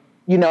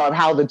 of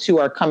how the two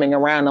are coming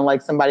around. And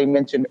like somebody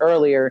mentioned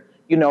earlier,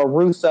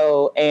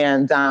 Russo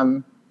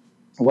and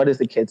what is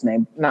the kid's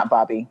name? Not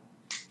Bobby.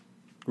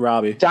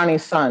 Robbie.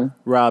 Johnny's son.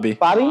 Robbie.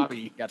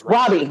 Bobby? That's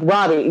Robbie.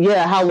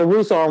 Yeah, how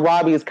LaRusso and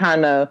Robbie is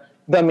kind of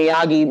the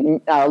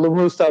Miyagi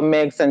LaRusso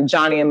mix, and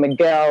Johnny and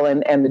Miguel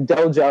and the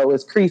dojo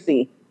is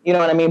Creasy. You know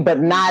what I mean?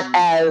 But not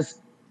as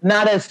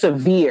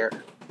severe.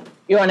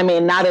 You know what I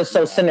mean? Not as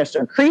so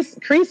sinister.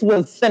 Crease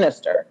was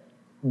sinister.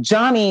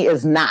 Johnny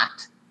is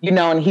not.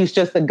 And he's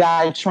just a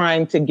guy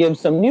trying to give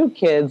some new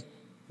kids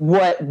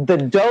what the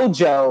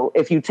dojo,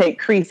 if you take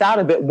Crease out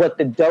of it, what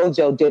the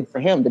dojo did for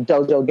him. The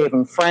dojo gave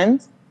him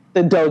friends.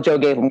 The dojo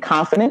gave him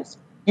confidence.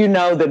 The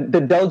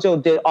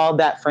dojo did all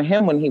that for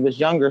him when he was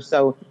younger.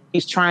 So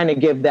he's trying to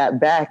give that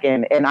back.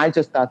 And I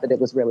just thought that it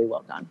was really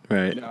well done.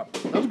 Right. Yeah,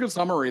 that was a good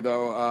summary,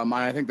 though.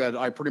 I think that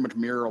I pretty much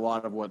mirror a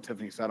lot of what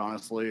Tiffany said,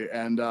 honestly.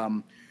 And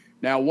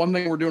now one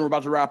thing we're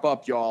about to wrap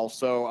up, y'all.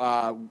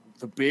 So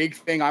the big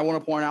thing I want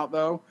to point out,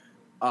 though,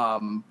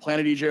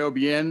 Planet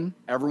EJOBN,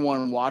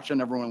 everyone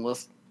watching, everyone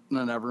listening,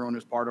 everyone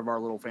who's part of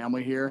our little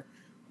family here,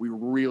 we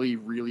really,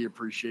 really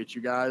appreciate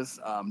you guys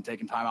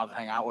taking time out to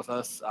hang out with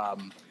us.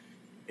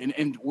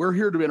 And we're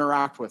here to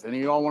interact with. Any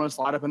of y'all want to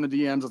slide up in the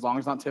DMs, as long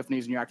as it's not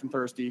Tiffany's and you're acting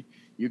thirsty,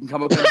 you can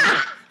come up and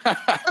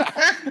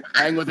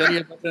hang with any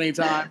of us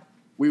anytime.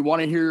 We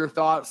want to hear your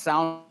thoughts,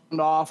 sound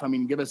off. I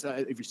mean, give us,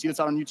 if you see this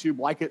out on YouTube,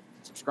 like it,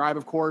 subscribe,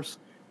 of course.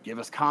 Give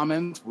us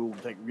comments. We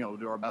will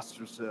do our best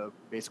just to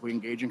basically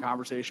engage in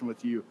conversation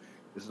with you.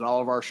 This is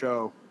all of our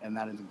show, and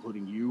that is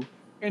including you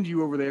and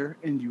you over there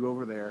and you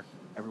over there.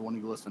 Everyone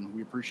who listen,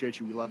 we appreciate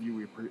you. We love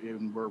you.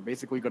 And we're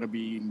basically going to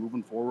be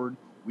moving forward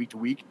week to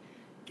week.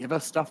 Give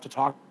us stuff to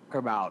talk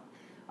about.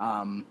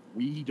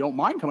 We don't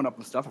mind coming up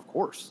with stuff, of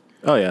course.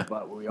 Oh yeah.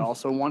 But we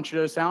also want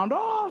you to sound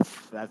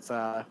off. That's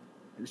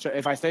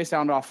if I say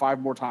sound off 5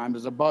 more times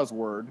as a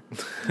buzzword,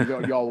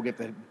 y'all will get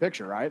the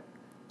picture, right?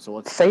 So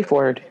let's safe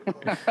word.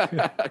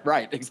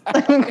 Right,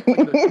 exactly.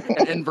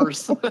 An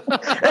inverse. But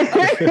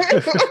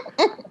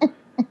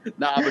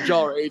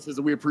y'all are aces,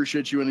 and we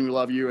appreciate you and we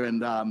love you,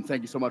 and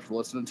thank you so much for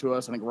listening to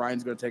us. I think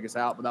Ryan's going to take us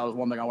out, but that was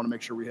one thing I want to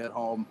make sure we hit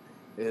home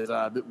is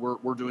that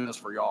we're doing this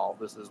for y'all.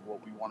 This is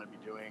what we want to be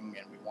doing,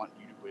 and we want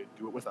you to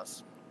do it with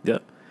us.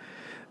 Yep.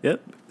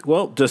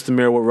 Well, just to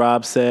mirror what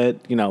Rob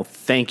said,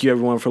 thank you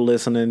everyone for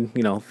listening.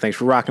 Thanks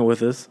for rocking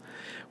with us.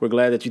 We're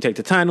glad that you take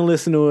the time to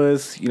listen to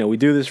us. We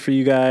do this for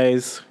you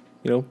guys.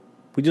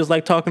 We just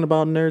like talking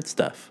about nerd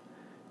stuff.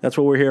 That's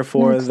what we're here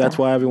for. That's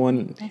why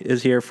everyone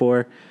is here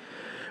for.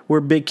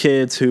 We're big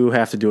kids who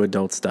have to do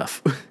adult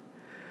stuff.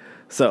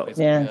 So,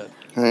 yeah.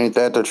 Ain't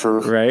that the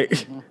truth?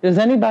 Right? Does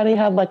anybody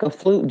have like a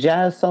flute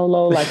jazz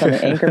solo, like on the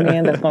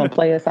Anchorman, that's going to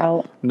play us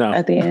out No.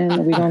 at the end?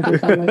 Are we going to do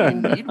something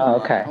like that?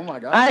 Oh, okay. Oh, my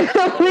God.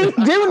 We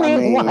do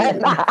need one.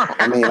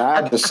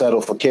 I just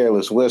settle for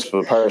Careless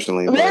Whisper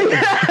personally.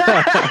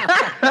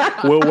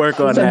 We'll work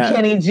on some that.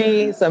 Kenny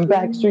G, some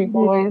Backstreet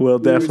Boys. We'll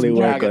definitely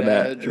work on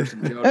that.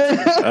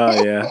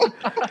 Oh, yeah.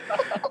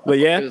 But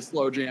yeah.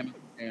 Slow jam.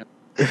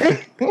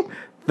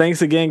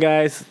 Thanks again,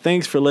 guys.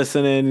 Thanks for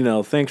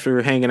listening. Thanks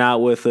for hanging out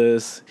with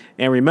us.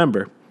 And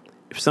remember,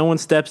 if someone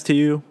steps to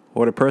you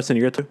or the person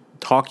you're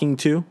talking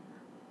to,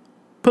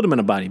 put them in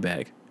a body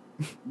bag.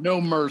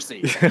 No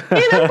mercy. Get a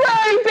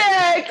frying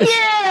back,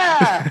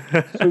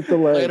 yeah. Shoot the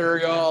leg. Later,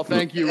 y'all.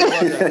 Thank you. We love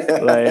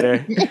that.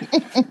 Later.